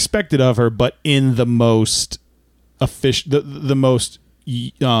expected of her, but in the most the most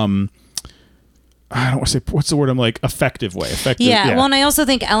I don't want to say, what's the word? I'm like, effective way. Effective. Yeah. Well, and I also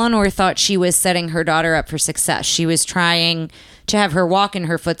think Eleanor thought she was setting her daughter up for success. She was trying to have her walk in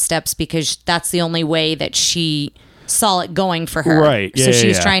her footsteps because that's the only way that she saw it going for her. Right. Yeah, so she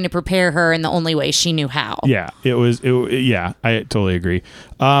was trying to prepare her in the only way she knew how. Yeah. Yeah, I totally agree.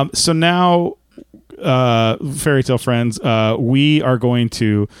 So now, Fairy Tale friends, we are going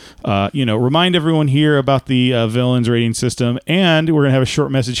to remind everyone here about the villains rating system, and we're gonna have a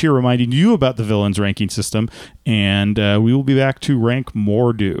short message here reminding you about the villains ranking system, and we will be back to rank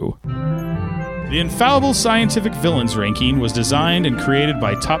Mor'du. The infallible scientific villains ranking was designed and created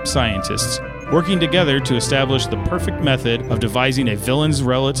by top scientists working together to establish the perfect method of devising a villain's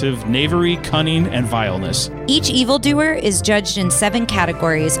relative knavery, cunning, and vileness. Each evildoer is judged in 7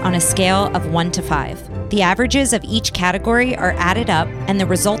 categories on a scale of 1 to 5. The averages of each category are added up, and the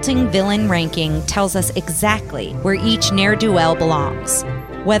resulting villain ranking tells us exactly where each ne'er-do-well belongs.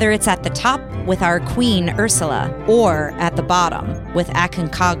 Whether it's at the top with our queen Ursula, or at the bottom with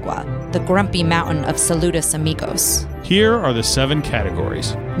Aconcagua, the grumpy mountain of Saludos Amigos. Here are the 7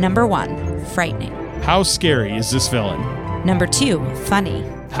 categories. Number 1, frightening. How scary is this villain? Number 2, funny.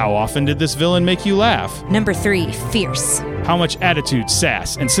 How often did this villain make you laugh? Number 3, fierce. How much attitude,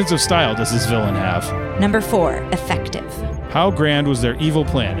 sass, and sense of style does this villain have? Number 4, effective. How grand was their evil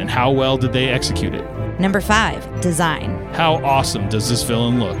plan, and how well did they execute it? Number 5, design. How awesome does this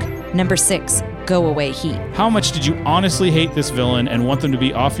villain look? Number 6, go away heat. How much did you honestly hate this villain and want them to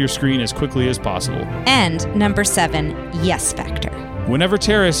be off your screen as quickly as possible? And number 7, yes factor. Whenever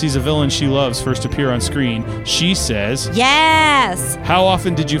Tara sees a villain she loves first appear on screen, she says, yes! How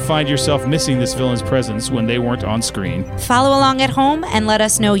often did you find yourself missing this villain's presence when they weren't on screen? Follow along at home and let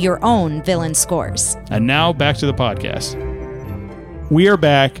us know your own villain scores. And now back to the podcast. We are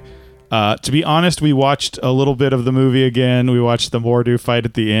back. To be honest, we watched a little bit of the movie again. We watched the Mordu fight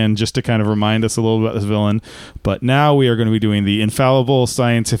at the end just to kind of remind us a little about this villain. But now we are going to be doing the infallible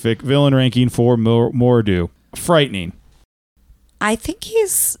scientific villain ranking for Mordu. Frightening. I think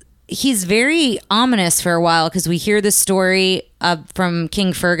he's very ominous for a while because we hear the story from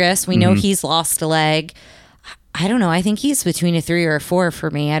King Fergus. We know he's lost a leg. I don't know. I think he's between a 3 or a 4 for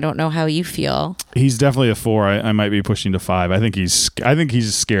me. I don't know how you feel. He's definitely a 4. I might be pushing to 5. I think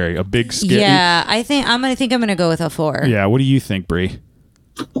he's scary. A big scary. Yeah, I think I'm gonna go with a 4. Yeah. What do you think, Bree?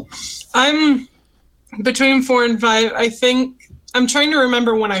 I'm between 4 and 5. I think I'm trying to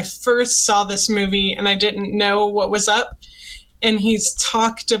remember when I first saw this movie and I didn't know what was up. And he's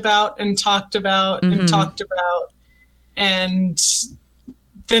talked about and talked about and talked about. And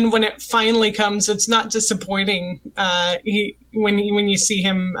then when it finally comes, it's not disappointing. When you see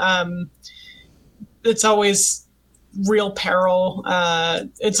him, it's always real peril.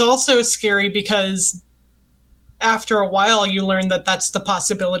 It's also scary because after a while you learn that that's the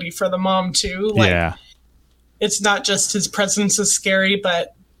possibility for the mom too. Like, it's not just his presence is scary,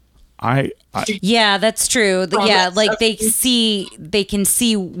 but yeah, that's true. Yeah, like they can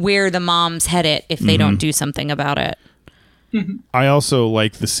see where the mom's headed if they don't do something about it. I also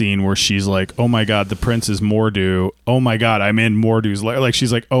like the scene where she's like, "Oh my god, the prince is Mordu. Oh my god, I'm in Mordu's like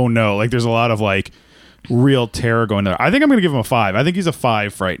she's like, "Oh no." Like there's a lot of like real terror going there. I think I'm going to give him a 5. I think he's a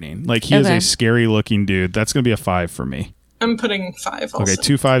 5 frightening. Like he is a scary looking dude. That's going to be a 5 for me. I'm putting 5 also. Okay,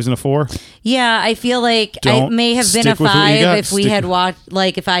 2 5s and a 4. Yeah, I feel like I may have been a 5 if we had watched,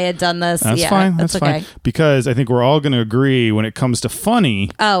 like if I had done this. That's fine. That's okay. Fine. Because I think we're all going to agree when it comes to funny.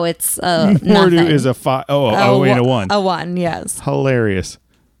 Oh, it's Mordu is a 5. Wait, a 1. A 1, yes. Hilarious.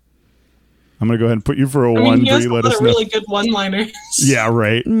 I'm going to go ahead and put you for a 1. He has a lot of really good one-liners. Yeah,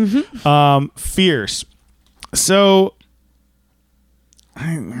 right. Fierce. So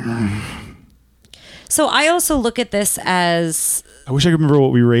So I also look at this as... I wish I could remember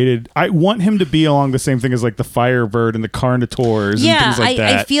what we rated. I want him to be along the same thing as like the Firebird and the Carnotaurs and things like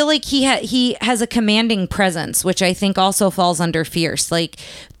that. I feel like he has a commanding presence, which I think also falls under fierce. Like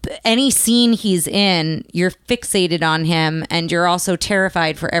any scene he's in, you're fixated on him and you're also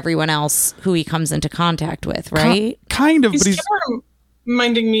terrified for everyone else who he comes into contact with, right? Kind of, he's but he's...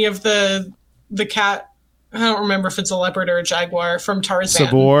 reminding me of the cat. I don't remember if it's a leopard or a jaguar from Tarzan.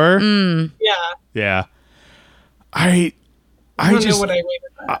 Sabor? Yeah. Yeah. I don't know what I rated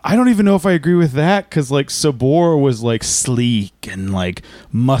that. I don't even know if I agree with that because like Sabor was like sleek and like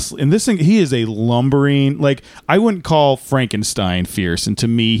muscle. And this thing, he is a lumbering, like I wouldn't call Frankenstein fierce. And to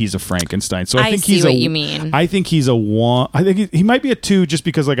me, he's a Frankenstein. So I think see what you mean. I think he's a 1. I think he might be a 2 just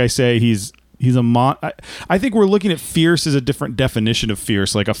because like I say, he's a I think we're looking at fierce as a different definition of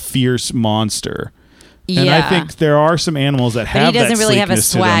fierce, like a fierce monster. And I think there are some animals that have that. But he doesn't really have a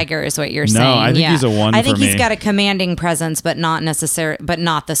swagger, is what you're saying. No, I think he's a 1 I think for me. he's got a commanding presence, but not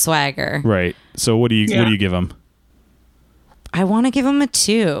the swagger. Right. So what do you give him? I want to give him a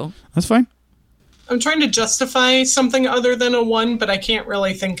 2. That's fine. I'm trying to justify something other than a 1, but I can't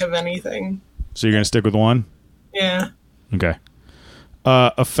really think of anything. So you're going to stick with 1? Yeah. Okay.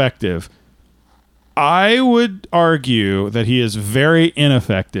 Effective. I would argue that he is very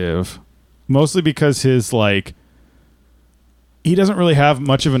ineffective. Mostly because his, like, he doesn't really have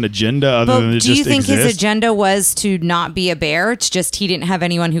much of an agenda other than to just exist. Do you think his agenda was to not be a bear? It's just he didn't have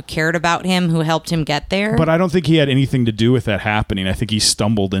anyone who cared about him who helped him get there? But I don't think he had anything to do with that happening. I think he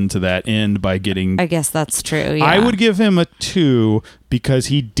stumbled into that end by getting... I guess that's true, yeah. I would give him a 2 because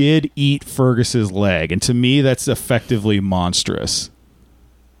he did eat Fergus's leg. And to me, that's effectively monstrous.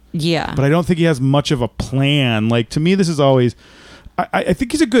 Yeah. But I don't think he has much of a plan. Like, to me, this is always... I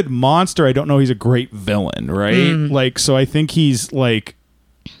think he's a good monster. I don't know he's a great villain, right? Like, so I think he's like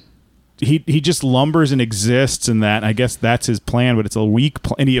he just lumbers and exists in that. And I guess that's his plan, but it's a weak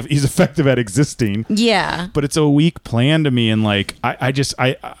plan. He's effective at existing. Yeah. But it's a weak plan to me. And like, I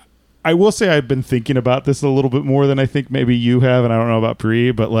will say I've been thinking about this a little bit more than I think maybe you have. And I don't know about Bree,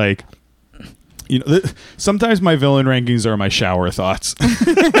 but like, you know, sometimes my villain rankings are my shower thoughts.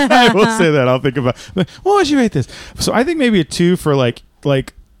 I will say that. I'll think about, well, why should you rate this? So I think maybe a 2 for like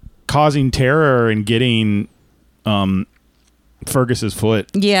causing terror and getting Fergus's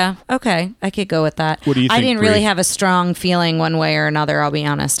foot. Yeah. Okay. I could go with that. What do you think, I didn't Bree? really have a strong feeling one way or another. I'll be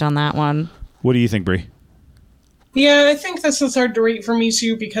honest on that one. What do you think, Bree? Yeah, I think this is hard to rate for me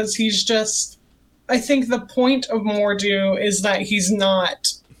too because he's just... I think the point of Mordu is that he's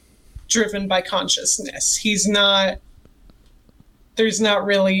not driven by consciousness. He's not... There's not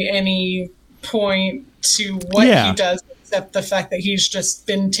really any point to what he does except the fact that he's just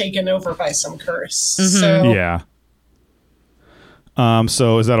been taken over by some curse. So Yeah.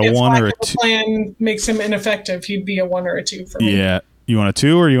 So is that a If 1 lack or a of a 2? plan makes him ineffective, he'd be a 1 or a 2 for me. Yeah. You want a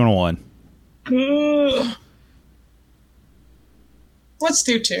 2 or you want a 1? Ugh. Let's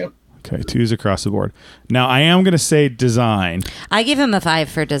do 2. Okay, 2s across the board. Now, I am going to say design. I give him a 5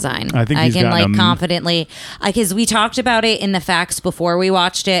 for design. I think he's can gotten confidently, because we talked about it in the facts before we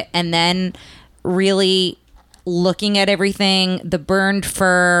watched it, and then really looking at everything, the burned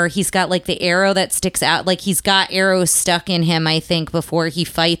fur, he's got like the arrow that sticks out, like he's got arrows stuck in him, I think, before he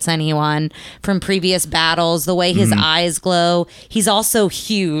fights anyone from previous battles, the way his eyes glow. He's also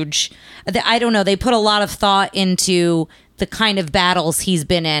huge. I don't know, they put a lot of thought into the kind of battles he's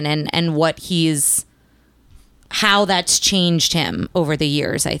been in and what how that's changed him over the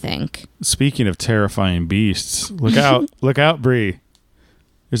years, I think. Speaking of terrifying beasts, look out. Look out, Bree.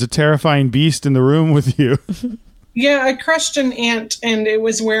 There's a terrifying beast in the room with you. Yeah, I crushed an ant, and it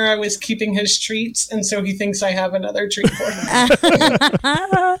was where I was keeping his treats, and so he thinks I have another treat for him.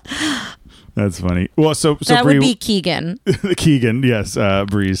 That's funny. Well, so That Bree, would be Keegan. Keegan, yes,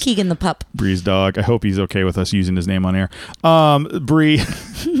 Bree's. Keegan the pup. Bree's dog. I hope he's okay with us using his name on air. Bree,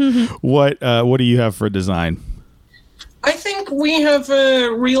 what do you have for design? I think we have a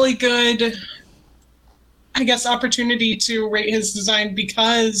really good, I guess, opportunity to rate his design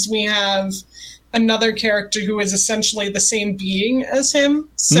because we have another character who is essentially the same being as him.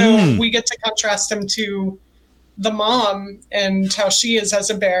 So we get to contrast him to the mom and how she is as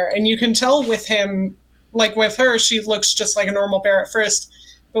a bear. And you can tell with him, like with her, she looks just like a normal bear at first.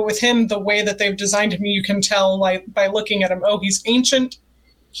 But with him, the way that they've designed him, you can tell like by looking at him, oh, he's ancient.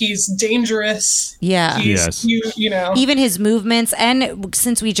 He's dangerous. Yeah. Yes. You know. Even his movements. And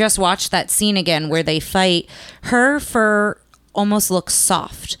since we just watched that scene again where they fight, her fur almost looks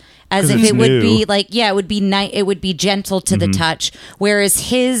soft. As 'Cause if it's it would new. be like, yeah, it would be it would be gentle to the touch. Whereas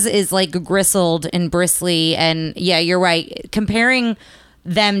his is like bristled and bristly. And yeah, you're right. Comparing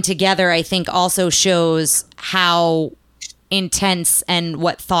them together, I think also shows how intense and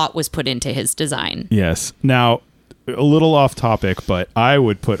what thought was put into his design. Yes. Now, a little off topic, but I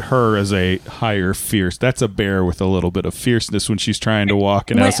would put her as a higher fierce. That's a bear with a little bit of fierceness when she's trying to walk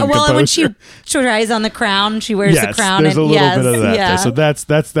and have some composure. When she tries on the crown, she wears the crown. There's a little yes, bit of that. yeah. There. So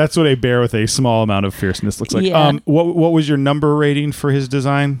that's what a bear with a small amount of fierceness looks like. Yeah. What was your number rating for his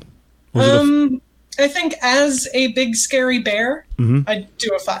design? Was it I think as a big scary bear, I'd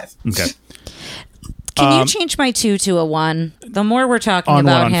do a 5. okay. Can you change my 2 to a 1? The more we're talking On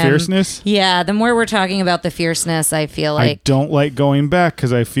about what, on him, fierceness? Yeah, the more we're talking about the fierceness, I feel I like. don't like going back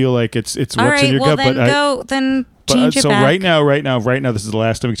because I feel like it's what's All right, in your well gut. then then change it so back. right now, this is the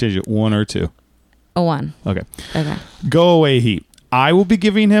last time we can change it. 1 or 2. A 1. Okay. Okay. Go away, heat. I will be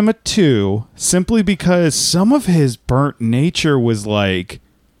giving him a 2 simply because some of his burnt nature was like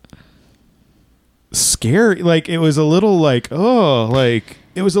scary. Like it was a little like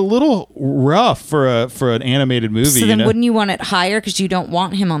it was a little rough for an animated movie. So then wouldn't you want it higher because you don't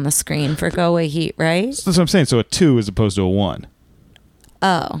want him on the screen for Go Away Heat, right? That's what I'm saying. So a 2 as opposed to a 1.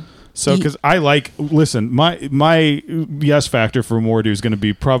 Oh. So because I listen, my yes factor for Mordu is going to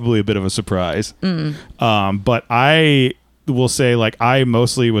be probably a bit of a surprise. But I will say like I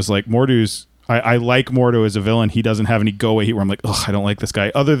mostly was like Mordu's. I like Mordo as a villain. He doesn't have any go away heat where I'm like, oh, I don't like this guy.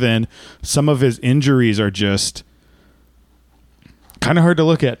 Other than some of his injuries are just kind of hard to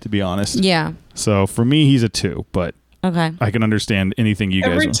look at, to be honest. Yeah. So for me, he's a 2, but Okay. I can understand anything you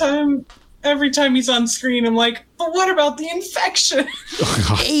guys want. Every time he's on screen, I'm like, but what about the infection?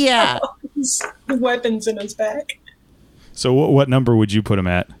 Yeah. His weapons in his back. So what number would you put him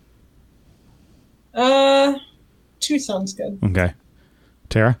at? 2 sounds good. Okay.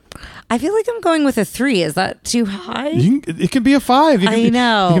 Tara? I feel like I'm going with a 3. Is that too high? It can be a 5. I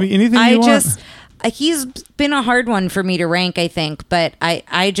know. It can be anything you want. He's been a hard one for me to rank, I think, but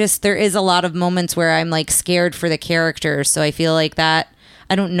I just, there is a lot of moments where I'm like scared for the character. So I feel like that,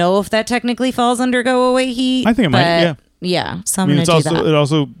 I don't know if that technically falls under Go Away Heat. I think it might, yeah. Yeah. So I'm going to do that. It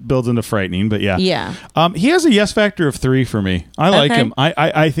also builds into frightening, but yeah. Yeah. He has a yes factor of 3 for me. I like him.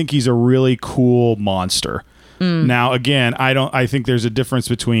 I think he's a really cool monster. Now, again, I think there's a difference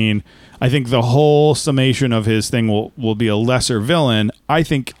between, I think the whole summation of his thing will be a lesser villain. I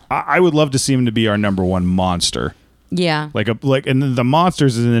think I would love to see him to be our number 1 monster. Yeah. And the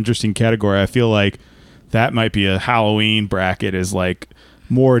monsters is an interesting category. I feel like that might be a Halloween bracket is like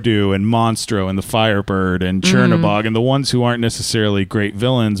Mordu and Monstro and the Firebird and Chernobog and the ones who aren't necessarily great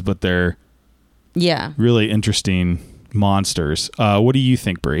villains, but they're really interesting monsters. What do you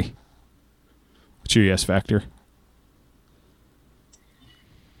think, Bree? What's your yes factor?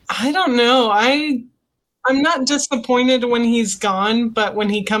 I don't know. I'm not disappointed when he's gone, but when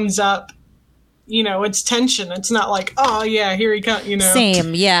he comes up, it's tension. It's not like, oh yeah, here he comes,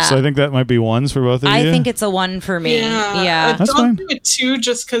 Same, yeah. So I think that might be ones for both of you. I think it's a 1 for me. Yeah. That's I'll fine. do it 2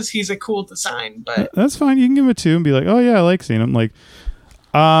 just because he's a cool design, but That's fine. You can give him a 2 and be like, oh yeah, I like seeing him. Like,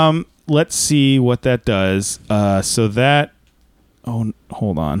 let's see what that does. So that,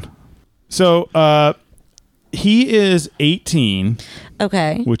 hold on. So he is 18.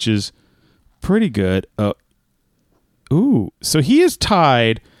 Okay. Which is pretty good. So he is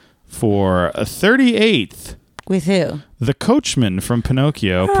tied for a 38th. With who? The Coachman from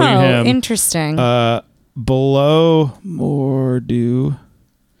Pinocchio, Oh, putting him interesting. below Mordu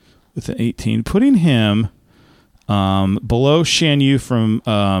with an 18, putting him below Shan Yu from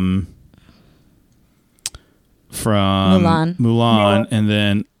Mulan, and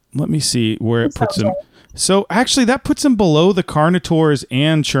then let me see where it puts him. So actually, that puts him below the Carnotaurs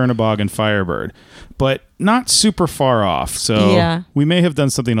and Chernabog and Firebird, but not super far off. So we may have done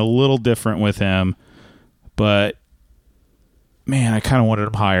something a little different with him, but man, I kind of wanted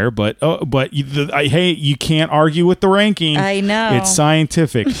him higher. But hey, you can't argue with the ranking. I know, it's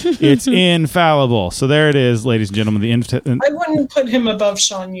scientific, it's infallible. So there it is, ladies and gentlemen. I wouldn't put him above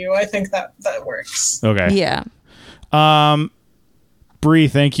Shan Yu. I think that works. Okay. Yeah. Bree,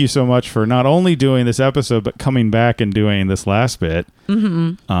 thank you so much for not only doing this episode, but coming back and doing this last bit.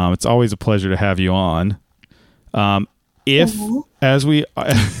 Mm-hmm. It's always a pleasure to have you on. As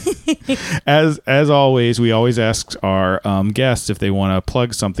always, we always ask our guests if they want to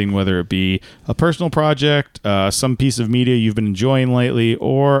plug something, whether it be a personal project, some piece of media you've been enjoying lately,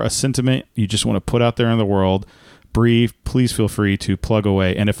 or a sentiment you just want to put out there in the world. Bree, please feel free to plug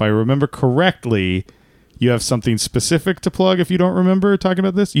away. And if I remember correctly, you have something specific to plug if you don't remember talking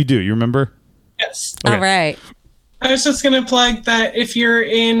about this? You do. You remember? Yes. Okay. All right. I was just going to plug that if you're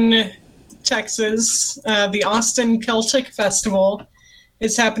in Texas, the Austin Celtic Festival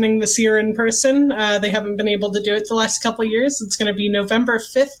is happening this year in person. They haven't been able to do it the last couple of years. It's going to be November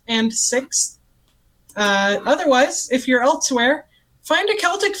 5th and 6th. Otherwise, if you're elsewhere, find a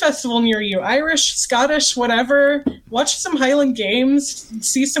Celtic festival near you. Irish, Scottish, whatever. Watch some Highland games.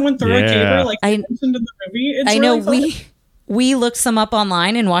 See someone throw a caber like I mentioned in the movie. It's really fun. We looked some up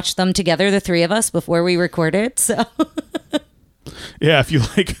online and watched them together, the 3 of us, before we recorded. So Yeah, if you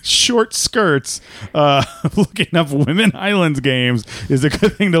like short skirts, looking up Women Highlands games is a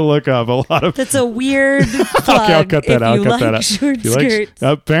good thing to look up. A lot of that's a weird plug. Okay, I'll cut that out. I'll cut that out. Short skirts.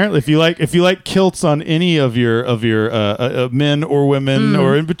 Apparently, if you like kilts on any of your men or women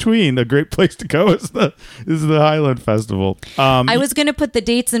or in between, a great place to go is the Highland Festival. I was going to put the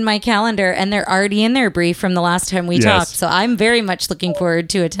dates in my calendar, and they're already in there, Bree, from the last time we talked. So I'm very much looking forward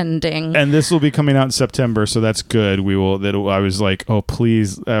to attending. And this will be coming out in September, so that's good. I was like, oh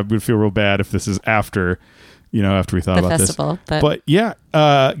please, I would feel real bad if this is after we thought about festival, this. But yeah,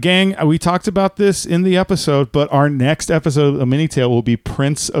 gang, we talked about this in the episode, but our next episode of Mini Tale will be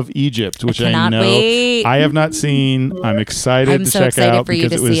Prince of Egypt, which I know wait. I have not seen. I'm excited to check out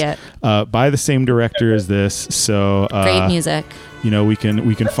because it was by the same director as this. So great music. We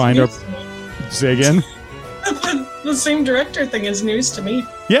can find our. Say again. The same director thing is news to me.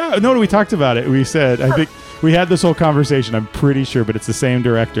 Yeah, no, we talked about it. We said, I think we had this whole conversation, I'm pretty sure, but it's the same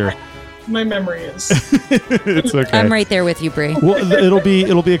director. My memory is. It's okay. I'm right there with you, Bree. Well, it'll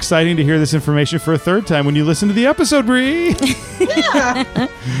be exciting to hear this information for a third time when you listen to the episode, Bree. Yeah.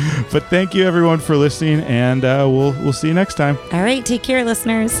 But thank you, everyone, for listening, and we'll see you next time. All right, take care,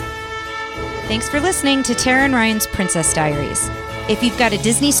 listeners. Thanks for listening to Tara and Ryan's Princess Diaries. If you've got a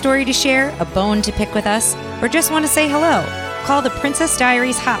Disney story to share, a bone to pick with us, or just want to say hello, call the Princess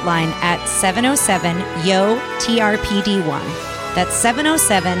Diaries hotline at 707-YO-TRPD1. That's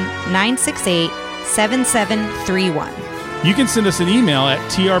 707-968-7731. You can send us an email at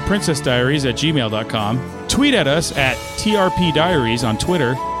trprincessdiaries@gmail.com, tweet at us at trpdiaries on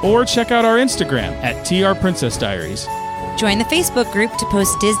Twitter, or check out our Instagram at trprincessdiaries. Join the Facebook group to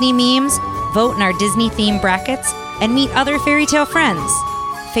post Disney memes, vote in our Disney-themed brackets, and meet other fairy tale friends.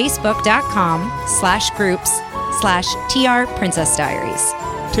 Facebook.com/groups/trprincessdiaries.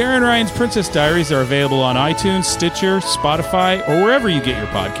 Tara and Ryan's Princess Diaries are available on iTunes, Stitcher, Spotify, or wherever you get your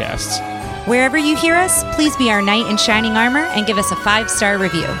podcasts. Wherever you hear us, please be our knight in shining armor and give us a 5-star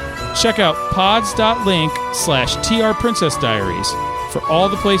review. Check out pods.link/trprincessdiaries for all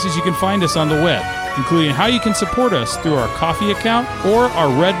the places you can find us on the web, including how you can support us through our Ko-fi account or our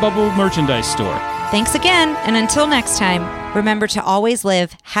Redbubble merchandise store. Thanks again, and until next time, remember to always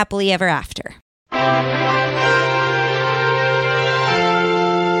live happily ever after.